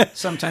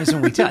 Sometimes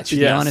when we touch,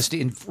 the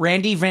honesty. And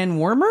Randy Van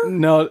Wormer?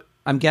 No,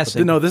 I'm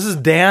guessing. No, this is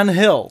Dan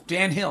Hill.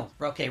 Dan Hill.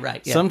 Okay,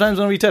 right. Yeah. Sometimes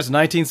when we touch,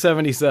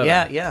 1977.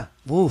 Yeah.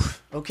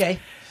 Woof. Okay.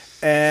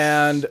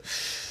 And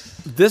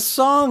this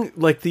song,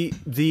 like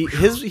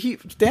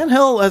Dan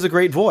Hill has a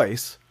great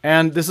voice,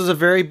 and this is a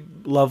very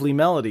lovely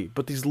melody.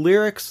 But these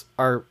lyrics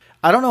are,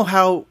 I don't know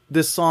how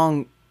this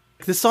song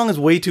is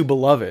way too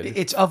beloved.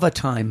 It's of a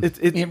time.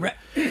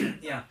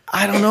 Yeah.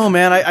 I don't know,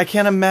 man. I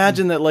can't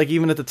imagine that. Like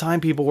even at the time,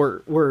 people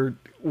were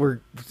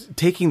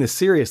taking this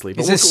seriously.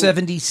 But is this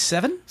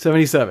 77?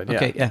 77. Yeah.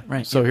 Okay. Yeah.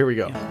 Right. So here we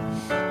go.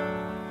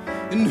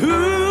 Yeah. And who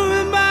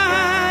am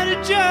I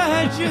to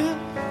judge you?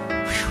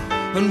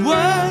 And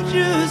what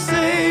you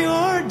say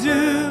or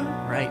do,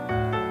 right?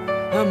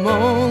 I'm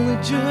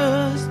only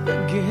just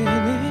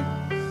beginning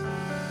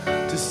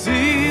to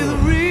see the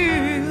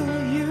real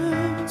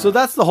you. So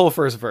that's the whole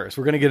first verse.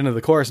 We're gonna get into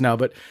the chorus now,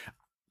 but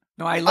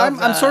no,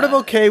 I'm sort of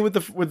okay with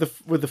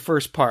the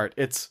first part.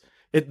 It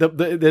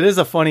is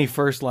a funny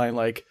first line,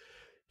 like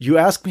you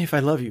ask me if I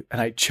love you, and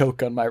I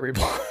choke on my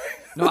reply.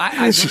 No,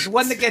 the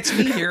one that gets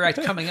me here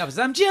coming up is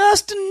I'm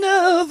just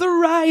another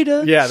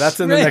writer. Yeah, that's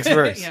in the next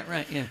verse. Yeah,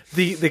 right. Yeah.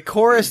 The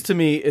chorus to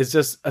me is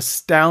just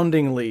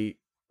astoundingly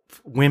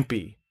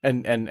wimpy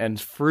and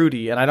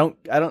fruity, and I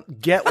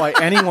don't get why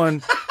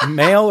anyone,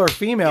 male or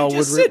female, would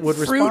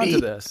respond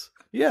to this.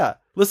 Yeah,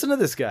 listen to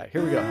this guy.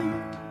 Here we go.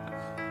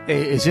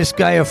 Hey, is this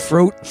guy a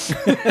fruit?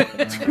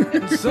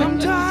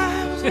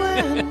 Sometimes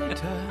when we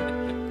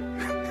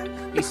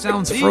touch, he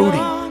sounds fruity.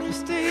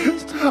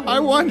 I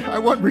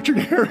want Richard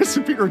Harris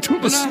and Peter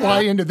O'Toole to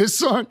slide into this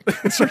song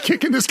and start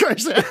kicking this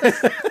guy's ass.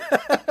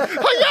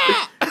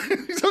 Hi-ya!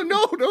 So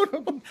no.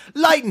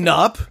 Lighten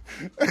up.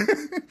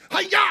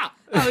 Hi-ya!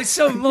 Oh, it's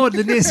so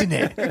modern, isn't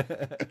it?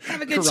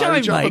 Have a good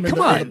time, mate.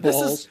 Come on.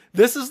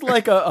 This is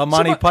like a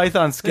Monty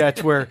Python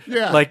sketch where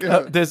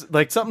there's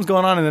like something's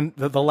going on and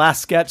then the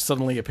last sketch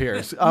suddenly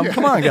appears.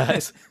 Come on,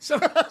 guys.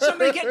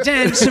 Somebody get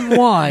Dan some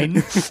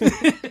wine.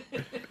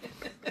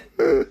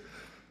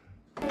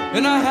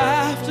 And I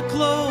have to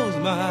close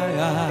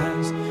my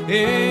eyes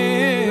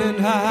and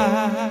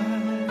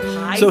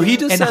hide. So he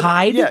just said,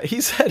 hide? Yeah, he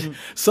said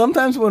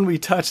sometimes when we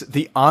touch,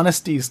 the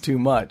honesty's too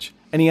much,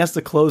 and he has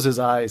to close his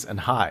eyes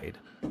and hide.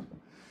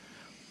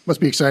 Must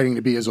be exciting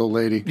to be his old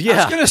lady. Yeah,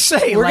 I was gonna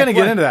say we're gonna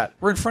get into that.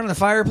 We're in front of the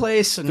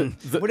fireplace, and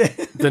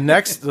the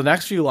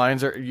next few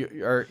lines are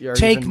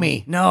take even...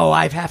 me. No,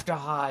 I have to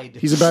hide.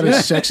 He's about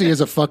as sexy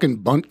as a fucking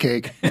bunt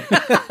cake.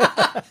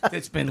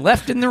 It's been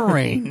left in the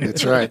rain.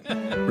 That's right.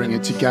 Bring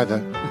it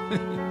together.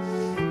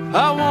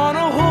 I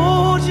wanna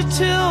hold you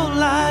till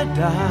I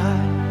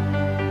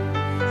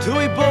die, till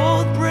we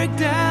both break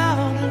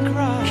down and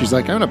cry. She's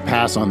like, I'm gonna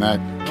pass on that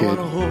kid.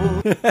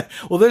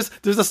 Well, there's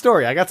a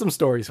story. I got some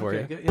stories for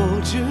you.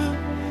 Hold you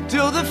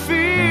till the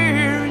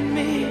fear in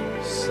me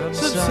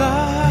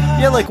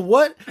subsides. Yeah, like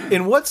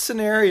in what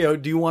scenario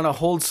do you want to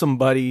hold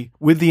somebody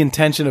with the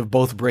intention of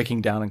both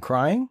breaking down and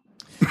crying?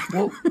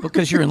 Well,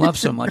 because you're in love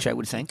so much, I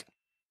would think.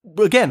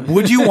 Again,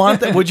 would you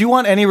want that? Would you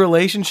want any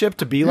relationship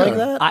to be like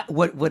that?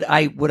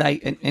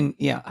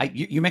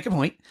 You make a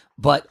point,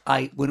 but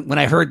when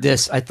I heard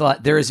this, I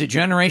thought there is a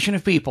generation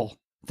of people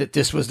that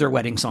this was their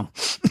wedding song.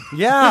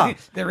 Yeah,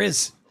 there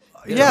is.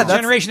 Yeah, a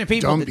generation of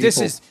people that people.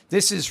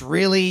 this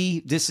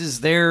is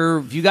their.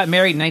 If you got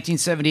married in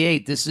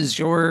 1978, this is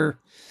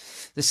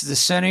the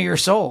center of your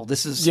soul.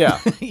 This is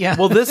yeah.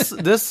 Well,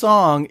 this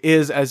song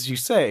is, as you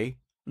say,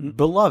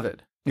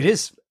 beloved. It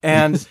is.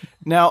 And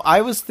now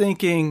I was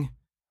thinking,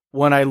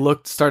 when I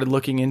started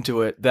looking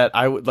into it, that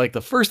I would like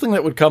the first thing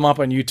that would come up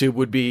on YouTube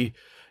would be,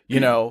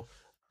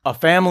 a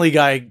Family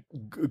Guy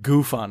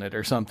goof on it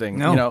or something,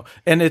 No. you know.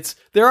 And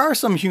there are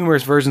some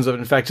humorous versions of it.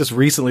 In fact, just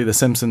recently, The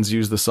Simpsons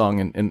used the song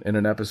in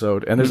an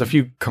episode, and there's a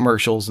few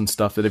commercials and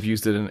stuff that have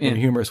used it in a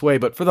humorous way.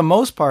 But for the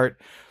most part,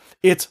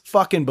 it's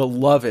fucking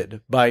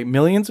beloved by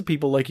millions of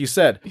people, like you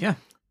said. Yeah.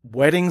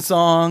 Wedding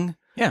song.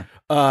 Yeah.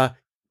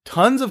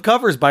 Tons of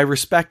covers by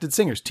respected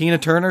singers. Tina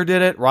Turner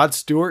did it. Rod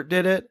Stewart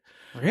did it.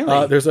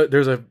 Really? There's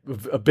a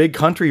big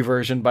country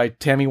version by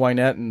Tammy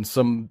Wynette and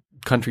some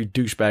country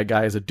douchebag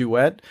guy as a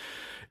duet.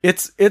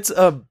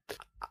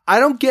 I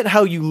don't get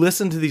how you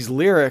listen to these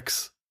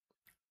lyrics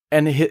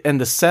and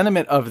the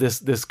sentiment of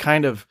this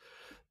kind of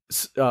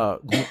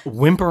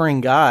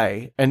whimpering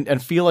guy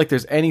and feel like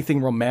there's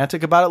anything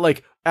romantic about it.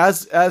 Like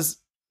as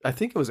I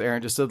think it was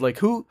Aaron just said, like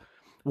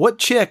what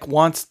chick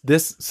wants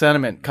this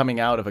sentiment coming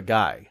out of a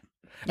guy?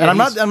 And I'm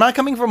not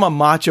coming from a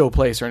macho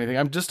place or anything.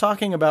 I'm just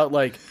talking about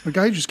like a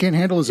guy who just can't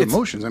handle his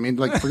emotions. I mean,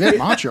 like forget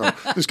macho.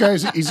 This guy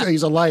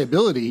he's a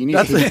liability. He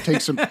needs to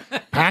take some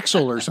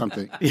Paxil or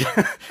something. Yeah,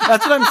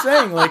 that's what I'm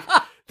saying. Like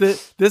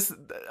this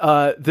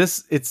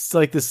it's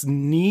like this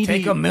needy.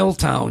 Take a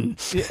Milltown.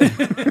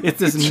 It's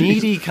this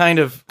needy kind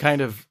of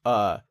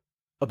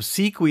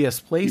obsequious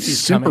place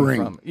he's coming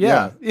from.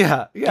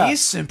 Yeah.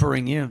 He's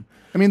simpering you.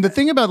 I mean, the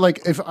thing about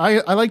like, if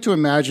I like to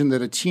imagine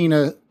that a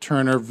Tina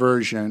Turner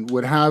version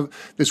would have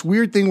this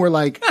weird thing where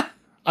like,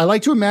 I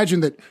like to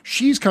imagine that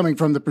she's coming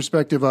from the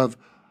perspective of,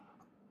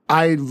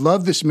 I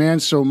love this man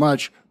so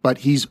much, but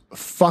he's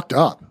fucked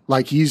up.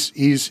 Like he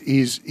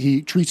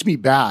treats me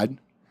bad,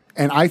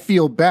 and I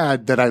feel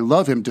bad that I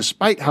love him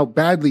despite how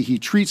badly he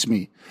treats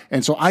me.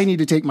 And so I need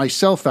to take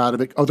myself out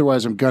of it.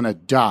 Otherwise I'm going to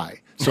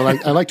die. So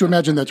I like to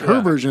imagine that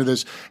her version of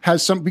this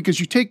has some, because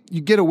you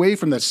get away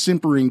from that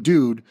simpering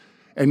dude.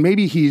 And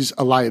maybe he's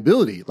a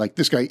liability, like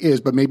this guy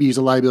is, but maybe he's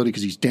a liability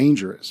because he's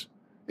dangerous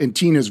in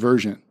Tina's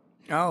version.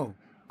 Oh.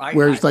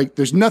 Whereas like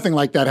there's nothing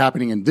like that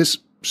happening in this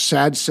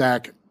sad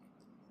sack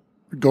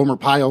Gomer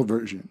Pyle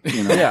version.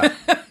 You know? Yeah.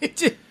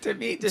 To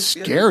me, it just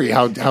scary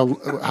how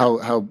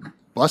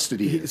busted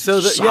he is. So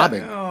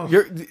sobbing.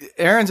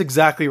 Aaron's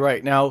exactly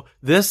right. Now,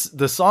 the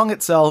song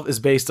itself is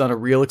based on a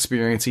real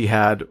experience he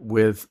had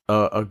with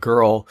a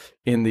girl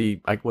in the,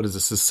 like, what is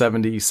this,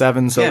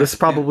 77? So this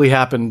probably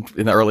happened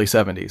in the early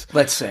 70s.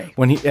 Let's say.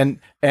 When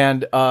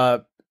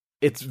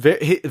it's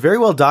very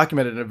well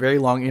documented in a very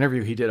long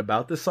interview he did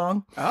about this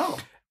song. Oh.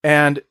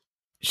 And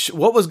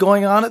what was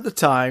going on at the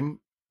time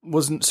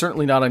was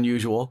certainly not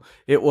unusual.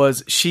 It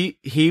was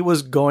he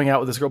was going out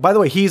with this girl. By the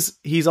way,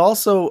 he's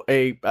also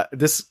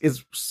this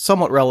is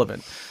somewhat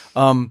relevant.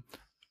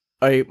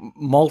 A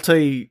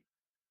multi-ethnic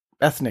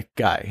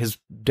guy. His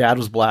dad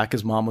was black,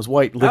 his mom was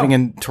white, living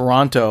in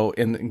Toronto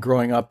and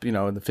growing up, in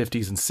the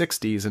 50s and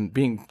 60s and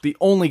being the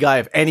only guy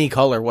of any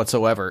color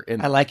whatsoever.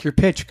 I like your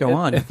pitch. Go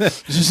on.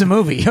 This is a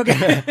movie.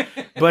 Okay.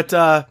 But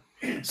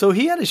so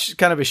he had a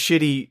kind of a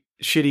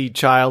shitty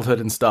childhood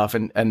and stuff,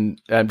 and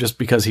just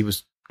because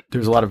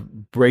there's a lot of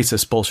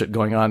racist bullshit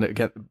going on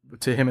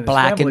to him and his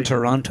black family. in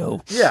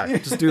Toronto. Yeah,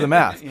 just do the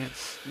math.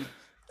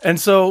 And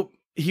so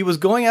he was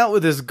going out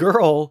with this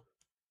girl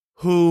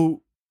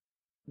who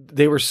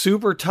they were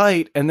super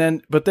tight,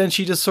 but then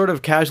she just sort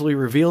of casually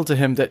revealed to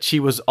him that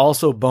she was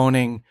also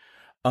boning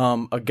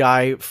a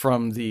guy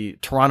from the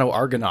Toronto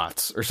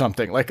Argonauts or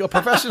something, like a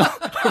professional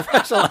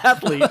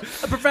athlete, a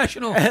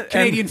professional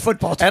Canadian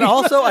football team, and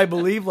also I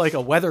believe like a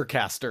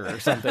weathercaster or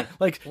something.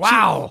 Like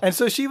wow. And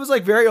so she was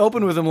like very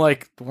open with him,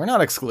 like, we're not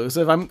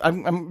exclusive. I'm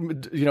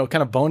kind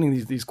of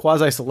boning these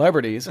quasi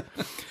celebrities.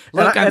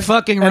 Look, I'm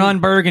fucking Ron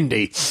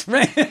Burgundy.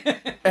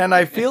 And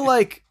I feel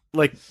like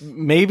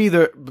maybe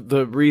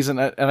the reason,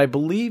 and I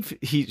believe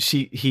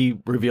he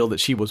revealed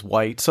that she was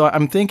white. So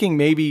I'm thinking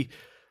maybe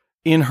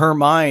in her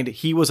mind,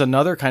 he was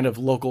another kind of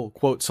local,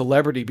 quote,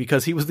 celebrity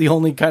because he was the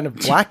only kind of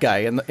black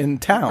guy in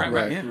town.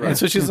 Right. And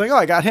so she's like, oh,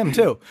 I got him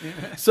too.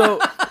 So,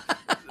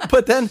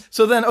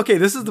 okay,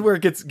 this is where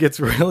it gets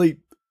really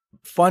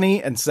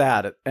funny and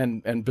sad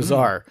and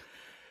bizarre.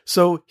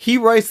 So he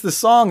writes the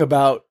song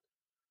about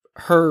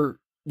her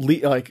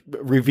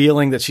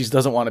revealing that she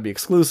doesn't want to be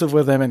exclusive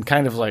with him and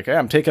kind of like, hey,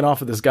 I'm taking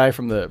off with this guy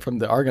from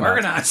the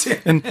Argonauts.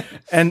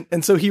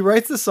 and so he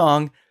writes the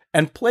song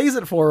and plays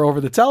it for her over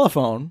the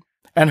telephone.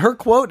 And her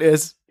quote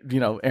is,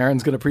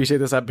 Aaron's going to appreciate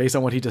this based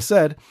on what he just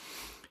said.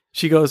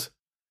 She goes,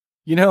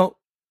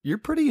 you're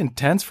pretty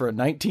intense for a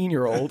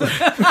 19-year-old.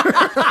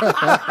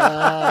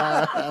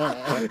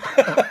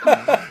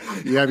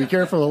 Yeah, be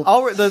careful.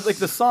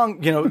 The song,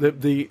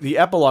 the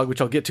epilogue,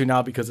 which I'll get to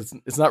now because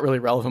it's not really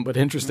relevant but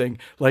interesting.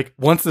 Like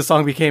once the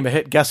song became a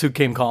hit, guess who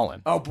came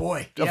calling? Oh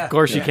boy! Of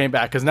course she came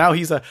back because now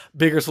he's a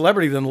bigger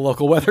celebrity than the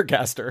local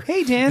weathercaster.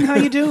 Hey Dan, how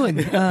you doing?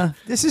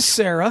 This is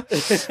Sarah.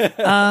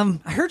 I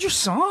heard your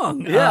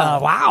song. Yeah,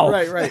 wow.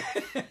 Right.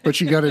 But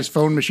she got his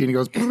phone machine. He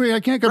goes, I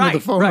can't come to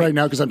the phone right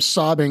now because I'm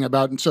sobbing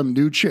about some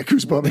new chick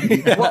who's bumming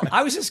me out. Well,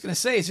 I was just going to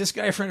say, is this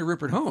guy a friend of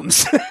Rupert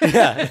Holmes?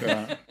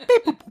 Yeah.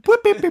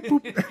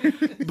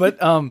 But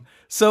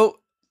so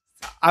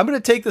I'm going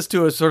to take this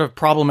to a sort of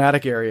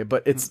problematic area,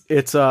 but it's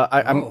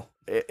and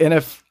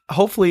if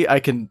hopefully I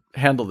can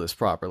handle this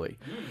properly.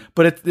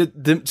 But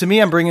to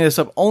me, I'm bringing this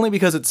up only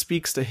because it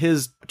speaks to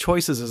his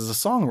choices as a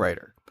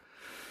songwriter.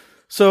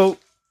 So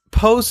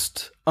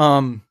post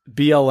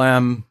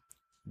BLM,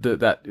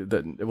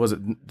 that was it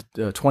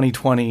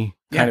 2020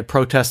 kind of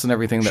protests and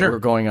everything that were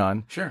going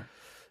on. Sure.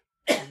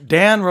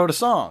 Dan wrote a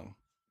song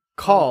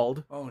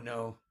called. Oh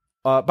no.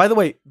 By the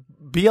way,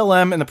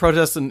 BLM and the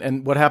protests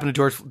and what happened to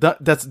George,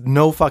 that's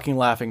no fucking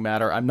laughing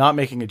matter. I'm not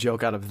making a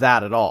joke out of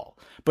that at all.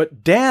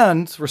 But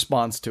Dan's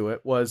response to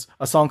it was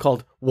a song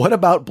called What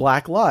About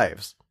Black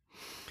Lives?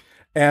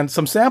 And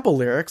some sample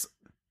lyrics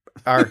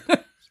are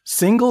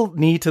single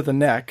knee to the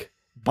neck,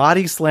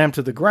 body slammed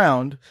to the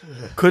ground,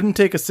 couldn't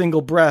take a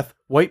single breath,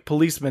 white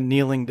policeman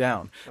kneeling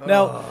down.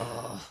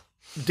 Now,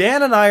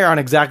 Dan and I are on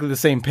exactly the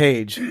same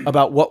page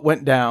about what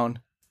went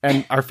down,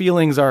 and our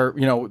feelings are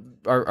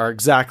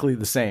exactly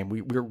the same.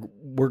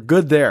 We're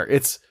good there.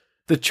 It's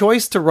the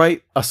choice to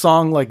write a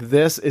song like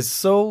this is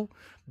so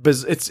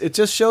it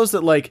just shows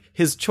that like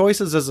his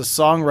choices as a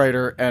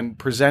songwriter and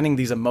presenting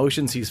these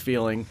emotions he's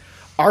feeling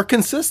are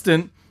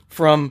consistent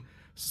from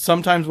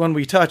Sometimes When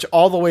We Touch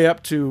all the way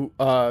up to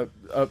a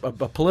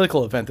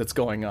political event that's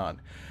going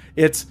on.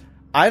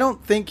 I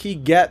don't think he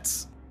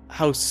gets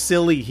how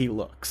silly he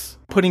looks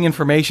putting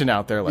information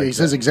out there like he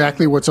says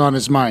exactly what's on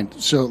his mind.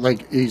 So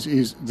like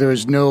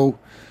there's no,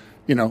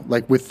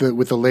 like with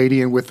the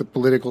lady and with the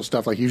political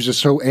stuff, like he was just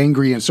so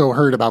angry and so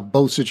hurt about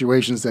both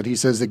situations that he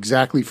says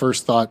exactly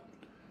first thought,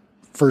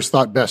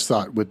 best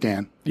thought with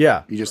Dan.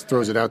 Yeah. He just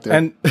throws it out there.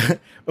 And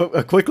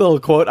a quick little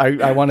quote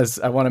I want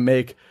to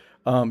make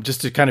just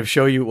to kind of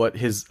show you what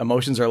his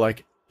emotions are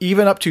like.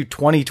 Even up to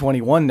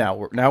 2021 now.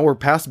 We're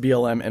past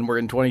BLM and we're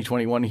in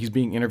 2021. He's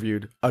being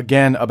interviewed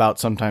again about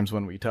Sometimes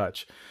When We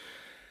Touch.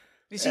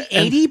 Is he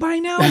 80 by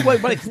now?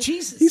 What,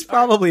 Jesus. He's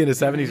probably in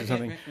his 70s or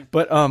something.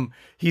 But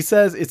it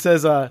says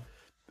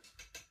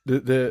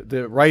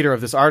the writer of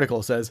this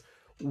article says,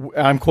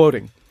 I'm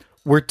quoting,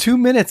 "We're 2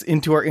 minutes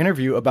into our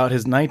interview about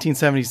his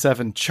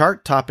 1977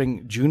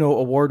 chart-topping, Juno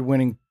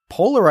Award-winning,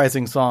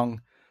 polarizing song,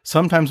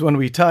 Sometimes When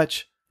We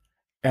Touch,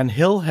 and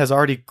Hill has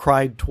already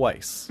cried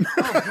twice."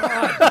 Oh,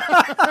 God.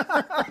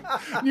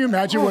 Can you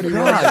imagine what he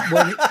wrote?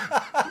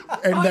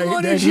 And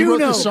he wrote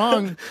the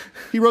song.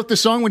 He wrote the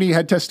song when he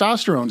had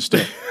testosterone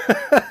still.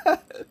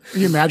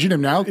 Can you imagine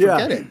him now?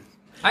 Forget it.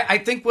 I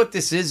think what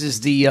this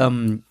is the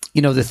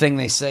the thing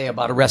they say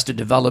about Arrested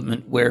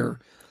Development, where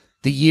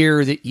the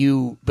year that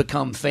you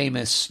become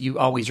famous, you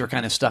always are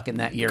kind of stuck in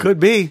that year. Could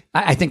be.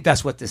 I think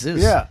that's what this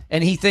is. Yeah.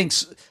 And he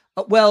thinks,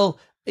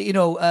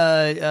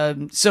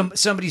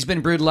 somebody's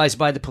been brutalized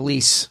by the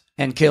police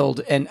and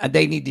killed, and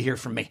they need to hear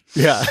from me.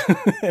 Yeah.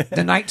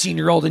 The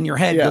 19-year-old in your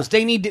head goes,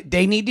 they need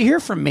to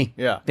hear from me.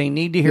 Yeah. They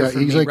need to hear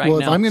from he's me like, right well,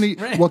 now. if I'm going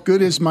to, what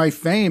good is my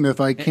fame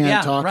if I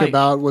can't talk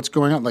about what's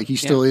going on? Like he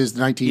still is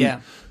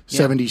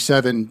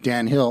 1977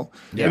 Dan Hill.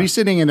 Yeah. But he's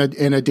sitting in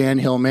a Dan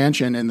Hill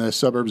mansion in the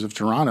suburbs of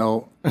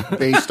Toronto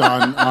based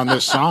on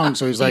this song.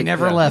 So he's like,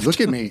 never left. Look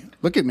at me,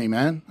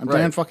 man. I'm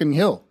Dan fucking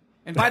Hill.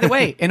 And by the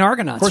way, an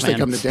Argonauts, of course fan. they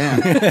come to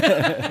Dan.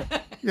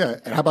 Yeah.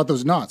 And how about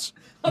those knots?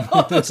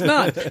 It's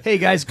not. Hey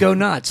guys, go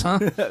nuts, huh?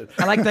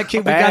 I like that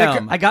kid.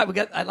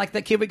 I like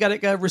that kid. We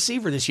got a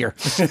receiver this year.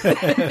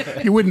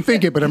 You wouldn't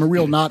think it, but I'm a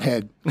real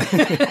knothead.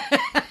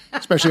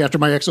 Especially after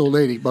my ex-old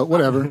lady, but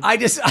whatever. I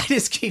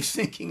just keep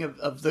thinking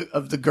of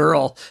the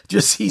girl.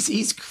 Just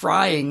he's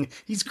crying.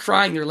 He's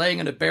crying. They're laying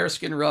on a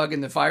bearskin rug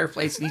in the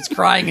fireplace, and he's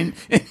crying,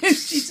 and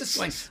she's just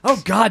going, "Oh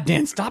God,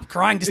 Dan, stop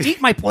crying. Just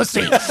eat my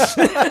pussy.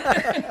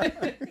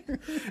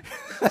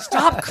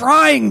 Stop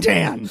crying,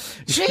 Dan.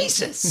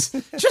 Jesus,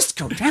 just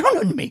go down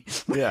on me."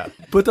 Yeah,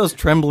 put those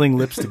trembling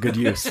lips to good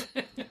use.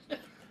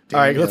 All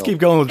right, let's keep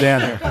going with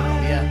Dan here.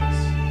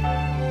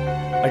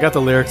 Yeah, I got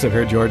the lyrics up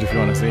here, George, if you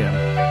want to see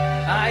them.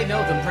 I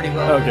know them pretty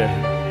well. Okay.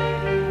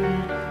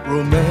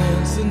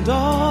 Romance and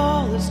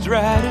all its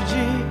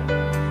strategy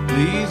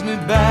leaves me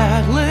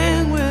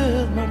battling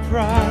with my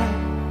pride.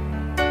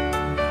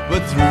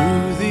 But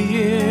through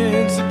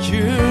the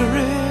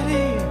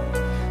insecurity,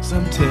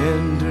 some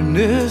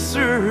tenderness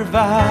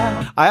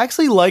survives. I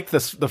actually like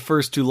the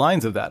first two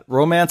lines of that.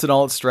 Romance and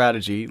all its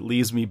strategy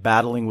leaves me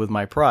battling with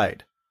my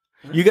pride.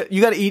 You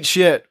got to eat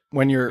shit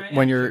when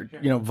you're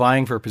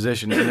vying for a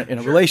position in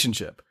a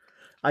relationship.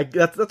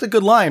 That's a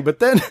good line, but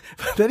then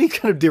he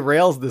kind of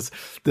derails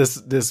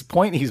this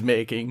point he's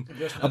making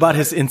about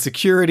his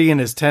insecurity and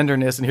his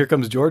tenderness, and here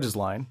comes George's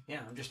line. Yeah,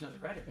 I'm just another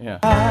writer. Yeah.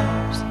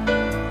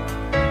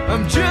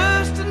 I'm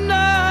just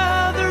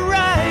another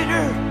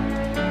writer,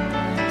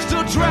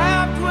 still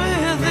trapped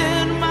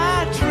within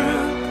my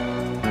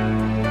truth,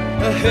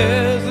 a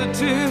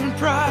hesitant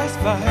prize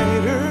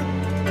fighter,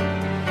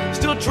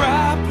 still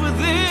trapped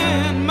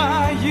within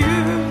my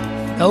youth.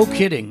 No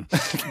kidding.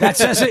 That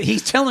says it.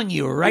 He's telling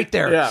you right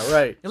there. Yeah,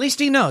 right. At least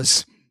he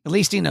knows.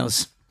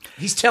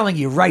 He's telling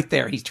you right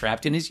there. He's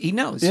trapped in his. He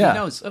knows. Yeah. He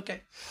knows.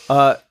 Okay.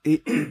 By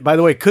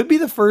the way, could be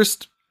the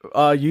first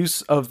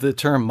use of the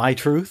term "my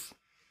truth,"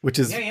 which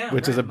is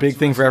a big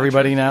thing for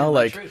everybody now.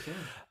 Like,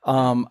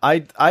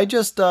 I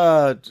just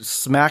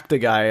smacked a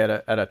guy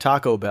at a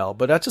Taco Bell,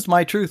 but that's just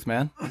my truth,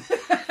 man.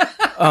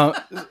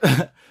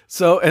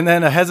 So, and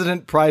then a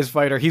hesitant prize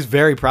fighter. He's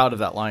very proud of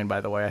that line,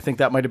 by the way. I think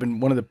that might have been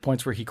one of the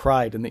points where he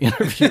cried in the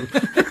interview,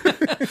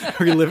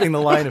 reliving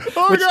the line.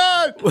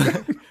 God!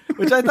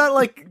 Which I thought,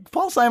 like,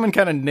 Paul Simon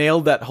kind of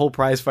nailed that whole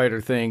prize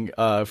fighter thing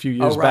a few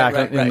years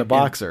back in The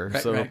Boxer.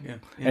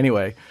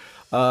 Anyway,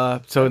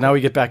 so now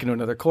we get back into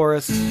another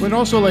chorus. But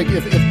also, like,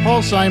 if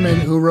Paul Simon,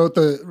 who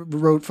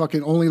wrote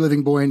fucking Only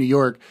Living Boy in New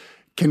York,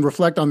 can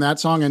reflect on that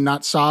song and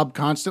not sob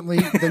constantly,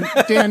 then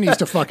Dan needs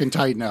to fucking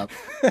tighten up.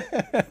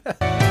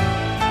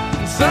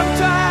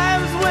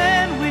 Sometimes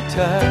when we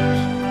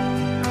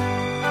touch,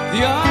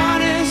 the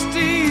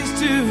honesty's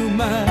too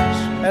much.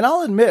 And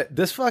I'll admit,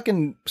 this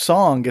fucking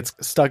song gets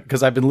stuck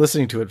because I've been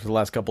listening to it for the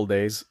last couple of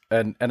days,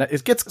 and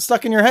it gets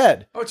stuck in your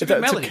head. Oh, it's a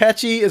good melody. It's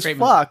catchy as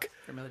fuck.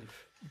 Great melody.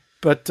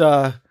 But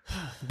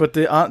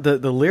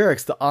the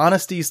lyrics, the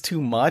honesty's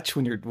too much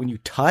when you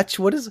touch.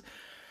 What is?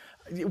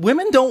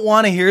 Women don't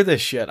want to hear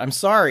this shit. I'm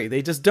sorry,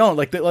 they just don't.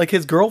 Like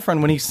his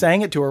girlfriend, when he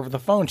sang it to her over the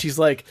phone, she's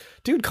like,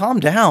 "Dude, calm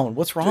down.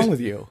 What's wrong with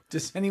you?"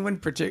 Does anyone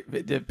picture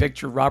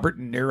Robert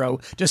De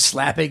Niro just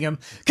slapping him?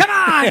 Come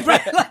on!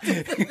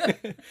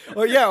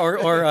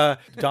 or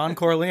Don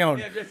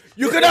Corleone.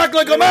 You can act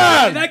like a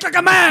man. Act like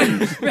a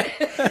man.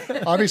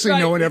 Obviously,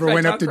 no one ever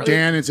went up to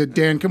Dan and said,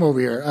 "Dan, come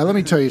over here. Let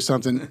me tell you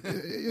something.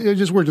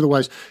 Just word to the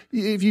wise.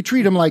 If you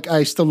treat him like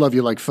ice, still love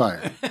you like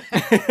fire."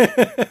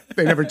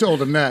 They never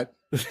told him that.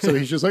 So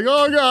he's just like,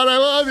 "Oh, God, I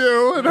love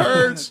you. It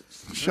hurts."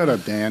 Shut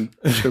up, Dan.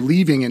 They're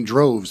leaving in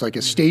droves, like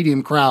a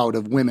stadium crowd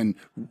of women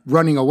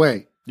running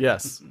away.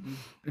 Yes.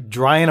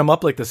 Drying them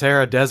up like the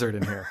Sahara Desert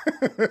in here.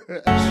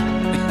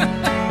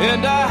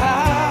 And I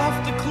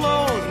have to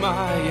close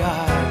my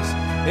eyes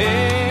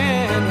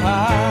and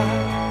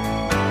hide.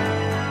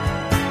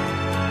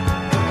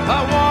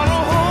 I want to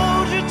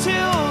hold you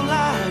till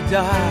I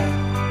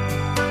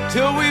die,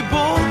 till we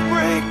both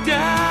break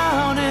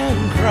down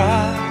and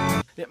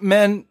cry.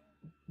 Men,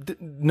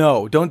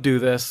 no, don't do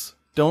this.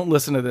 Don't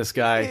listen to this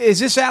guy. Is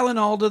this Alan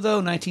Alda, though,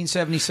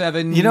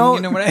 1977? You know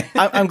what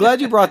I'm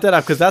glad you brought that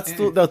up, because that's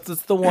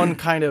the one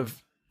kind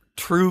of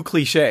true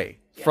cliche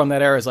from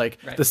that era, is like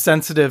the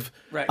sensitive,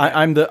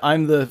 I'm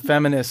the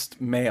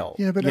feminist male.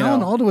 Yeah, but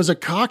Alan Alda was a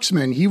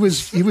Cocksman. He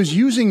was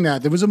using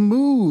that. There was a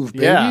move,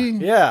 baby.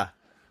 Yeah.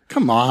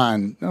 Come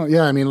on. No,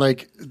 yeah, I mean,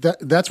 like,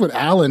 that's what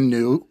Alan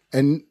knew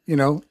and,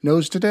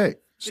 knows today.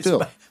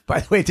 Still. By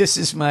the way, this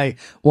is my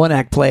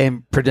one-act play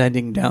I'm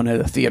pretending down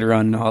at a theater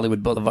on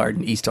Hollywood Boulevard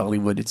in East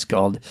Hollywood. It's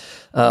called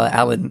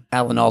Alan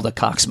Alda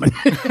Cocksman.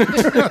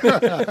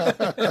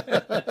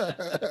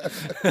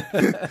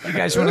 You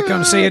guys want to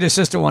come see it? It's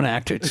just a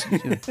one-act. It's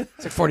like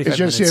 45 It's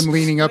just minutes. him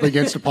leaning up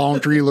against a palm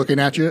tree looking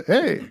at you.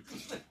 Hey.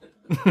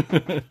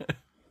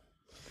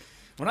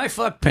 When I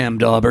fucked Pam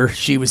Dauber,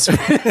 she was...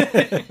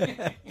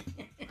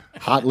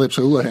 Hot Lips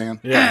Houlihan.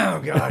 Yeah.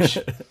 Oh, gosh.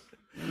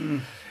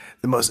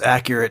 The most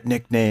accurate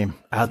nickname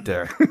out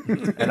there.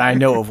 And I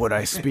know of what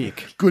I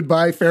speak.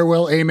 Goodbye,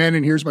 farewell, amen,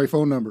 and here's my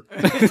phone number.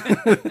 I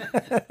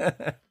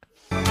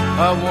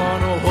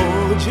want to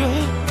hold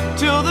you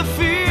till the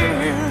fear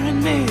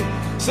in me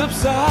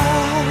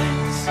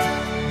subsides.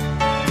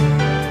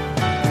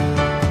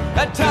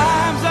 At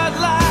times I'd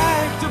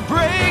like to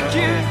break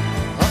you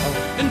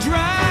and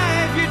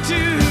drive you to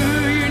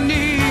your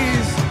knees.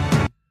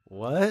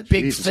 What?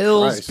 Big Jesus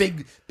fills,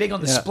 Christ. big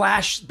on the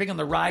splash, big on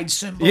the ride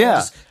cymbals.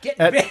 Yeah. Get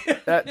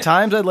At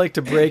times I'd like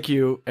to break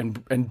you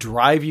and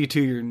drive you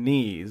to your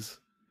knees.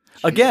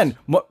 Again,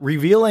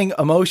 revealing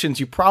emotions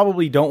you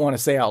probably don't want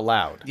to say out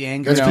loud. the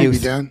anger That's of baby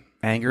youth. Dan.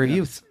 Anger of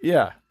youth.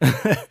 Yeah.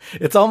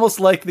 It's almost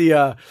like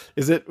the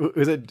is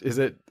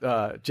it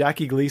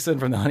Jackie Gleason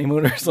from The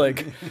Honeymooners?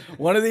 Like,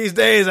 one of these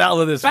days, out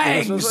of this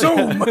Bang, Christmas.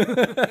 zoom.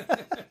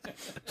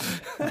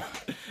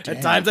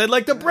 At times I'd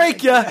like to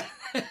break you.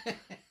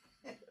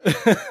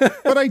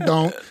 But I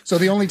don't. So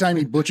the only time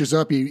he butches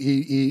up,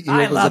 he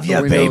I opens love up the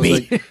you, windows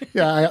baby.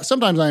 Like,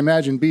 sometimes I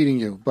imagine beating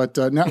you, but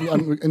now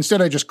instead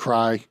I just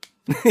cry.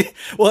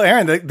 Well,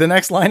 Aaron, the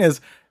next line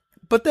is,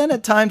 but then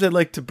at times I'd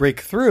like to break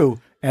through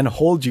and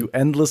hold you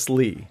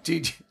endlessly.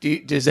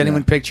 Does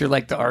anyone picture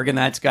like the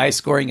Argonauts guy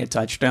scoring a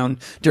touchdown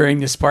during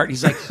this part?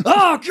 He's like,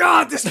 "Oh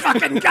God, this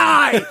fucking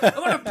guy! I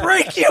want to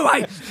break you!"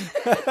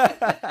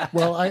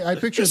 Well, I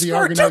picture the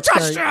scored 2 Argonauts guy.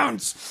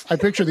 touchdowns. I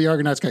picture the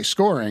Argonauts guy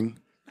scoring.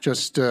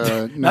 Just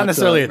not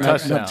necessarily a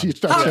touchdown.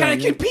 How can I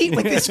compete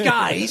with this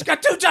guy? He's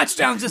got 2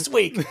 touchdowns this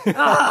week.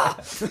 Ah.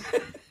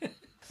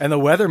 And the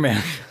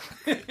weatherman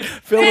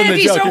filled in And the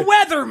he's joke. a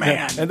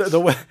weatherman. And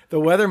the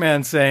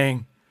weatherman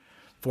saying,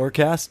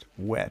 "Forecast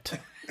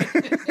wet." At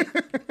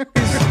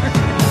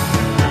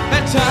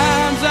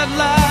times I'd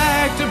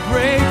like to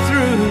break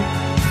through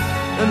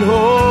and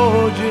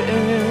hold you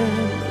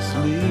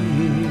endlessly.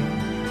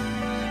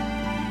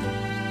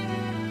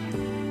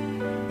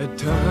 At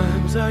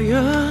times I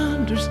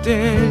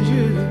understand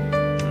you,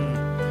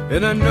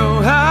 and I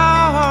know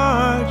how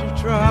hard you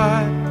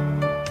try.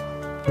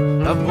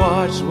 I've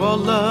watched while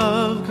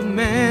love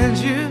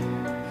commands you,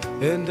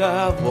 and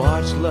I've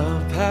watched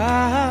love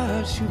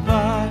pass you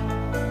by.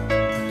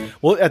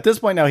 Well, at this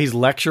point now, he's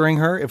lecturing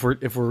her. If we're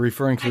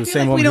referring to the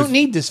same woman, we don't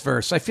need this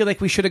verse. I feel like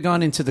we should have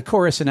gone into the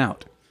chorus and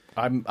out.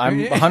 I'm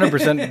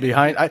 100%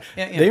 behind.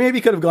 They maybe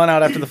could have gone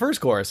out after the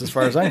first chorus, as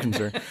far as I'm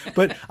concerned.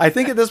 But I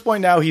think at this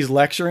point now, he's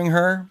lecturing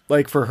her,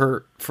 like for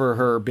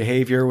her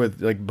behavior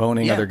with like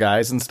boning other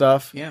guys and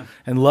stuff. Yeah,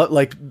 and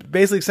like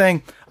basically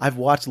saying, "I've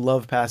watched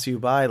love pass you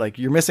by. Like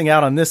you're missing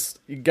out on this.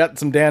 You got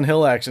some Dan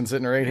Hill action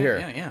sitting right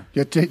here.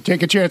 Yeah.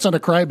 Take a chance on a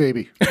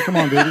crybaby. Come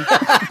on, baby."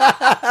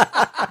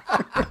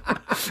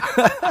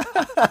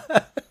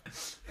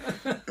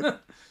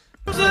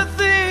 I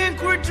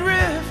think we're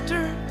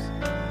drifters,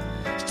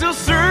 still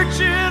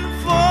searching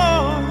for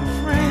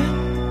a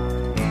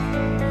friend,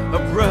 a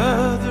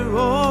brother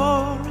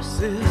or a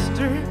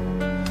sister,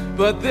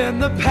 but then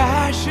the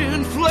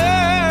passion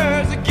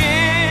flares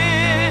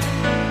again.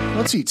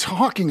 What's he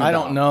talking about? I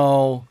don't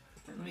know.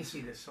 Let me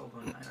see this. Hold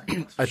on.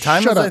 At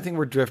times, Shut up. I think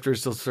we're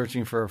drifters still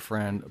searching for a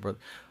friend.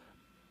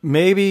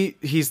 Maybe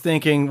he's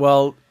thinking,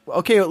 well,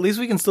 okay, at least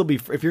we can still be.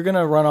 If you're going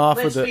to run off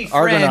with the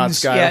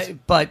Argonauts guys, yeah,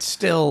 but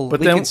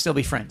we can still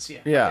be friends. Yeah,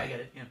 yeah. Okay, I get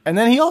it. Yeah. And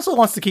then he also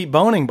wants to keep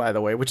boning, by the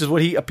way, which is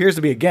what he appears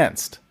to be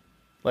against.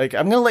 Like,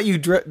 I'm going to let you,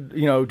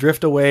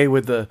 drift away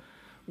with the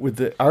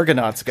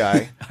Argonauts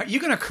guy. Are you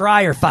going to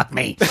cry or fuck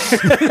me?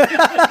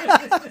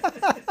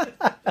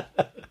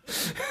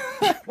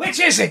 Which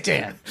is it,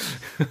 Dan?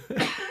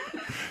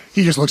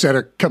 He just looks at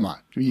her. Come on,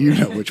 you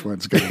know which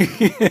one's good.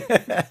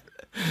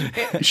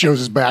 He shows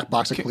his back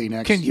box of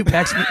Kleenex. Can you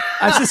pass me?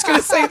 I was just going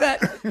to say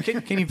that.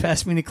 Can you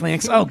pass me the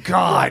Kleenex? Oh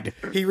God!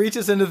 He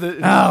reaches into the.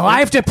 Oh, I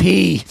have to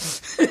pee.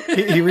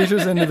 He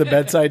reaches into the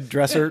bedside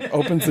dresser,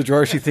 opens the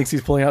drawer. She thinks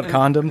he's pulling out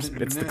condoms.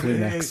 It's the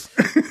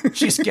Kleenex.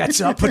 She just gets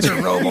up, puts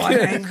her robe on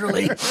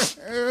angrily.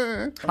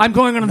 I'm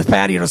going on the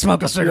patio to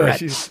smoke a cigarette.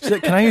 She's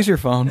like, "Can I use your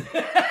phone?"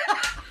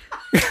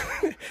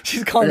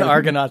 She's calling the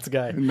Argonauts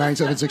guy.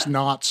 976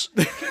 knots.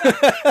 Can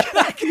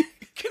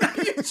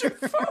I use your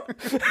phone?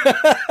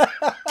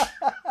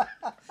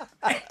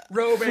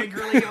 Robe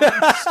angrily on.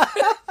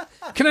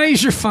 Can I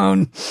use your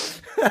phone?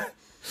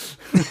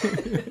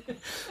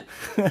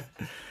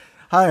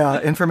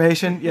 Hi,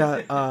 information.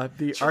 Yeah,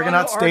 the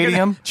Argonaut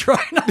Stadium.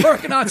 Toronto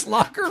Argonauts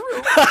locker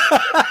room.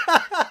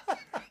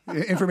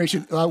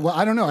 Information. Well,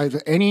 I don't know.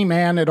 Any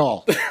man at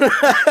all.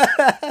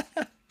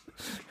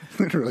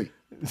 Literally.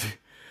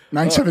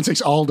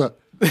 976 Alda.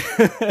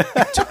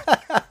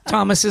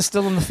 Thomas is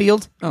still in the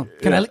field. Oh,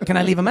 can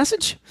I leave a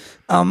message?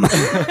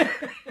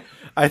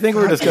 I think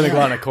we're just going to go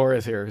on a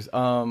chorus here.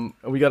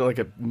 We got like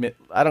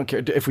I don't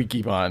care if we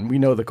keep on. We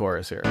know the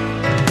chorus here.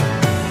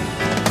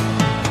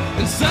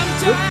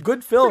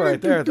 Good fill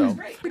right there, though.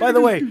 By the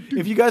way,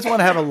 if you guys want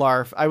to have a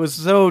larf, I was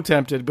so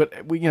tempted, but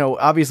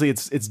obviously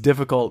it's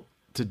difficult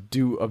to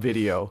do a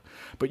video,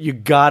 but you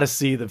got to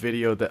see the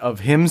video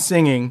of him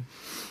singing.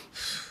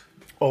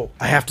 Oh,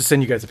 I have to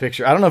send you guys a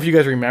picture. I don't know if you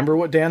guys remember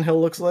what Dan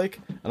Hill looks like,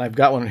 and I've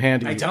got one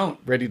handy. I don't.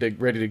 Ready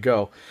to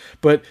go.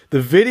 But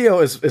the video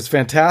is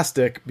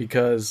fantastic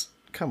because,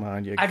 come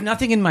on, I have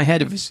nothing in my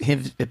head of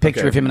a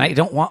picture of him, and I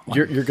don't want one.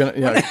 You're gonna.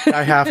 Yeah,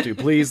 I have to.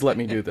 Please let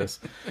me do this.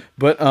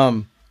 But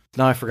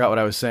now I forgot what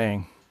I was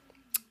saying.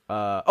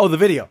 The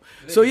video.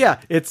 So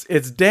yeah, it's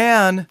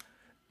Dan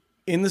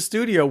in the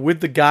studio with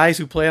the guys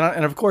who play on,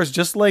 and of course,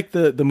 just like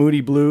the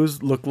Moody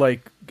Blues look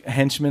like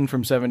henchmen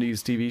from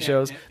 70s TV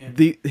shows.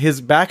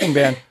 His backing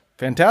band,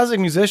 fantastic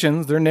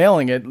musicians, they're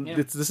nailing it.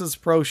 This is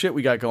pro shit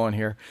we got going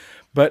here.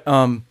 But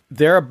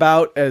they're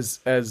about as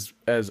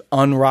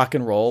un-rock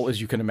and roll as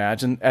you can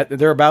imagine.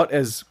 They're about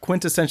as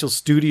quintessential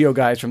studio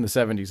guys from the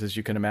 70s as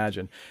you can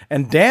imagine.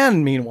 And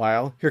Dan,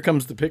 meanwhile, here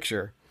comes the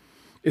picture,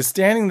 is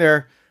standing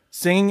there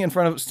standing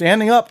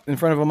up in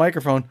front of a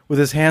microphone with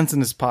his hands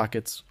in his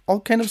pockets, all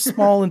kind of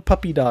small and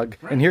puppy dog.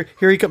 Right. And here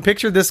he comes.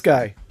 Picture this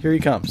guy. Here he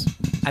comes.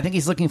 I think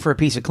he's looking for a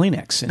piece of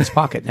Kleenex in his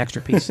pocket, an extra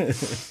piece.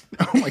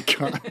 Oh my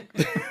God.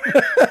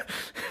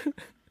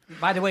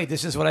 By the way,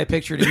 this is what I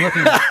pictured him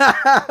looking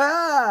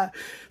at.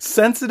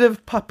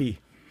 Sensitive puppy.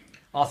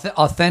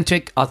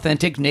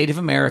 Authentic Native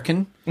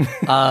American.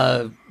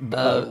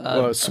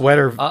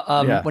 Sweater.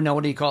 Well, no,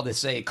 what do you call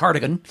this? A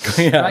cardigan.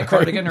 Yeah, right?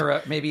 Cardigan,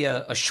 or maybe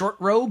a short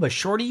robe, a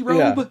shorty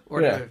robe. Yeah,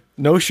 or yeah.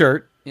 No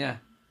shirt. Yeah.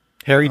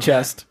 Hairy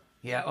chest.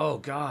 Yeah. Oh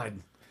God.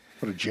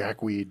 What a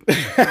jackweed.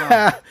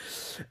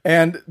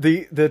 And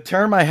the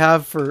term I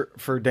have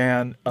for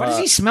Dan. What does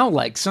he smell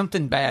like?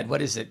 Something bad.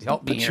 What is it?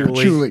 Help me here.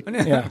 Patchouli.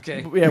 Yeah.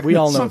 Okay. Yeah, we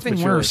all know something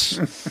it's worse.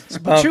 It's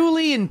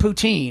patchouli and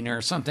poutine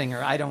or something,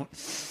 or I don't.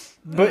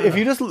 But if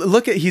you just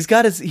look at, he's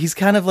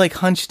kind of like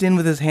hunched in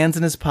with his hands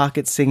in his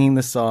pockets singing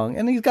the song,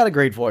 and he's got a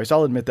great voice.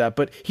 I'll admit that,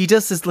 but he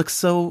just looks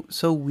so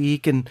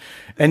weak, and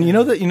you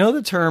know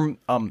the term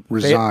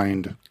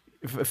resigned,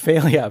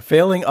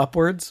 failing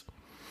upwards,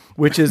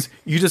 which is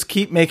you just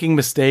keep making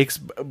mistakes,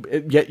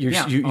 yet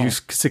you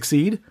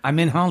succeed. I'm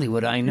in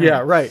Hollywood, I know. Yeah,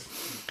 right.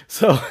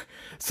 So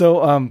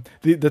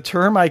the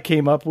term I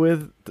came up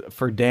with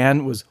for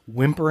Dan was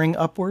whimpering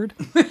upward.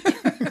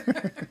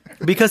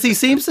 Because he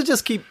seems to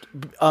just keep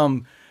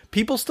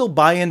people still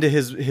buy into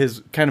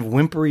his kind of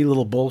whimpery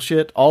little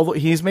bullshit.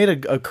 He's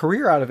made a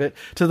career out of it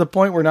to the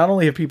point where not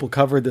only have people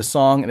covered this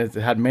song and it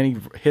had many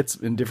hits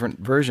in different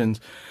versions,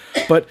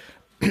 but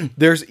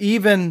there's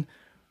even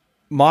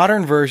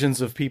modern versions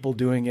of people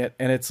doing it,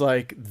 and it's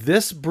like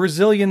this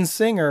Brazilian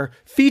singer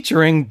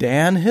featuring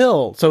Dan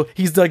Hill. So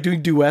he's like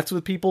doing duets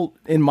with people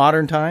in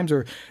modern times,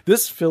 or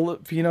this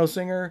Filipino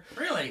singer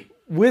Really?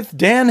 with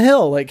Dan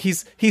Hill. Like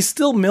he's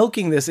still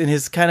milking this in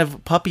his kind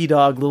of puppy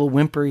dog little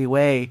whimpery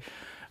way,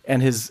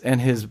 and his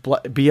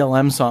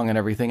BLM song and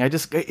everything.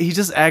 He's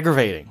just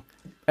aggravating.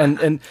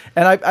 And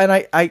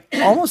I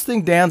almost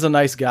think Dan's a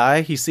nice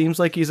guy. He seems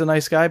like he's a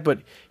nice guy, but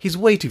he's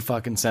way too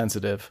fucking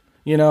sensitive,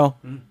 you know?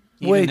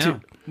 Way too.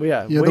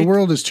 Yeah. The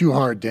world is too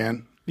hard,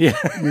 Dan. Yeah.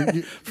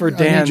 For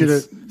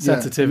Dan's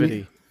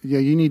sensitivity.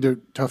 You need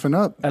to toughen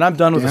up. And I'm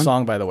done with the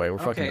song, by the way. We're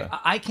fucking done.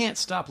 I can't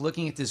stop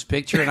looking at this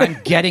picture, and I'm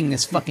getting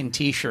this fucking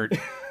T-shirt.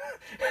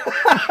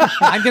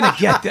 I'm going to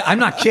get I'm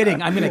not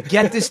kidding. I'm going to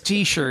get this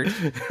T-shirt,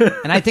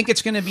 and I think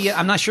it's going to be,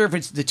 I'm not sure if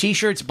it's the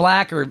T-shirt's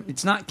black or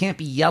can't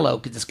be yellow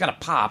because it's got to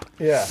pop.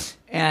 Yeah.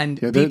 And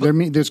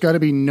there's got to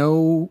be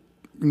no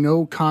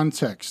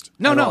context.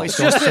 No, it's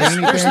just this.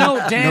 There's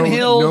no Dan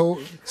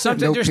Hill.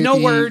 There's no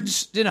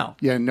words, you know.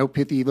 Yeah, no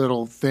pithy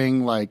little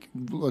thing like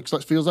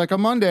feels like a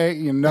Monday.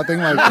 Nothing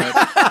like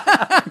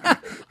that.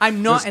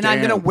 I'm not, and I'm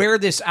going to wear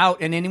this out.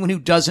 And anyone who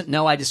doesn't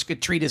know, I just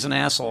could treat as an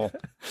asshole.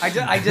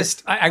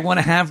 I want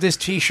to have this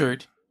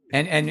T-shirt.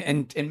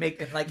 And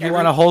make it like you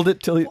want to hold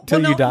it till you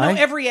die. No,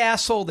 every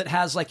asshole that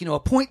has like a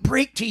Point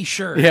Break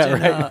T-shirt,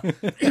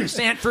 right.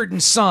 Sanford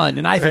and Son,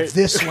 and I have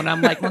this one.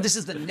 I'm like, well, this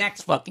is the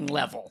next fucking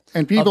level.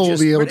 And people will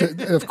be able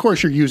to. Of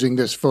course, you're using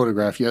this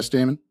photograph, yes,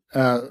 Damon,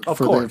 of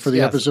course, for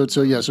the episode.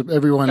 So so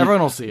everyone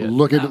will see it.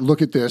 Look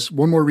at this.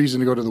 One more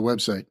reason to go to the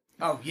website.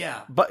 Oh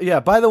yeah, but yeah.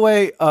 By the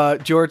way,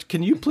 George,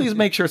 can you please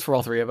make shirts for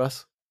all three of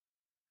us?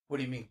 What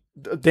do you mean?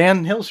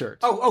 Dan Hill shirt.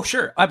 Oh,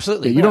 sure,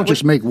 absolutely. Yeah, you don't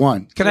just make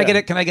one. Can I get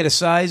it? Can I get a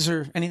size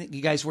or anything?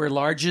 You guys wear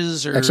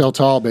larges or XL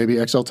tall, baby,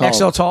 XL tall.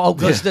 XL tall. Oh,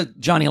 because the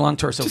Johnny Long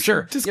torso.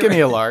 Sure, just give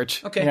me a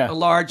large. Okay, a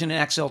large and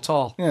an XL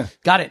tall. Yeah,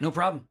 got it. No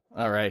problem.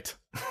 All right.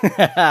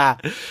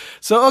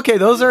 So okay,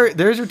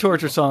 there's your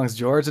torture songs,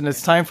 George, and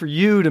it's time for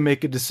you to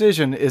make a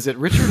decision. Is it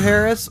Richard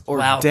Harris or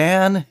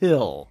Dan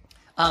Hill?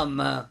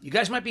 You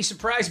guys might be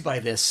surprised by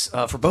this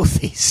for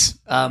both these.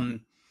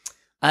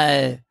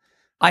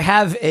 I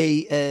have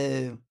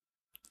a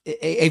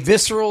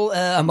visceral,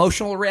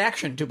 emotional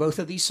reaction to both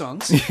of these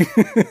songs.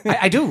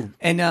 I do,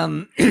 and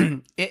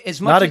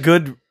as much not a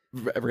good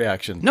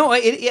reaction. No,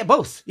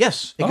 both.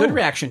 Yes, a good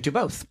reaction to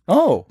both.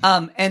 Oh,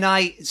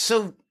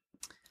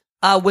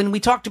 when we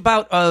talked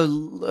about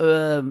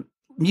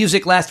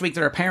music last week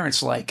that our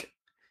parents like,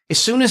 as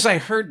soon as I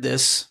heard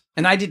this,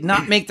 and I did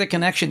not make the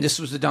connection, this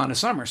was the Donna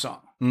Summer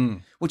song,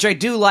 which I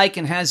do like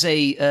and has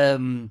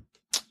a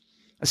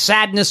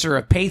sadness or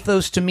a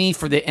pathos to me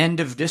for the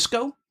end of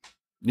disco.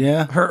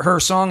 Yeah, her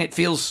song, it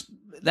feels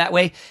that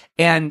way,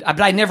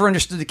 but I never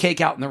understood the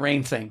Cake Out in the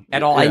Rain thing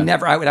at all.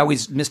 Yeah. It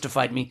always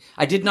mystified me.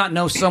 I did not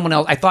know someone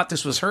else. I thought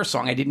this was her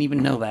song. I didn't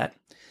even know that.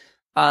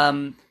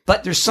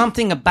 But there's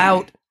something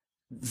about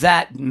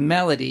that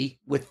melody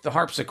with the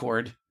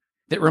harpsichord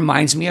that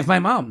reminds me of my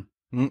mom.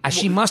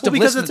 She must have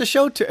because listened. It's a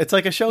show. It's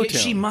like a show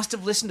tune. She must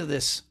have listened to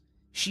this.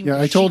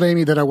 I told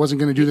Amy that I wasn't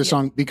going to do this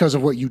song because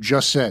of what you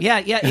just said. Yeah.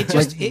 It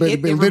just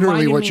it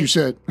literally what you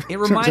said. It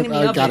reminded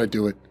me of I got to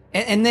do it.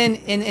 And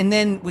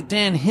then with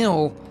Dan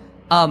Hill,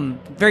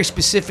 very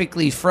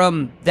specifically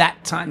from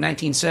that time,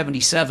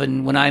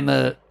 1977, when I'm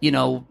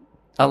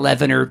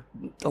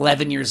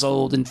 11 years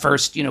old and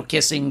first,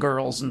 kissing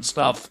girls and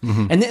stuff.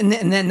 Mm-hmm.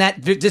 And then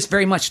that this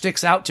very much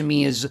sticks out to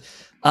me as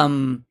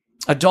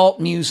adult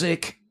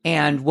music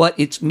and what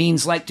it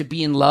means like to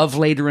be in love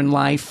later in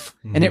life.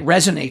 Mm-hmm. And it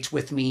resonates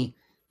with me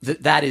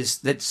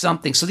that's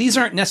something. So these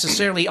aren't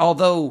necessarily,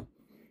 although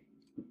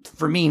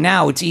for me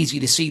now it's easy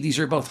to see these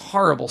are both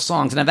horrible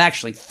songs. And I've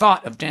actually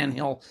thought of Dan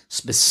Hill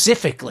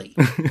specifically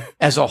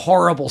as a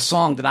horrible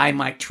song that I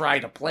might try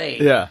to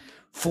play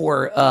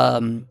for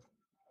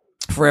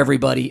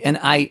everybody. And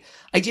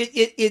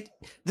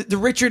the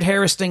Richard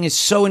Harris thing is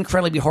so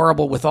incredibly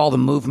horrible with all the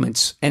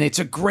movements, and it's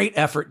a great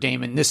effort,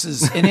 Damon. This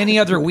is in any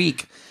other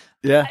week.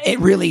 Yeah, it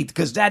really,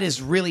 because that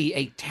is really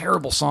a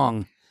terrible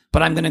song,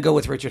 but I'm going to go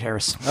with Richard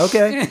Harris.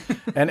 Okay.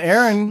 And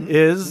Aaron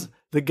is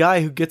the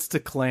guy who gets to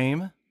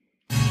claim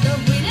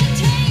the winner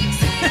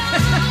takes it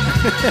all.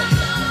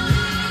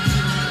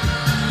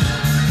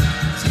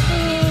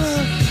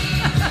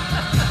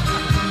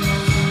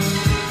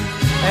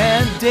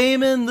 And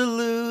Damon the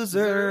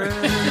loser.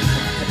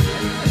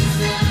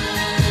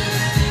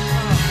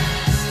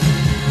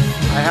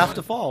 I have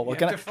to fall.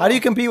 How do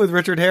you compete with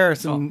Richard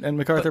Harris and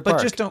MacArthur Park?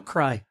 But just don't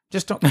cry.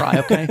 Just don't cry,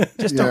 okay?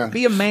 Just don't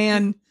be a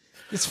man.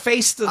 Just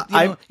face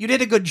you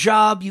did a good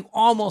job. You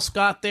almost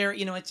got there.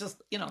 It's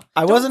just,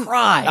 I don't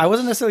cry. I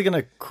wasn't necessarily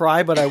going to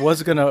cry, but I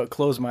was going to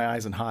close my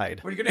eyes and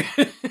hide. Were you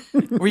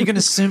going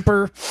to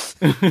simper?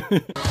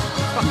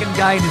 Fucking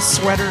guy in his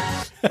sweater.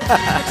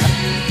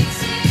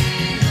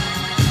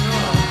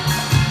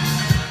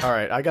 All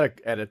right, I gotta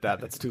edit that.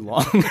 That's too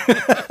long.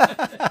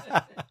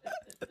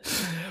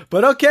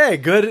 But okay,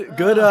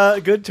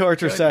 good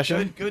torture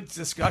session. Good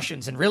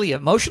discussions and really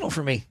emotional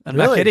for me. I'm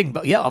Really? not kidding,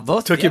 but yeah,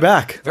 both Took yeah. you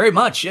back. Very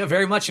much,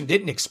 very much, and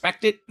didn't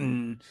expect it.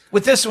 And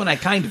with this one, I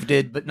kind of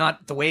did, but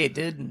not the way it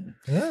did. And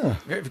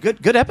very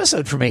good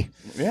episode for me.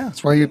 Yeah,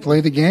 That's why you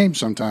play the game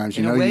sometimes.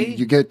 You In a know, way.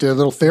 you get a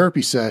little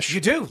therapy sesh. You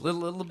do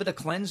little bit of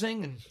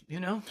cleansing, and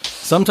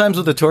sometimes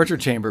with the torture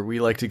chamber, we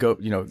like to go,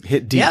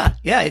 hit deep.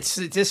 yeah.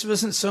 This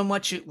wasn't so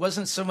much. It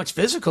wasn't so much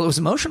physical. It was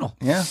emotional.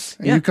 Yeah.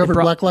 And you covered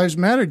Black Lives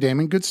Matter,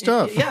 Damon. Good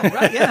stuff. Yeah,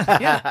 right.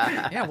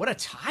 Yeah. What a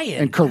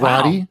tie-in. And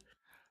karate.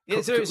 Wow.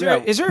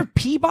 Is there a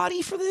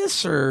Peabody for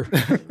this, or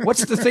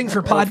what's the thing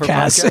for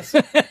podcasts?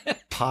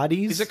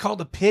 Potties? Is it called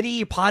a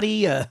pity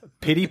potty?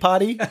 Pity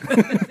potty?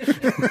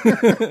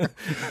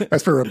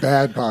 That's for a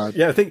bad pod.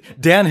 Yeah, I think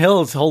Dan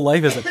Hill's whole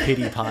life is a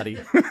pity potty.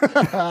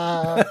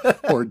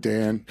 Poor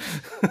Dan.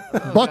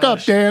 Buck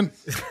up, Dan.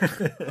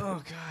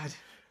 Oh God.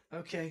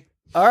 Okay.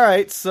 All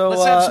right, so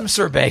Let's have some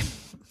sorbet.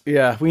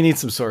 Yeah, we need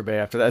some sorbet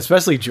after that,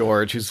 especially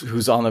George,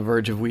 who's on the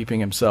verge of weeping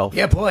himself.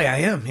 Yeah, boy, I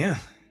am. Yeah.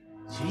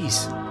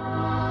 Jeez.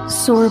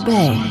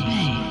 Sorbet.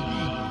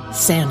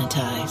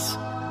 Sanitize.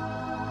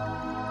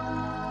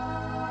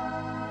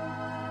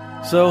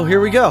 So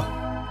here we go.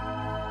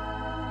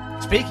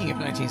 Speaking of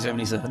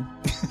 1977.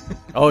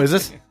 Oh, is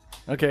this?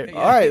 Okay.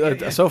 All right.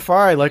 yeah. So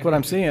far, I like what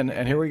I'm seeing,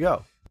 and here we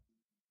go.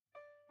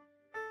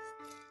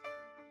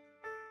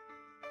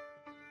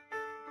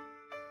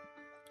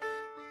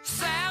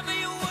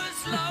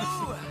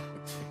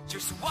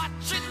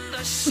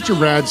 Such a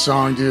rad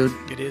song, dude.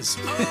 It is.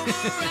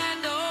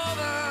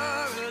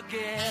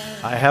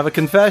 I have a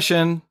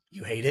confession.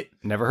 You hate it?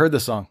 Never heard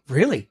this song.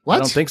 Really? What? I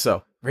don't think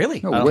so.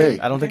 Really? No way.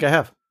 I don't think I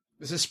have.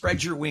 This is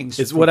Spread Your Wings.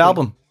 It's what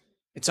album?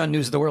 It's on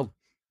News of the World.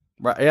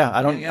 Right. Yeah.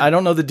 I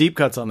don't know the deep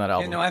cuts on that Yeah,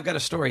 album. no, I've got a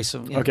story.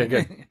 So yeah. Okay,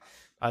 good.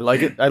 I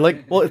like it.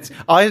 Well, it's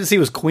all I had to see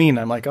was Queen.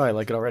 I'm like, oh, I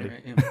like it already.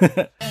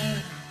 Right,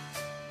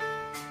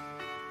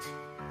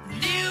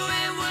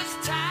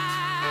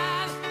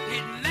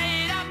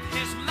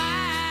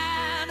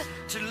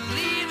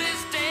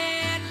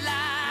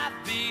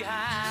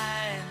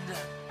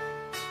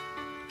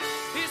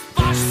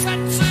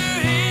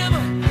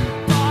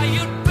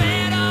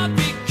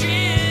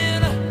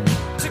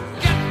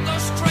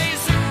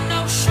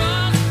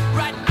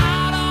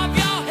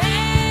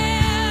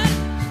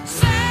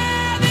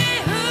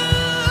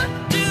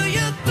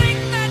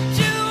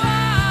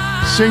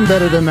 Sing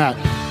better than that.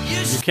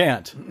 You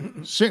can't.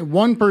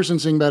 One person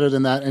sing better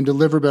than that and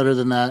deliver better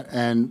than that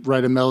and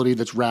write a melody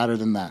that's radder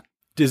than that.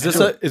 Is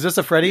this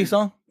a Freddie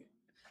song?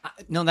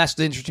 No, that's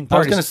the interesting I part.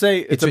 was going to say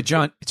it's a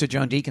John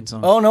Deacon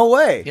song. Oh, no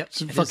way. Yep.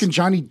 It's fucking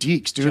Johnny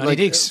Deeks, dude. Johnny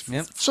Deeks.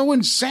 Yep. So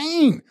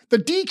insane. The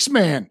Deeks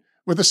man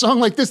with a song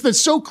like this that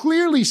so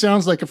clearly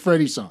sounds like a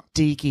Freddie song.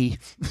 Deaky.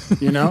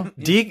 You know?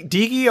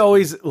 Deaky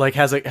always like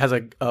has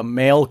a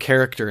male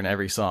character in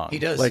every song. He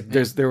does. Like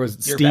there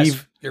was Your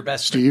Steve. Your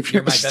best Steve. friend.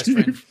 You're my Yeah, best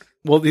Steve. friend.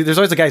 Well, there's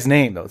always a guy's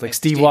name though. It's like Yeah,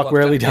 Steve walked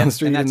warily down the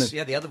street, And and, that's,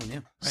 the other one, yeah.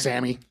 Right.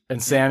 Sammy.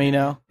 and Sammy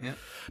now. Yeah.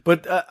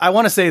 But I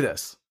want to say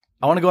this.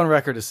 I want to go on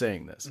record as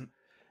saying this.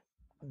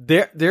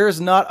 There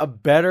is not a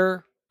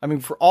better. I mean,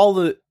 for all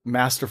the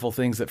masterful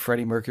things that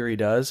Freddie Mercury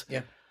does,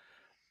 Yeah.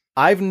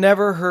 I've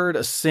never heard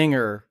a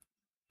singer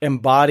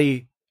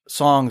embody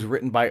songs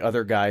written by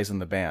other guys in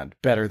the band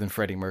better than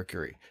Freddie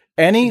Mercury.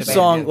 Any In the band,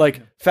 song yeah.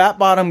 like Fat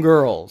Bottom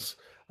Girls,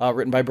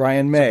 written by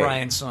Brian May.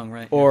 Brian's song,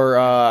 right? Or,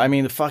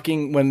 the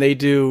fucking, when they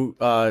do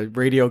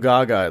Radio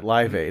Gaga at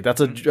Live Aid, that's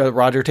a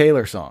Roger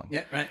Taylor song.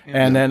 Yeah, right. Yeah.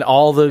 And then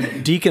all the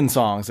Deacon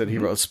songs that he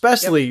wrote,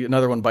 especially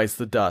another one, Bites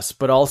the Dust,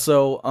 but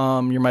also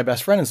You're My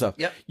Best Friend and stuff.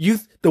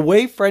 Yep. The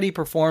way Freddie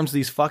performs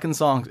these fucking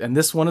songs, and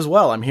this one as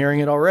well, I'm hearing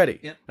it already.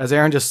 Yep. As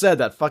Aaron just said,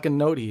 that fucking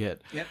note he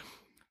hit. Yep.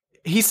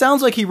 He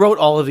sounds like he wrote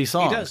all of these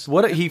songs. He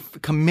does. He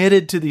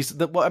committed to these.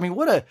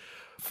 What a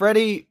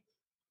Freddie.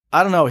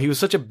 I don't know. He was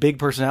such a big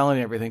personality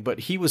and everything, but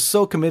he was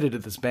so committed to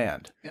this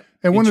band. Yep.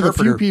 And one of the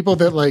few Interpreter. people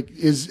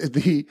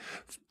that he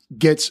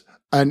gets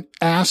an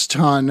ass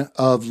ton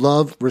of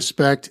love,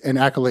 respect, and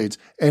accolades,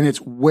 and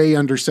it's way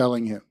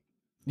underselling him.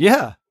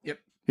 Yeah.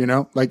 You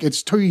know, like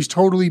he's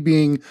totally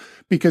being,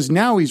 because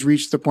now he's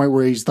reached the point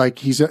where he's like,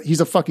 he's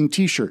a fucking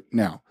t-shirt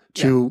now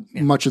to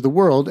much of the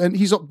world. And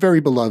he's very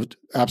beloved,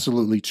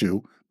 absolutely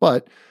too.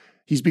 But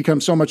he's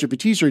become so much of a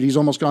t-shirt. He's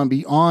almost gone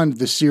beyond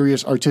the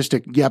serious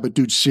artistic. Yeah, but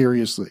dude,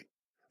 seriously,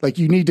 like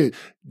you need to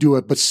do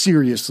it, but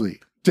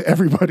seriously to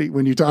everybody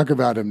when you talk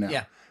about him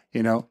now,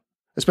 you know,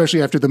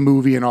 especially after the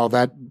movie and all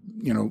that,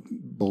 you know,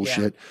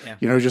 bullshit,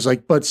 you know, just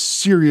like, but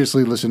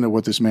seriously listen to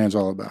what this man's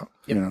all about,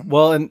 you know?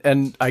 Well,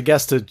 and I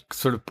guess to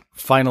sort of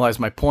finalize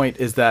my point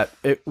is that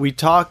we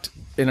talked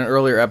in an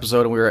earlier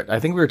episode and I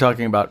think we were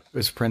talking about,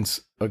 is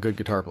Prince a good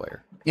guitar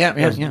player?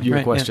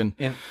 Your question.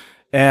 Yeah.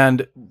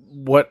 And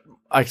what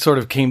I sort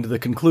of came to the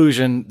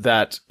conclusion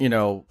that, you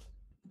know,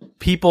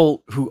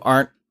 people who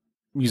aren't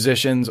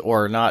musicians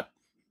or not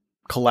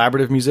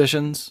collaborative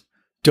musicians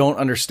don't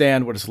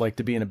understand what it's like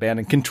to be in a band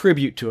and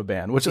contribute to a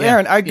band. Which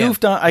Aaron, I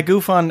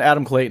goof on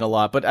Adam Clayton a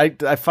lot, but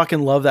I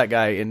fucking love that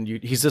guy, and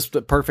he's just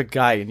the perfect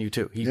guy in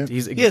U2. He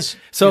is.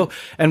 So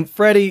and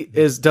Freddie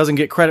doesn't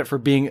get credit for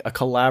being a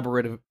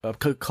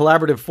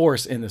collaborative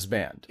force in this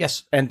band.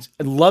 Yes, and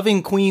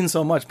loving Queen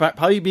so much,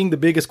 probably being the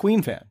biggest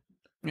Queen fan.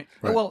 Right.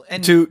 Well,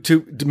 and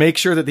to make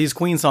sure that these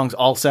Queen songs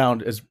all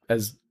sound as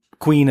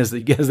Queen as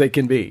they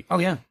can be. Oh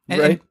yeah, and,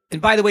 right.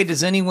 And by the way,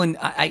 does anyone?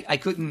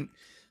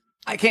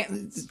 I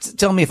can't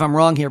tell me if I'm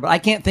wrong here, but I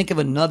can't think of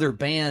another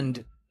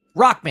band,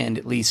 rock band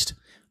at least,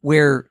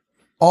 where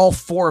all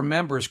 4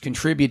 members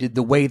contributed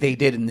the way they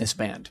did in this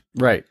band.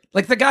 Right.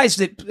 Like the guys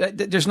that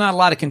there's not a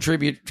lot of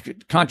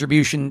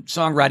contribution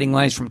songwriting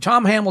lines from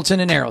Tom Hamilton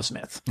and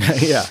Aerosmith.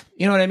 Yeah.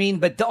 You know what I mean?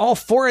 But all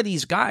 4 of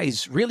these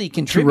guys really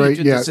contribute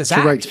to this act.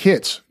 To write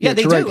hits. Yeah,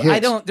 they do.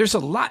 Hits. There's a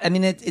lot. I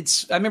mean, I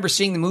remember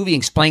seeing the movie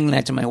and explaining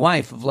that to my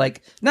wife of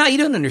like, no, you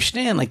don't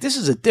understand. Like, this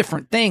is a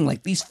different thing.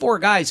 Like, these 4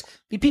 guys,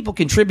 people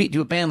contribute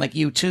to a band like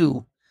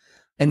U2,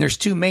 and there's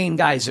 2 main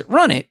guys that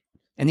run it,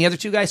 and the other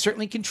 2 guys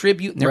certainly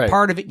contribute, and they're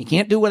part of it. You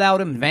can't do without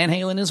them. Van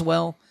Halen as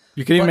well.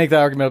 You can even make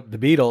that argument with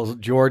the Beatles,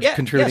 George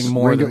contributing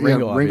more than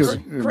Ringo.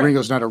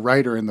 Ringo's not a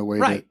writer in the way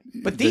that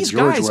but these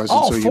George guys, was,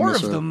 all so 4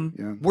 of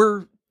them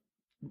were,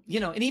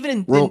 and even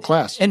in world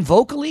class. And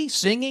vocally,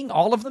 singing,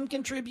 all of them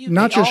contribute.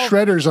 Not just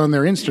shredders on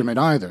their instrument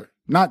either.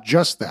 Not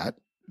just that.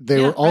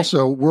 They were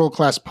also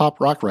world-class pop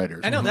rock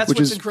writers. I know, that's which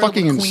what's is incredible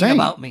fucking Queen insane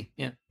about me.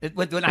 Yeah,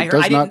 when I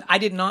heard, I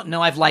did not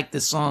know. I've liked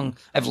this song.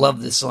 I've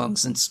loved this song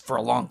for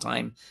a long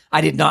time.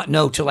 I did not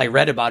know till I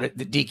read about it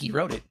that Deaky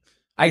wrote it.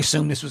 I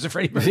assumed this was a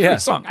Freddie Mercury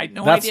song. I had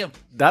no idea.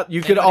 That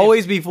you could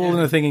always be fooled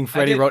into thinking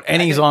Freddie wrote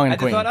any song in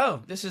Queen. I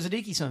thought, this is a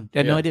Deaky song. I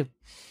had no idea.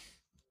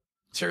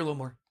 Let's hear a little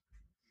more.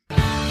 You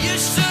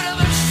should have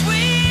been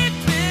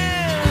sweeping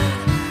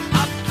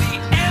up the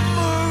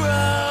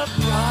emerald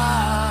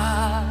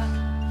bride.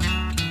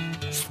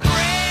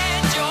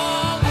 Spread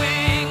your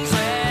wings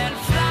and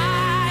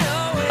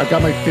fly away. I've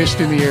got my fist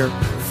in the air. Yeah,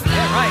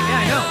 right. Yeah,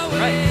 I know.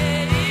 Right.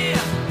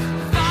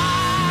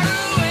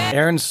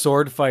 Aaron's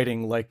sword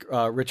fighting like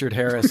Richard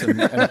Harris and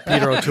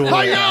Peter O'Toole.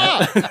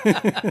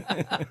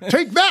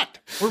 Take that!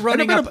 We're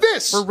running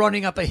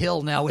up a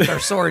hill now with our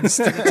swords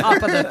to the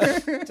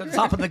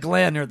top of the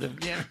glen or the.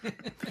 Yeah.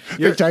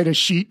 They tied a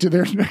sheet to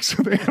their necks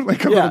so they have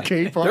like a little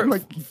cape on,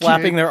 like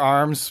flapping their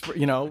arms.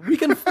 We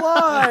can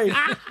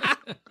fly.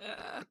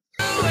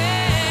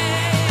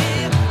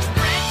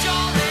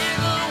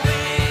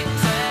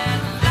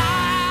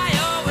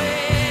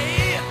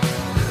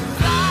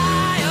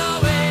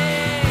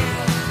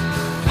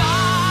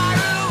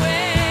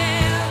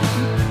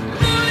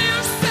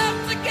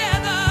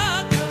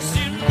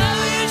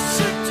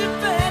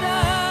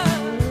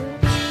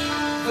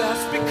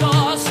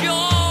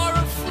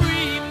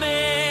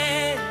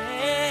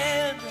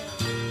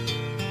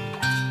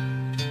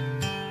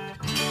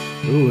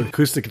 Ooh,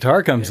 acoustic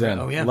guitar comes in.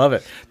 Oh, yeah. Love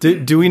it.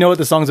 Do we know what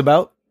the song's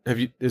about?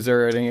 Is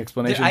there any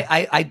explanation?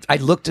 I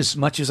looked as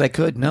much as I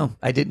could. No,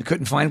 I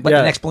couldn't find an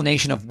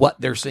explanation of what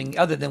they're singing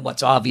other than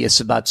what's obvious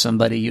about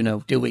somebody,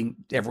 doing,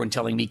 everyone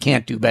telling me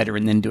can't do better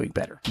and then doing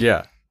better.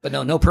 Yeah. But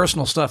no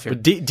personal stuff here.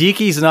 But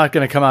Deaky's not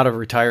going to come out of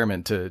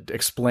retirement to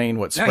explain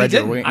what Spread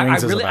Your Wings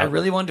is about. I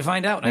really wanted to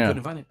find out. I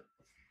couldn't find it.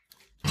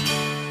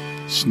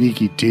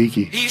 Sneaky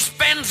Deaky. He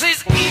spends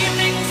his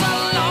evenings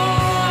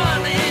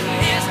alone in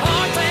his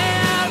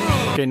hotel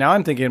room. Okay, now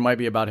I'm thinking it might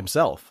be about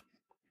himself.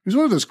 He's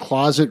one of those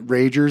closet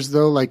ragers,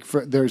 though. Like,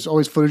 there's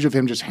always footage of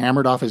him just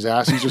hammered off his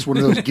ass. He's just one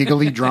of those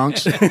giggly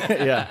drunks.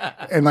 Yeah.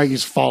 And, like,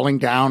 he's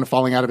falling out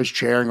of his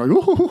chair and going,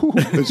 ooh,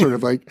 and sort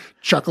of, like,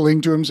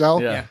 chuckling to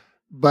himself. Yeah.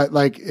 But,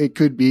 like, it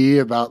could be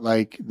about,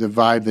 like, the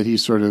vibe that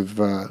he's sort of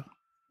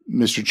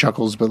Mr.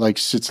 Chuckles, but, like,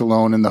 sits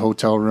alone in the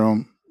hotel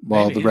room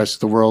while the rest of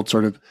the world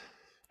sort of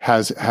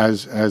has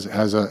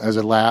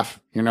a laugh,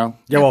 Yeah,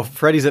 well,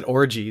 Freddie's at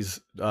orgies.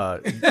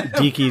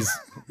 Deaky's,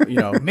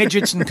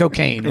 midgets and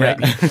cocaine, right?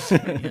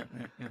 Yeah.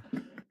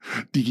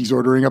 Deaky's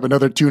ordering up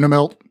another tuna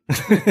melt.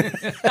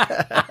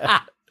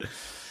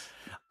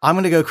 I'm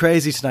going to go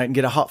crazy tonight and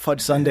get a hot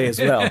fudge sundae as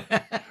well.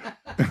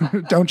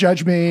 Don't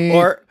judge me.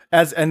 Or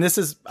and this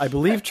is, I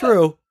believe,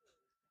 true,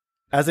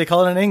 as they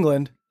call it in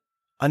England,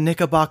 a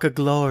Knickerbocker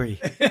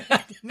glory.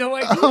 No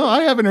idea. Oh,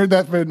 I haven't heard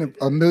that for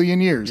a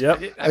million years.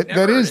 Yep.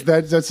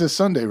 That's a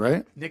Sunday,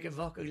 right?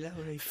 Knickerbocker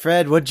glory.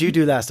 Fred, what'd you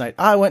do last night?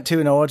 I went to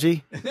an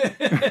orgy.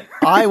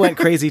 I went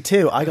crazy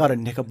too. I got a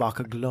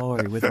Knickerbocker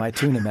glory with my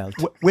tuna melt.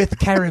 With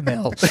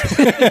caramel.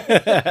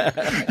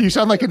 You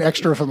sound like an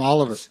extra from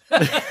Oliver.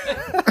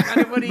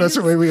 That's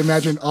the way we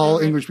imagine all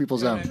English people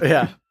sound.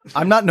 Yeah.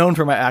 I'm not known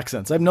for my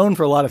accents. I'm known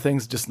for a lot of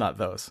things, just not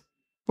those.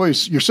 Well,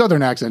 your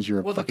southern accents, you're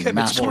a fucking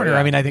master. Corner,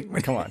 I mean, I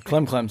think. Come on,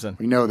 Clem Clemson.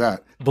 We know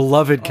that.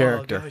 Beloved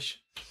character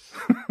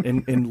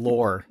in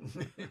lore.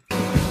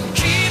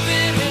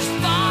 Keeping his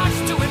thoughts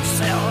to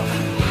himself.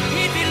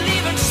 He'd be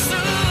leaving soon.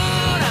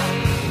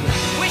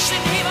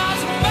 Wishing he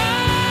was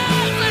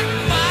miles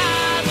and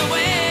miles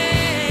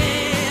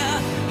away.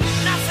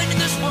 Nothing in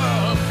this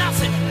world,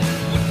 nothing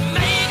would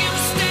make him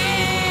stay.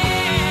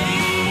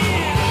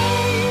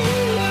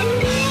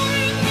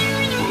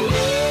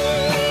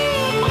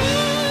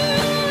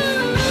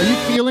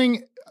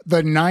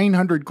 the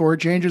 900 chord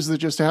changes that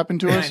just happened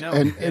to us.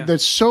 And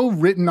that's so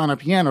written on a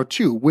piano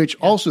too, which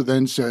also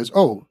then says,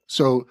 oh,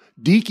 so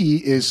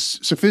Deaky is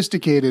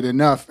sophisticated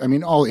enough. I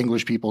mean, all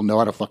English people know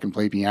how to fucking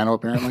play piano,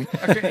 apparently.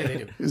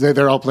 They do.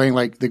 They're all playing,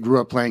 like, they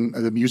grew up playing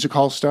the music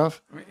hall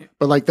stuff.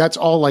 But, like, that's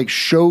all, like,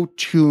 show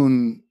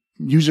tune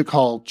music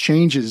hall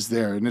changes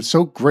there. And it's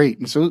so great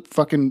and so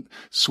fucking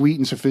sweet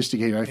and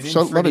sophisticated. I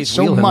love it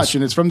so much.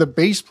 And it's from the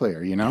bass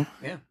player, you know?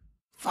 Yeah.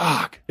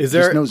 Fuck. Is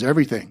there, just knows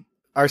everything.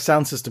 Our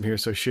sound system here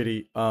is so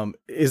shitty.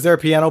 Is there a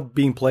piano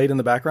being played in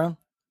the background?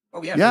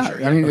 Oh, yeah. Yeah. For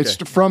sure, I mean, it's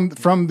from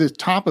the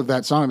top of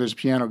that song, there's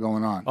piano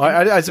going on. Oh,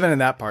 I just meant in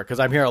that part because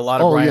I'm hearing a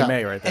lot of Brian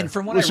May right there. And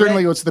from what I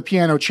certainly read, it's the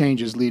piano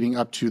changes leading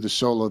up to the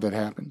solo that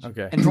happens.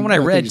 Okay. And from what I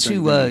read,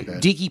 too,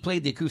 Deaky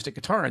played the acoustic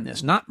guitar in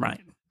this, not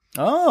Brian.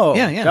 Oh,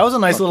 yeah. That was a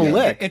nice little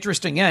lick.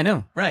 Interesting. Yeah, I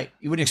know. Right.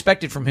 You wouldn't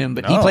expect it from him,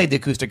 but he played the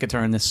acoustic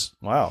guitar in this.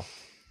 Wow.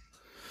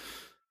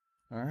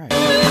 All right.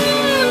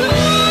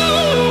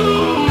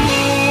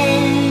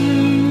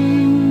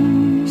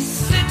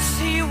 Since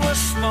he was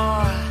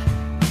small,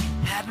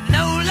 had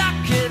no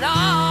luck at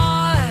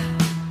all.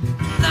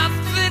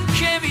 Nothing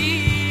came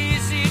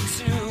easy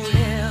to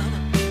him.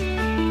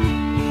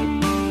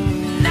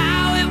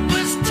 Now it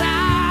was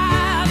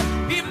time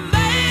he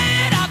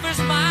made up his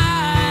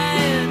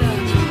mind.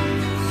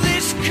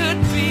 This could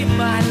be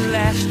my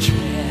last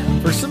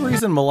trip. For some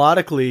reason,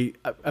 melodically,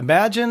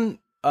 imagine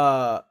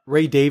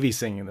Ray Davies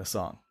singing this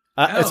song.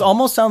 It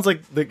almost sounds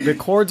like the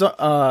chords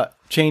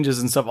changes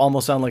and stuff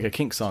almost sound like a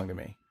Kink song to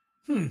me.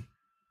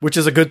 Which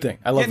is a good thing.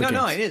 I love the Kinks.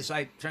 No, it is.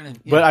 I'm trying to.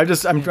 Yeah. But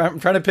I'm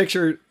trying to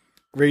picture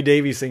Ray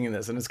Davies singing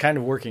this, and it's kind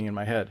of working in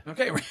my head.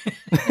 Okay.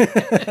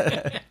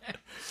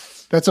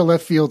 That's a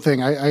left field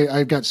thing.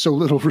 I've got so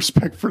little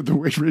respect for the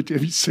way Ray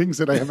Davies sings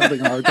that I am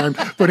having a hard time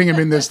putting him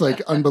in this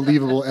like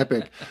unbelievable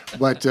epic.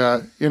 But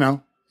you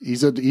know.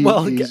 He's a hero.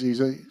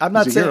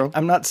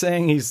 I'm not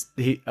saying he's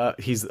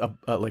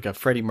like a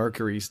Freddie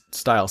Mercury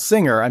style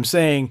singer. I'm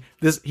saying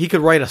he could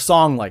write a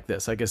song like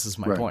this, I guess is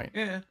my point.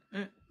 Yeah.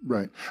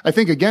 Right. I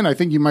think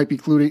you might be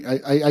including,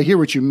 I hear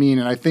what you mean.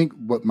 And I think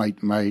what my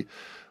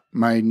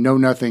know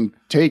nothing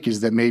take is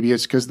that maybe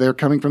it's because they're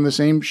coming from the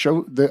same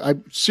show.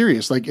 I'm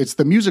serious. Like it's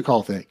the music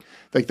hall thing.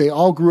 Like they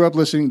all grew up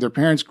listening. Their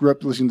parents grew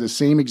up listening to the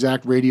same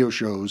exact radio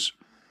shows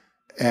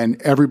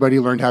and everybody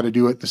learned how to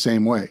do it the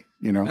same way.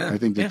 You know, I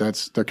think they're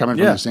coming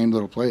from the same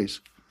little place.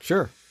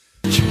 Sure.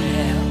 His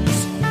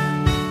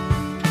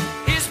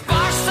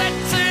boss said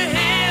to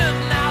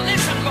him, now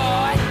listen,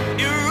 boy,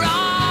 you're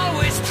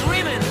always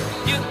dreaming.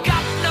 You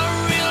got no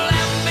real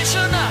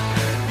ambition.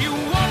 You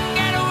won't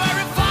get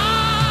very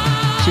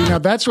far. See, now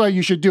that's why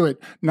you should do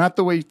it. Not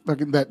the way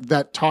fucking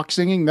that talk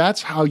singing.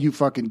 That's how you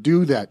fucking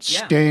do that.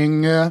 Yeah.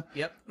 Sting,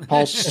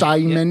 Paul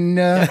Simon.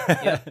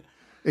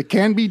 It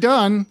can be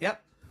done. Yep.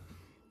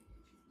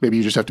 Maybe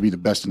you just have to be the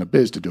best in the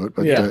biz to do it,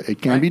 but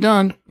it can be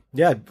done.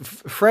 Yeah,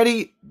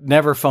 Freddie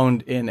never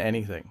phoned in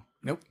anything.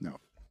 Nope.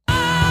 No.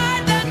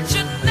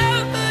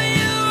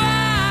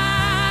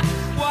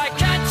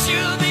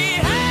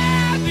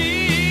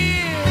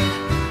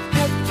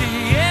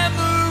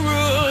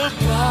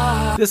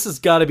 This has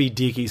got to be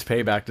Deaky's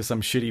payback to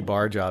some shitty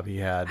bar job he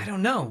had. I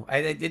don't know.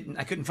 I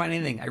couldn't find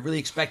anything. I really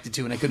expected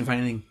to, and I couldn't find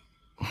anything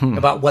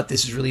about what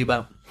this is really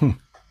about.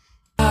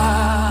 So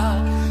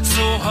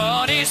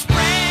honey,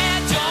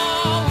 spread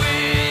your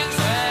wings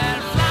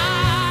and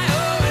fly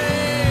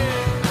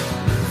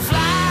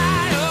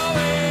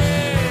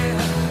away,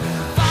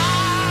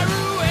 far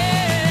away.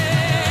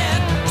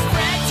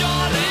 Spread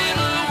your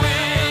little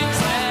wings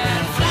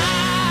and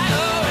fly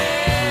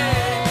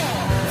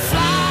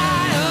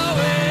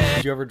away.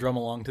 Did you ever drum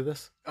along to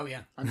this? Oh,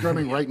 yeah. I'm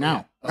drumming right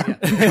now. Oh, yeah.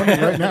 I'm drumming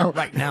right now.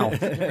 Right now.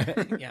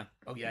 Yeah.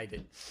 Oh, yeah, I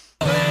did.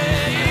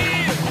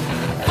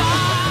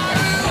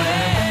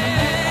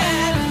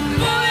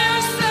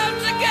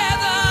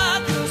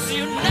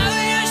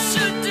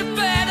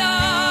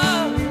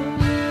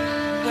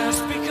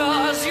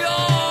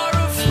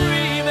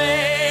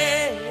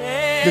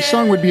 This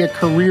song would be a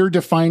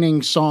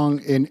career-defining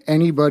song in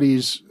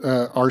anybody's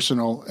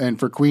arsenal, and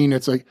for Queen,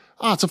 it's like,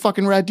 it's a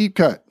fucking rad deep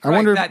cut. I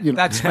wonder.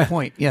 That's my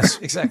point. Yes,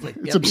 exactly.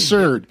 It's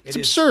absurd. It's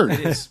absurd.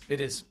 It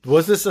is.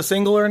 Was this a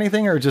single or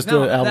anything, or just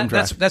an album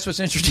track? That's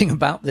what's interesting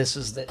about this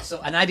is that. So,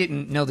 and I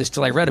didn't know this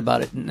till I read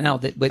about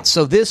it.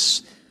 So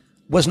this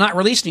was not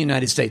released in the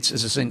United States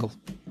as a single,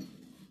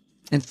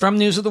 and from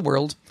News of the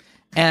World.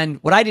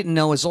 And what I didn't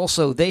know is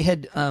also they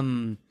had.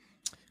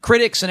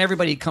 Critics and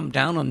everybody come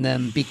down on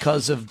them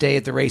because of Day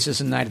at the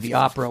Races and Night of the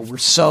Opera were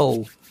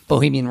so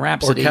Bohemian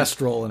Rhapsody.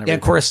 Orchestral and everything. Yeah,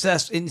 of course,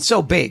 and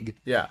so big.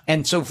 Yeah.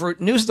 And so for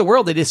News of the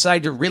World, they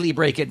decided to really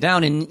break it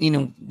down. And,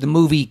 the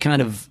movie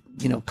kind of,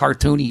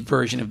 cartoony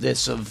version of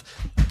this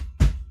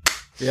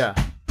Yeah.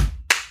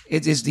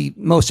 It is the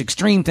most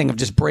extreme thing of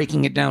just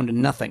breaking it down to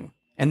nothing.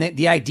 And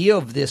the idea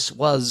of this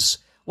was,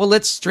 well,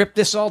 let's strip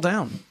this all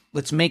down.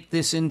 let's make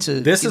this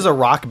into This is a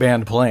rock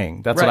band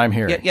playing. That's what I'm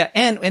hearing. Yeah.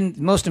 And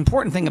the most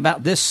important thing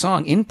about this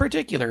song in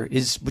particular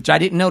is, which I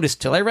didn't notice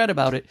till I read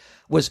about it,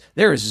 was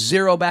there is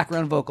 0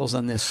 background vocals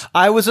on this.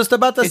 I was just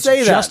about to say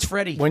that. Just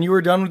Freddie. When you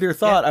were done with your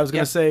thought, I was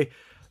going to say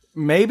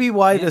maybe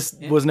why this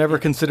was never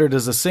considered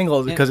as a single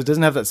is because it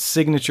doesn't have that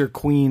signature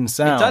Queen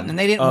sound. It doesn't, and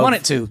they didn't want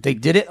it to. They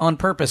did it on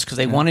purpose because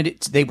they wanted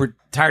it. They were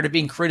tired of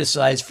being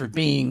criticized for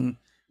being,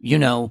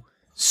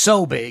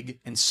 so big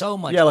and so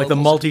much. Yeah, like the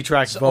vocals.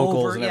 multi-track It's vocals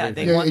over, and yeah,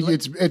 everything. they Yeah,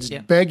 want- it's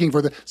begging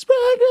for the spread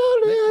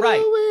your little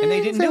Right, and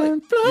they didn't do it. wings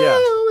and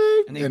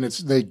fly Yeah. away.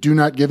 They do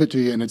not give it to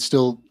you, and it's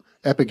still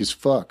epic as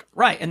fuck.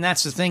 Right, and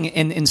that's the thing,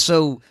 and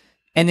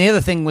the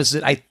other thing was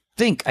that I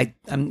think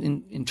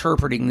I'm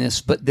interpreting this,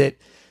 but that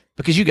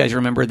because you guys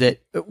remember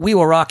that We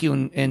Will Rock You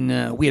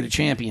and We Are the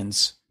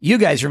Champions. You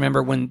guys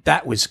remember when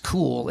that was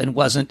cool and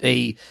wasn't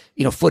a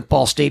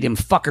football stadium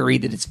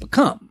fuckery that it's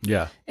become.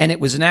 Yeah, and it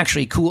was an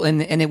actually cool,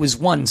 and it was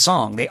one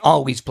song. They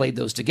always played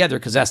those together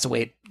because that's the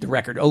way the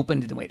record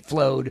opened and the way it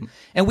flowed.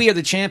 And We Are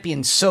the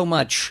Champions so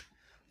much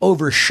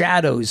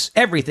overshadows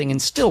everything,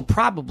 and still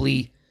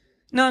probably.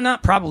 No,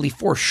 not probably,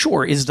 for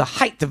sure, is the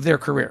height of their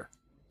career.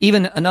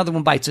 Even Another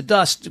One Bites the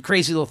Dust, a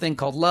crazy little thing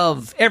called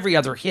Love, every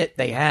other hit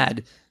they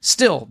had,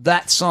 still,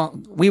 that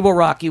song, We Will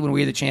Rock You and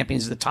We Are the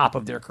Champions, is the top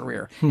of their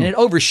career. And it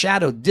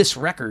overshadowed this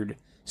record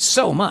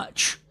so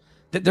much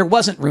that there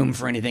wasn't room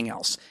for anything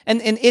else.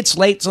 And It's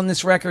Late's on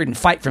this record, and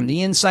Fight from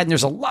the Inside, and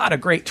there's a lot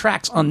of great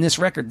tracks on this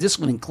record, this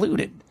one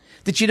included,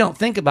 that you don't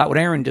think about what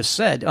Aaron just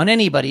said. On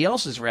anybody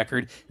else's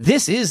record,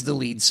 this is the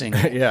lead single.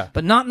 Yeah.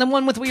 But not in the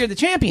one with We Are the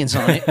Champions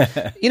on it.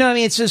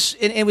 It's just,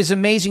 it was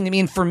amazing to me.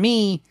 And for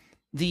me,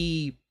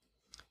 the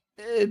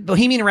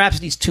Bohemian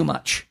Rhapsody's too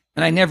much.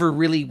 And I never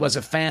really was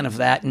a fan of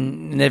that.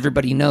 And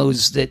everybody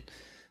knows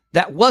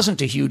that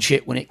wasn't a huge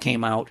hit when it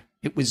came out.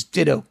 It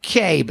did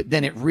okay, but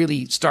then it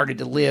really started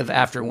to live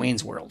after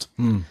Wayne's World.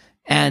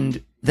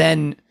 And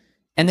then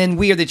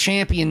We Are the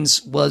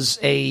Champions was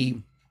a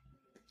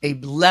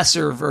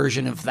lesser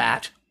version of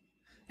that.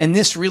 And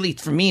this really,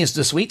 for me, is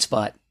the sweet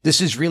spot.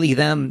 This is really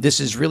them. This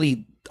is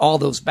really all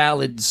those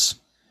ballads.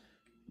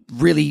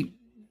 Really,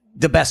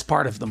 the best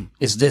part of them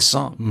is this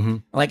song. Mm-hmm.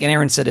 Like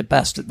Aaron said it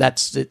best.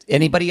 That's it.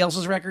 Anybody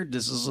else's record?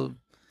 This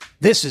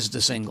is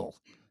the single,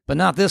 but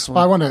not this one.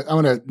 I want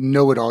to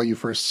know it all you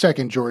for a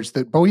second, George.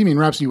 That Bohemian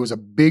Rhapsody was a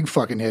big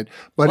fucking hit,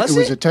 but it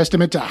was a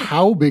testament to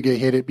how big a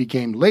hit it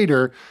became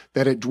later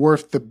that it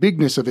dwarfed the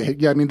bigness of a hit.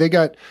 Yeah, I mean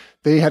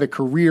they had a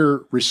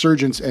career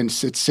resurgence and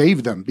it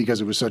saved them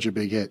because it was such a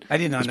big hit. I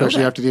did not know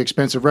especially that. after the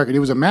expensive record. It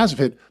was a massive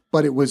hit,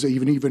 but it was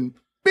an even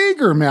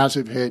bigger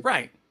massive hit.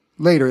 Right.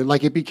 Later,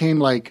 like it became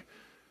like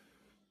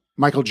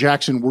Michael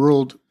Jackson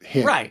world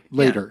hit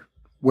later,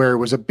 where it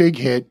was a big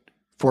hit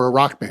for a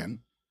rock band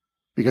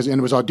because it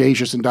was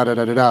audacious and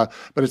da-da-da-da-da.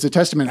 But it's a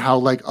testament how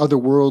like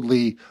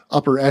otherworldly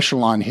upper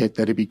echelon hit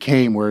that it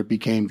became, where it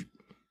became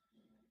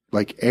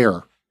like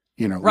Air,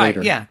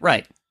 later. Yeah,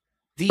 right.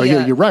 But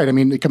yeah, you're right. I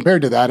mean,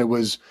 compared to that, it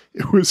was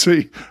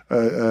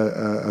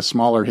a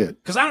smaller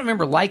hit. Because I don't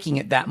remember liking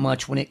it that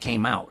much when it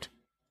came out.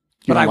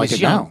 You But don't I like was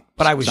it young. now.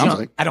 But I was Sounds young.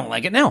 like. I don't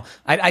like it now.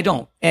 I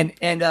don't. And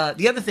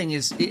the other thing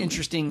is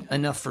interesting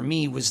enough for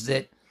me was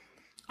that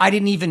I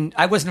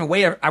wasn't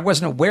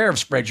aware of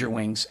Spread Your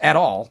Wings at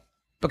all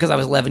because I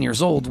was 11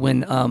 years old when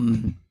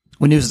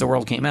News of the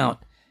World came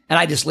out, and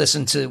I just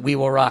listened to We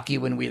Will Rock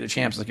You and We Are the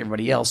Champs like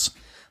everybody else.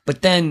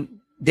 But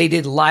then they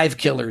did Live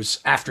Killers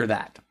after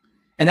that.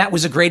 And that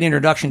was a great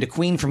introduction to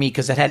Queen for me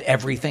because it had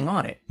everything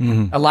on it.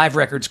 Mm-hmm. A live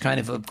record's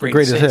kind of a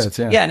greatest hits.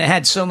 Yeah, and it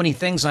had so many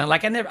things on it.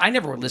 Like I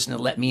never would listen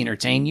to Let Me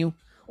Entertain You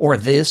or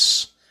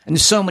this. And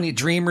there's so many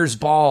Dreamer's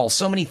Ball,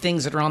 so many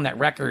things that are on that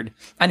record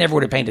I never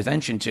would have paid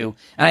attention to.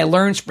 And I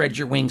learned Spread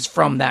Your Wings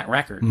from that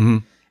record. Mm-hmm.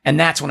 And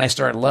that's when I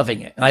started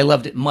loving it. And I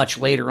loved it much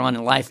later on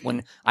in life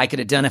when I could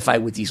identify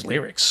with these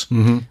lyrics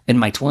in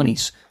my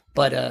 20s.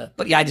 But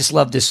yeah, I just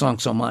love this song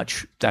so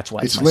much. That's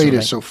why It's Late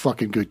is so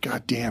fucking good.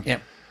 God damn. Yeah.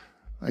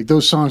 Like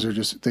those songs are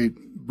just, they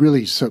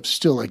really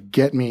still like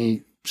get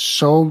me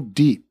so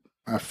deep.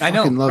 I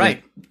fucking love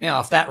it. Yeah,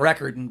 off that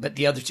record, but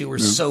the other two were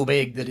so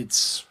big that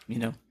it's,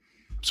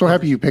 So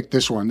happy you picked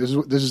this one. This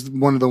is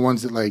one of the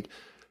ones that like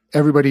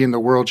everybody in the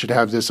world should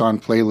have this on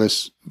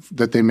playlists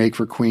that they make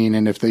for Queen.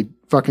 And if they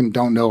fucking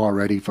don't know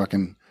already,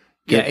 fucking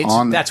get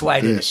on. That's why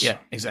I did this. it. Yeah,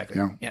 exactly.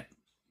 Yeah.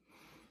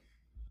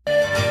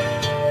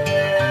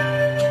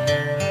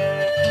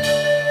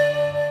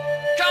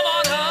 Come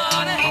on,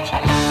 honey.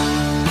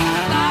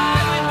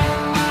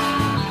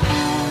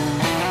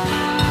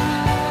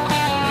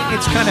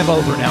 It's kind of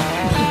over now.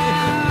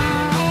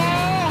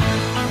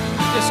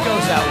 It just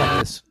goes out like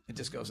this. It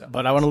just goes out.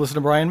 But I want to listen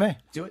to Brian May.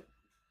 Do it.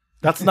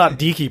 That's not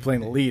Deaky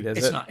playing the lead, is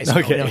It's it? not. It's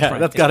okay, no, it's yeah,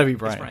 Brian. that's got to be It's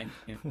Brian.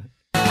 Yeah.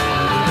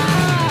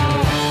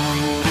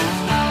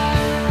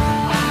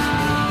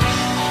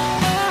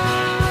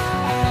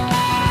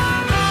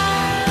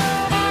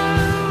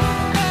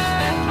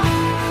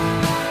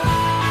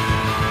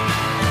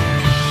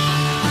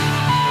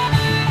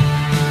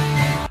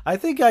 I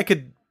think I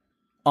could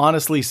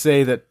honestly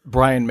say that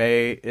Brian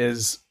May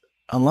is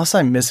unless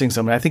I'm missing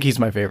someone, I think he's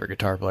my favorite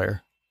guitar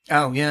player.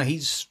 Oh yeah,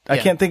 I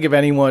can't think of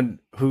anyone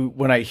who,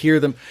 when I hear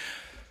them,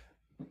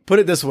 put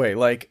it this way,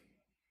 like,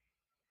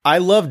 I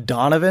love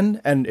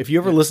Donovan, and if you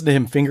ever listen to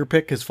him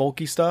fingerpick his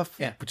folky stuff,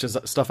 which is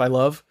stuff I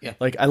love,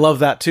 like I love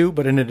that too,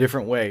 but in a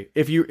different way.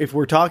 If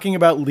we're talking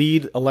about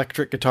lead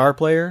electric guitar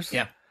players,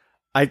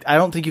 I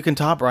don't think you can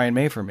top Brian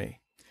May for me.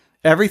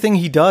 Everything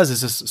he does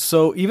is just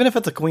so, even if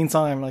it's a Queen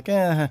song, I'm like,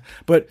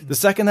 but the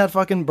second that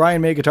fucking Brian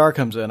May guitar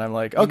comes in, I'm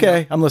like,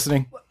 okay, I'm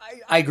listening.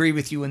 I agree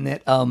with you in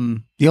that.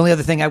 The only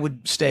other thing I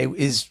would say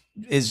is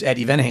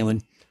Eddie Van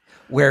Halen,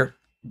 where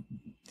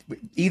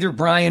either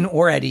Brian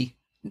or Eddie,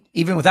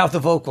 even without the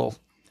vocal,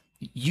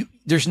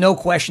 there's no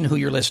question who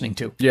you're listening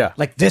to. Yeah.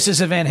 Like, this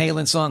is a Van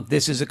Halen song.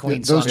 This is a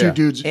Queen song. Those two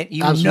dudes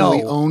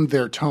absolutely own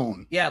their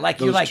tone. Yeah, like,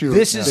 Those you're like, two,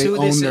 this is they who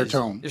own this their is.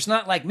 tone. It's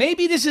not like,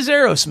 maybe this is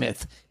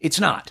Aerosmith. It's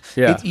not.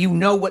 Yeah. You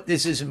know what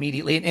this is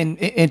immediately. And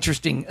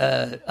interesting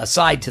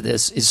aside to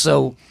this is,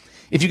 so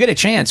if you get a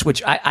chance,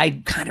 which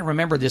I kind of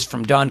remember this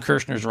from Don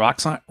Kirshner's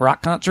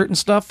rock concert and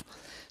stuff.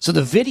 So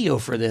the video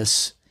for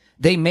this,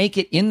 they make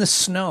it in the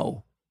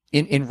snow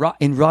in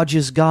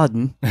Roger's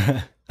garden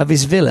of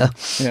his villa.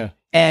 Yeah.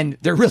 And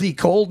they're really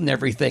cold and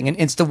everything. And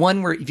it's the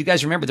one where, if you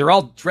guys remember, they're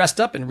all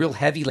dressed up and real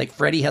heavy. Like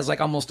Freddie has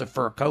like almost a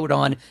fur coat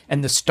on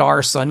and the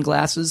star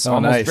sunglasses,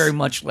 almost nice. very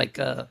much like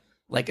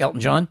Elton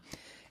John.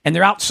 And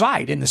they're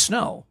outside in the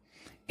snow.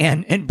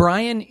 And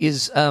Brian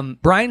is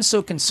Brian's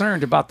so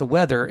concerned about the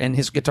weather, and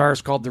his guitar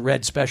is called the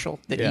Red Special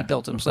that he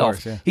built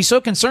himself. Course, He's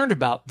so concerned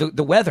about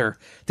the weather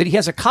that he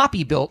has a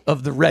copy built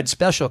of the Red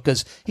Special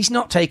because he's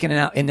not taking it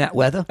out in that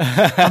weather.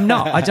 I'm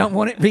not. I don't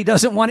want it. He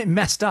doesn't want it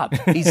messed up.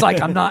 He's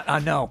like, I'm not.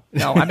 No.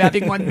 I'm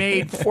having one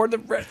made for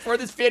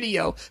this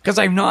video because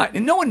I'm not.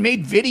 And no one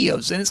made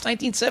videos, and it's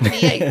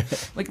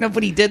 1978. Like,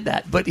 nobody did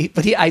that. But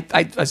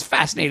I was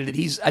fascinated that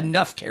he's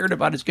enough cared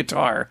about his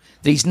guitar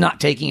that he's not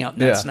taking out in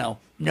that snow.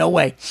 No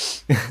way.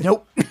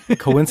 Nope.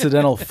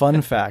 Coincidental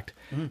fun fact.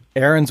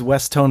 Aaron's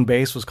West Tone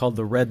bass was called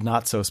the Red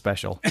Not So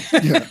Special.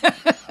 Yeah.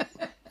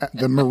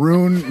 The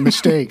maroon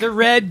mistake. The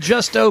red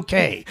just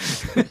okay.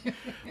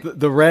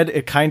 The red,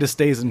 it kind of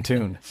stays in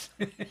tune.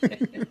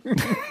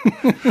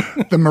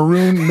 The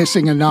maroon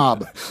missing a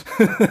knob.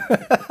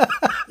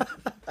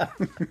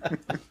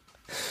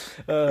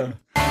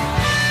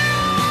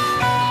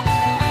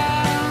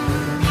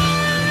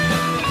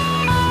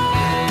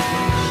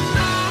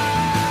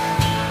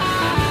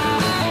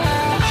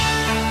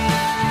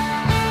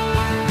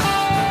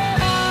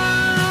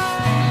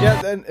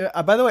 Yeah,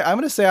 and by the way, I'm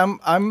going to say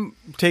I'm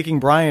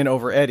taking Brian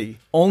over Eddie,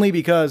 only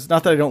because,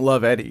 not that I don't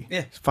love Eddie.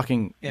 Yeah. He's a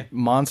fucking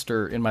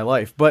monster in my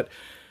life. But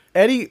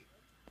Eddie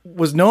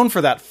was known for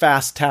that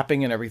fast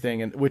tapping and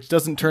everything, and which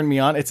doesn't turn me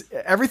on. It's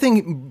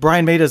everything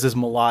Brian May does is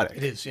melodic.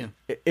 It is, yeah.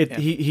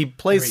 He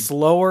plays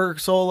slower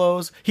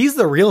solos. He's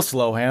the real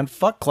slow hand.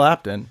 Fuck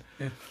Clapton.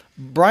 Yeah.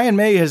 Brian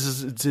May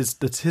has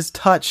his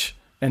touch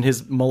and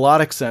his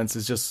melodic sense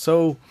is just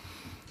so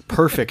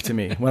perfect to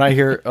me. When I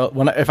hear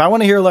if I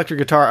want to hear electric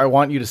guitar, I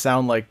want you to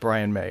sound like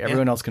Brian May.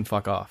 Everyone else can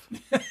fuck off.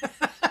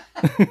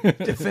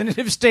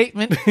 Definitive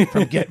statement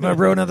from Gitmo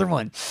Bros another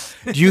one.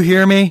 Do you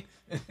hear me?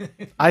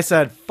 I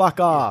said fuck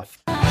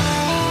off.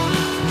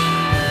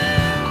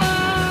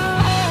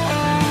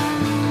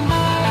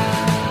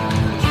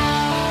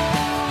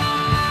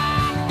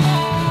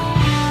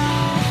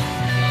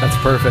 That's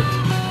perfect.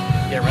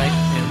 Yeah, right?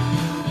 Yeah.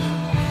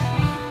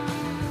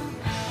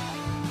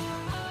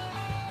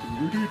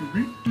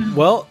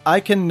 Well,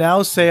 I can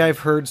now say I've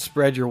heard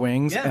Spread Your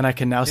Wings, and I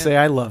can now say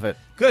I love it.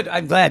 Good.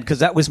 I'm glad, because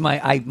that was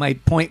my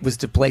point, was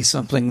to play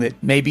something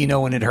that maybe no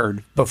one had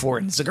heard before.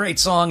 And it's a great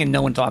song, and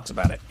no one talks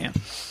about it. Yeah.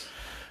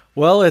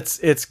 Well,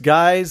 it's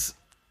guys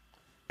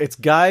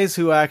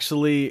who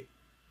actually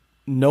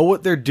know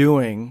what they're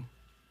doing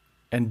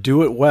and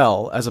do it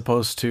well, as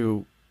opposed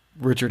to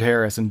Richard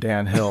Harris and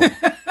Dan Hill,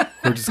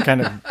 who are just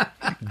kind of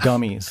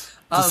dummies.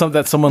 Something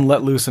that someone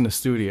let loose in a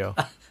studio.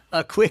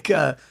 A quick.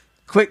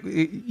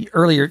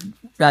 Earlier,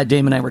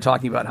 Damon and I were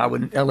talking about how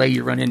in LA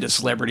you run into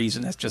celebrities,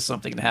 and that's just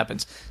something that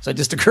happens. So it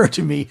just occurred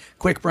to me,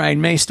 quick Brian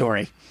May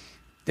story.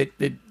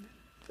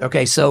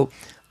 Okay, so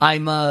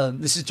I'm.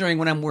 This is during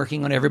when I'm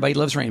working on Everybody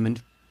Loves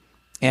Raymond,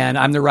 and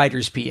I'm the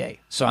writer's PA.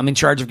 So I'm in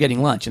charge of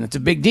getting lunch, and it's a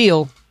big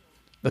deal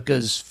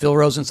because Phil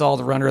Rosenthal,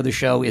 the runner of the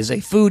show, is a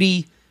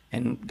foodie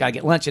and got to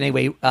get lunch. And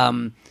anyway,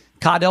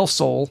 Ca del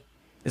Sol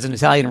is an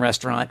Italian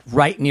restaurant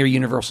right near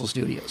Universal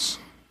Studios.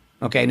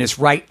 Okay, and it's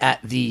right at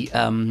the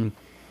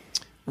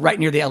right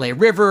near the LA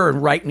River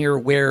and right near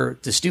where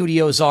the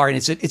studios are, and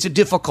it's a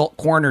difficult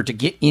corner to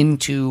get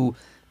into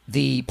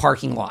the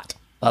parking lot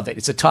of it.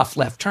 It's a tough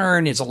left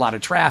turn. It's a lot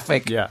of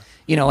traffic. Yeah,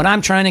 and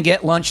I'm trying to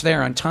get lunch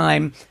there on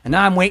time, and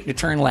now I'm waiting to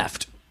turn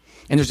left,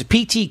 and there's a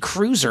PT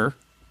Cruiser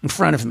in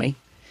front of me,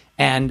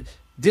 and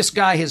this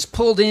guy has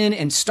pulled in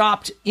and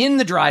stopped in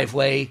the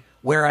driveway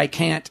where I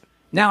can't.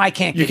 Now I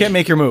can't. You can't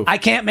make your move. I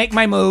can't make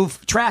my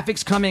move.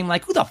 Traffic's coming.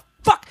 Like, who the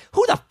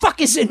fuck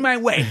is in my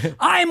way?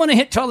 I'm on a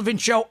hit television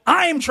show.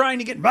 I am trying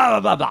to get blah, blah,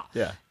 blah, blah.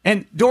 Yeah.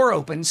 And door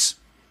opens.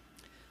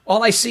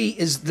 All I see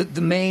is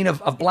the mane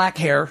of black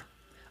hair,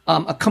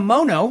 a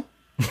kimono,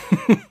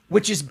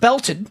 which is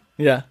belted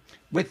Yeah.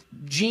 with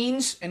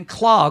jeans and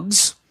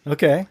clogs.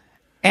 Okay.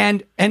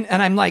 And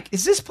I'm like,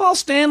 is this Paul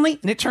Stanley?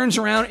 And it turns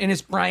around and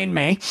it's Brian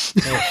May.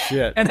 Oh,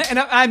 shit. and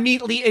I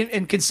immediately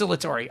in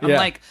conciliatory. I'm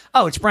like,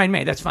 oh, it's Brian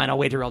May. That's fine. I'll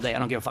wait here all day. I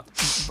don't give a fuck.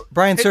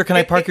 Brian, sir, can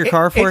I park your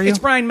car for you? It's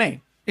Brian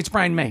May. It's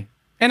Brian May.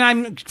 And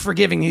I'm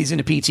forgiving he's in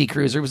a PT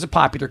Cruiser. It was a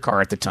popular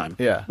car at the time.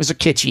 Yeah. It was a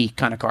kitschy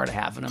kind of car to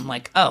have. And I'm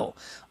like, oh,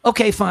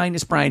 okay, fine.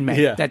 It's Brian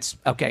May. Yeah. That's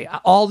okay.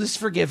 All this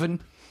forgiven.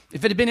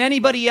 If it had been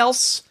anybody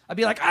else, I'd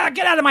be like,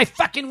 get out of my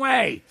fucking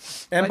way.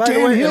 And But by the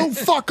way, Hill,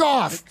 fuck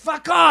off.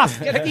 fuck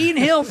off. Ian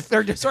Hill,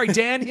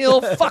 Dan Hill,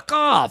 fuck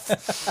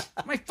off.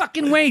 My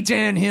fucking way,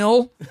 Dan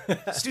Hill.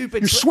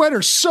 Stupid. Your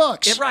sweater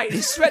sucks. Yeah, right.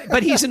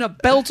 But he's in a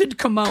belted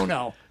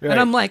kimono. Right. And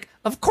I'm like,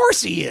 of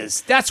course he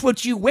is. That's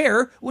what you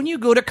wear when you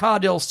go to Ca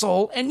del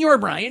Sol and you're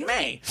Brian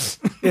May.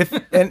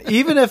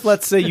 Even if,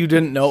 let's say, you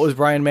didn't know it was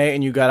Brian May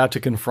and you got out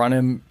to confront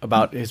him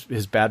about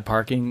his bad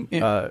parking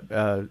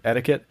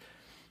etiquette,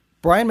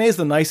 Brian May is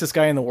the nicest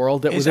guy in the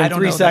world. That within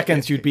 3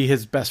 seconds you'd be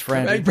his best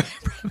friend.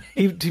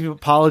 He'd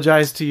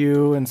apologize to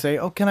you and say,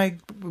 "Oh, can I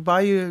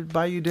buy you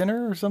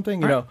dinner or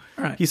something?" You know,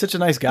 right. He's such a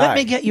nice guy. Let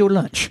me get you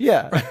lunch.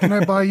 Yeah. Can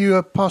I buy you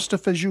a pasta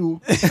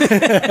fajoule?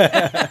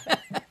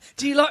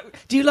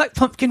 Do you like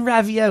pumpkin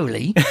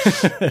ravioli?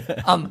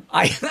 And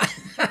by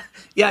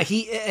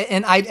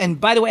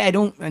the way, I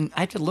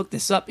had to look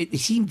this up. He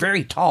seemed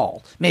very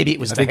tall. Maybe it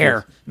was the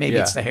hair. Maybe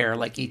it's the hair.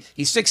 Like he's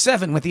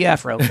 6'7" with the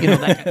afro. You know,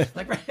 that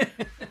kind of,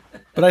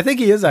 But I think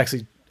he is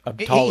actually a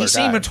taller he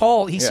seemed guy.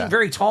 tall. He seemed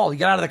very tall. He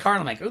got out of the car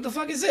and I'm like, who the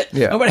fuck is it?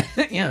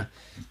 Yeah.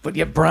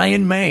 But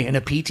Brian May in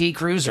a PT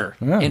Cruiser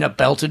in a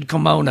belted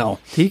kimono.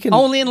 He can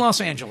only in Los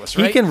Angeles,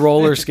 right? He can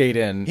roller skate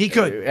in. He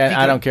could. And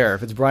I don't care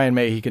if it's Brian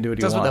May. He can do what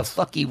he does wants.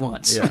 what the fuck he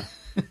wants. Yeah.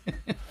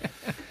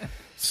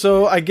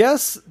 So I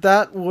guess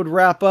that would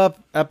wrap up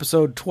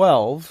episode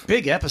 12.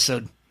 Big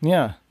episode.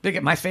 Yeah.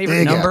 My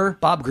favorite number,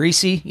 Bob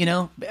Greasy. You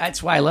know,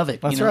 that's why I love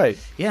it. That's right.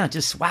 Yeah,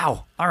 just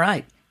wow. All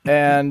right.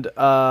 And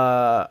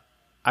I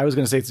was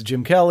going to say it's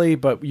Jim Kelly,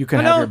 but you can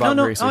have your Bob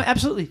Greasy. Oh,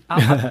 absolutely.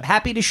 I'm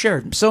happy to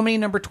share. So many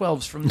number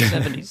 12s from the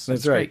 70s.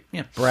 That's right. Great.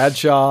 Yeah.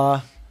 Bradshaw.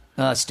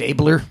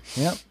 Stabler.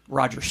 Yep.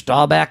 Roger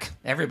Staubach.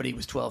 Everybody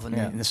was 12 in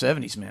the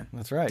 70s, man.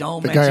 That's right.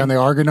 The guy on the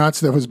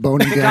Argonauts that was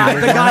boning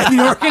down. The guy on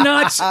the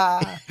Argonauts.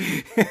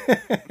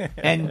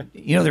 And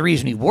you know the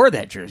reason he wore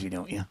that jersey,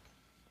 don't you?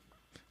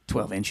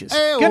 12 inches.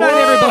 Hey, good night,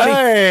 everybody.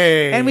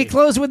 Hey. And we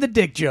close with a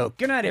dick joke.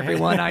 Good night,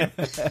 everyone.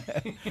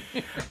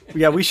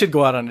 Yeah, we should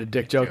go out on a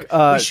dick joke.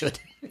 We should.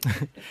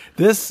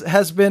 This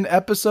has been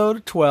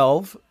episode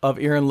 12 of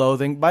Ear and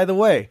Loathing. By the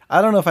way,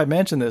 I don't know if I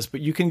mentioned this, but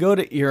you can go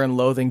to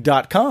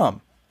earandloathing.com.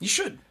 You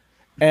should.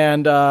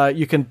 And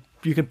you can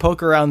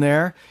poke around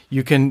there.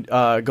 You can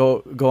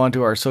go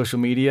onto our social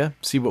media,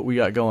 see what we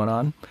got going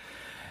on.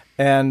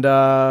 And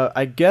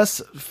I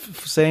guess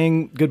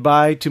saying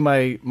goodbye to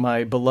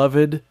my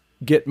beloved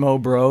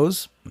Gitmo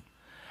Bros.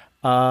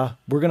 We're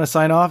going to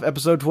sign off.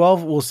 Episode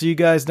 12. We'll see you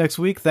guys next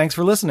week. Thanks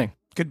for listening.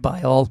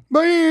 Goodbye, all.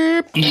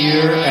 Bye.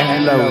 Ear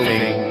and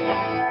Loathing.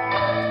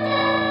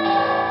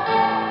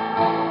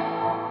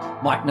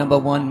 Mark number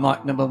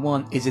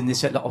one. Isn't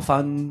this a lot of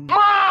fun?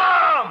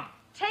 Mom!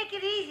 Take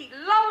it easy.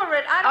 Lower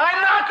it. I'm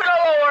not going to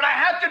lower it. I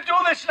have to do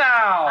this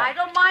now. I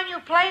don't mind you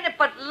playing it,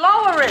 but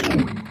lower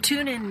it.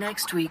 Tune in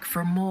next week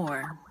for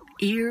more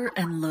Ear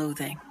and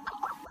Loathing.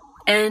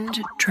 End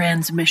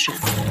transmission.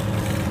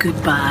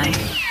 Goodbye.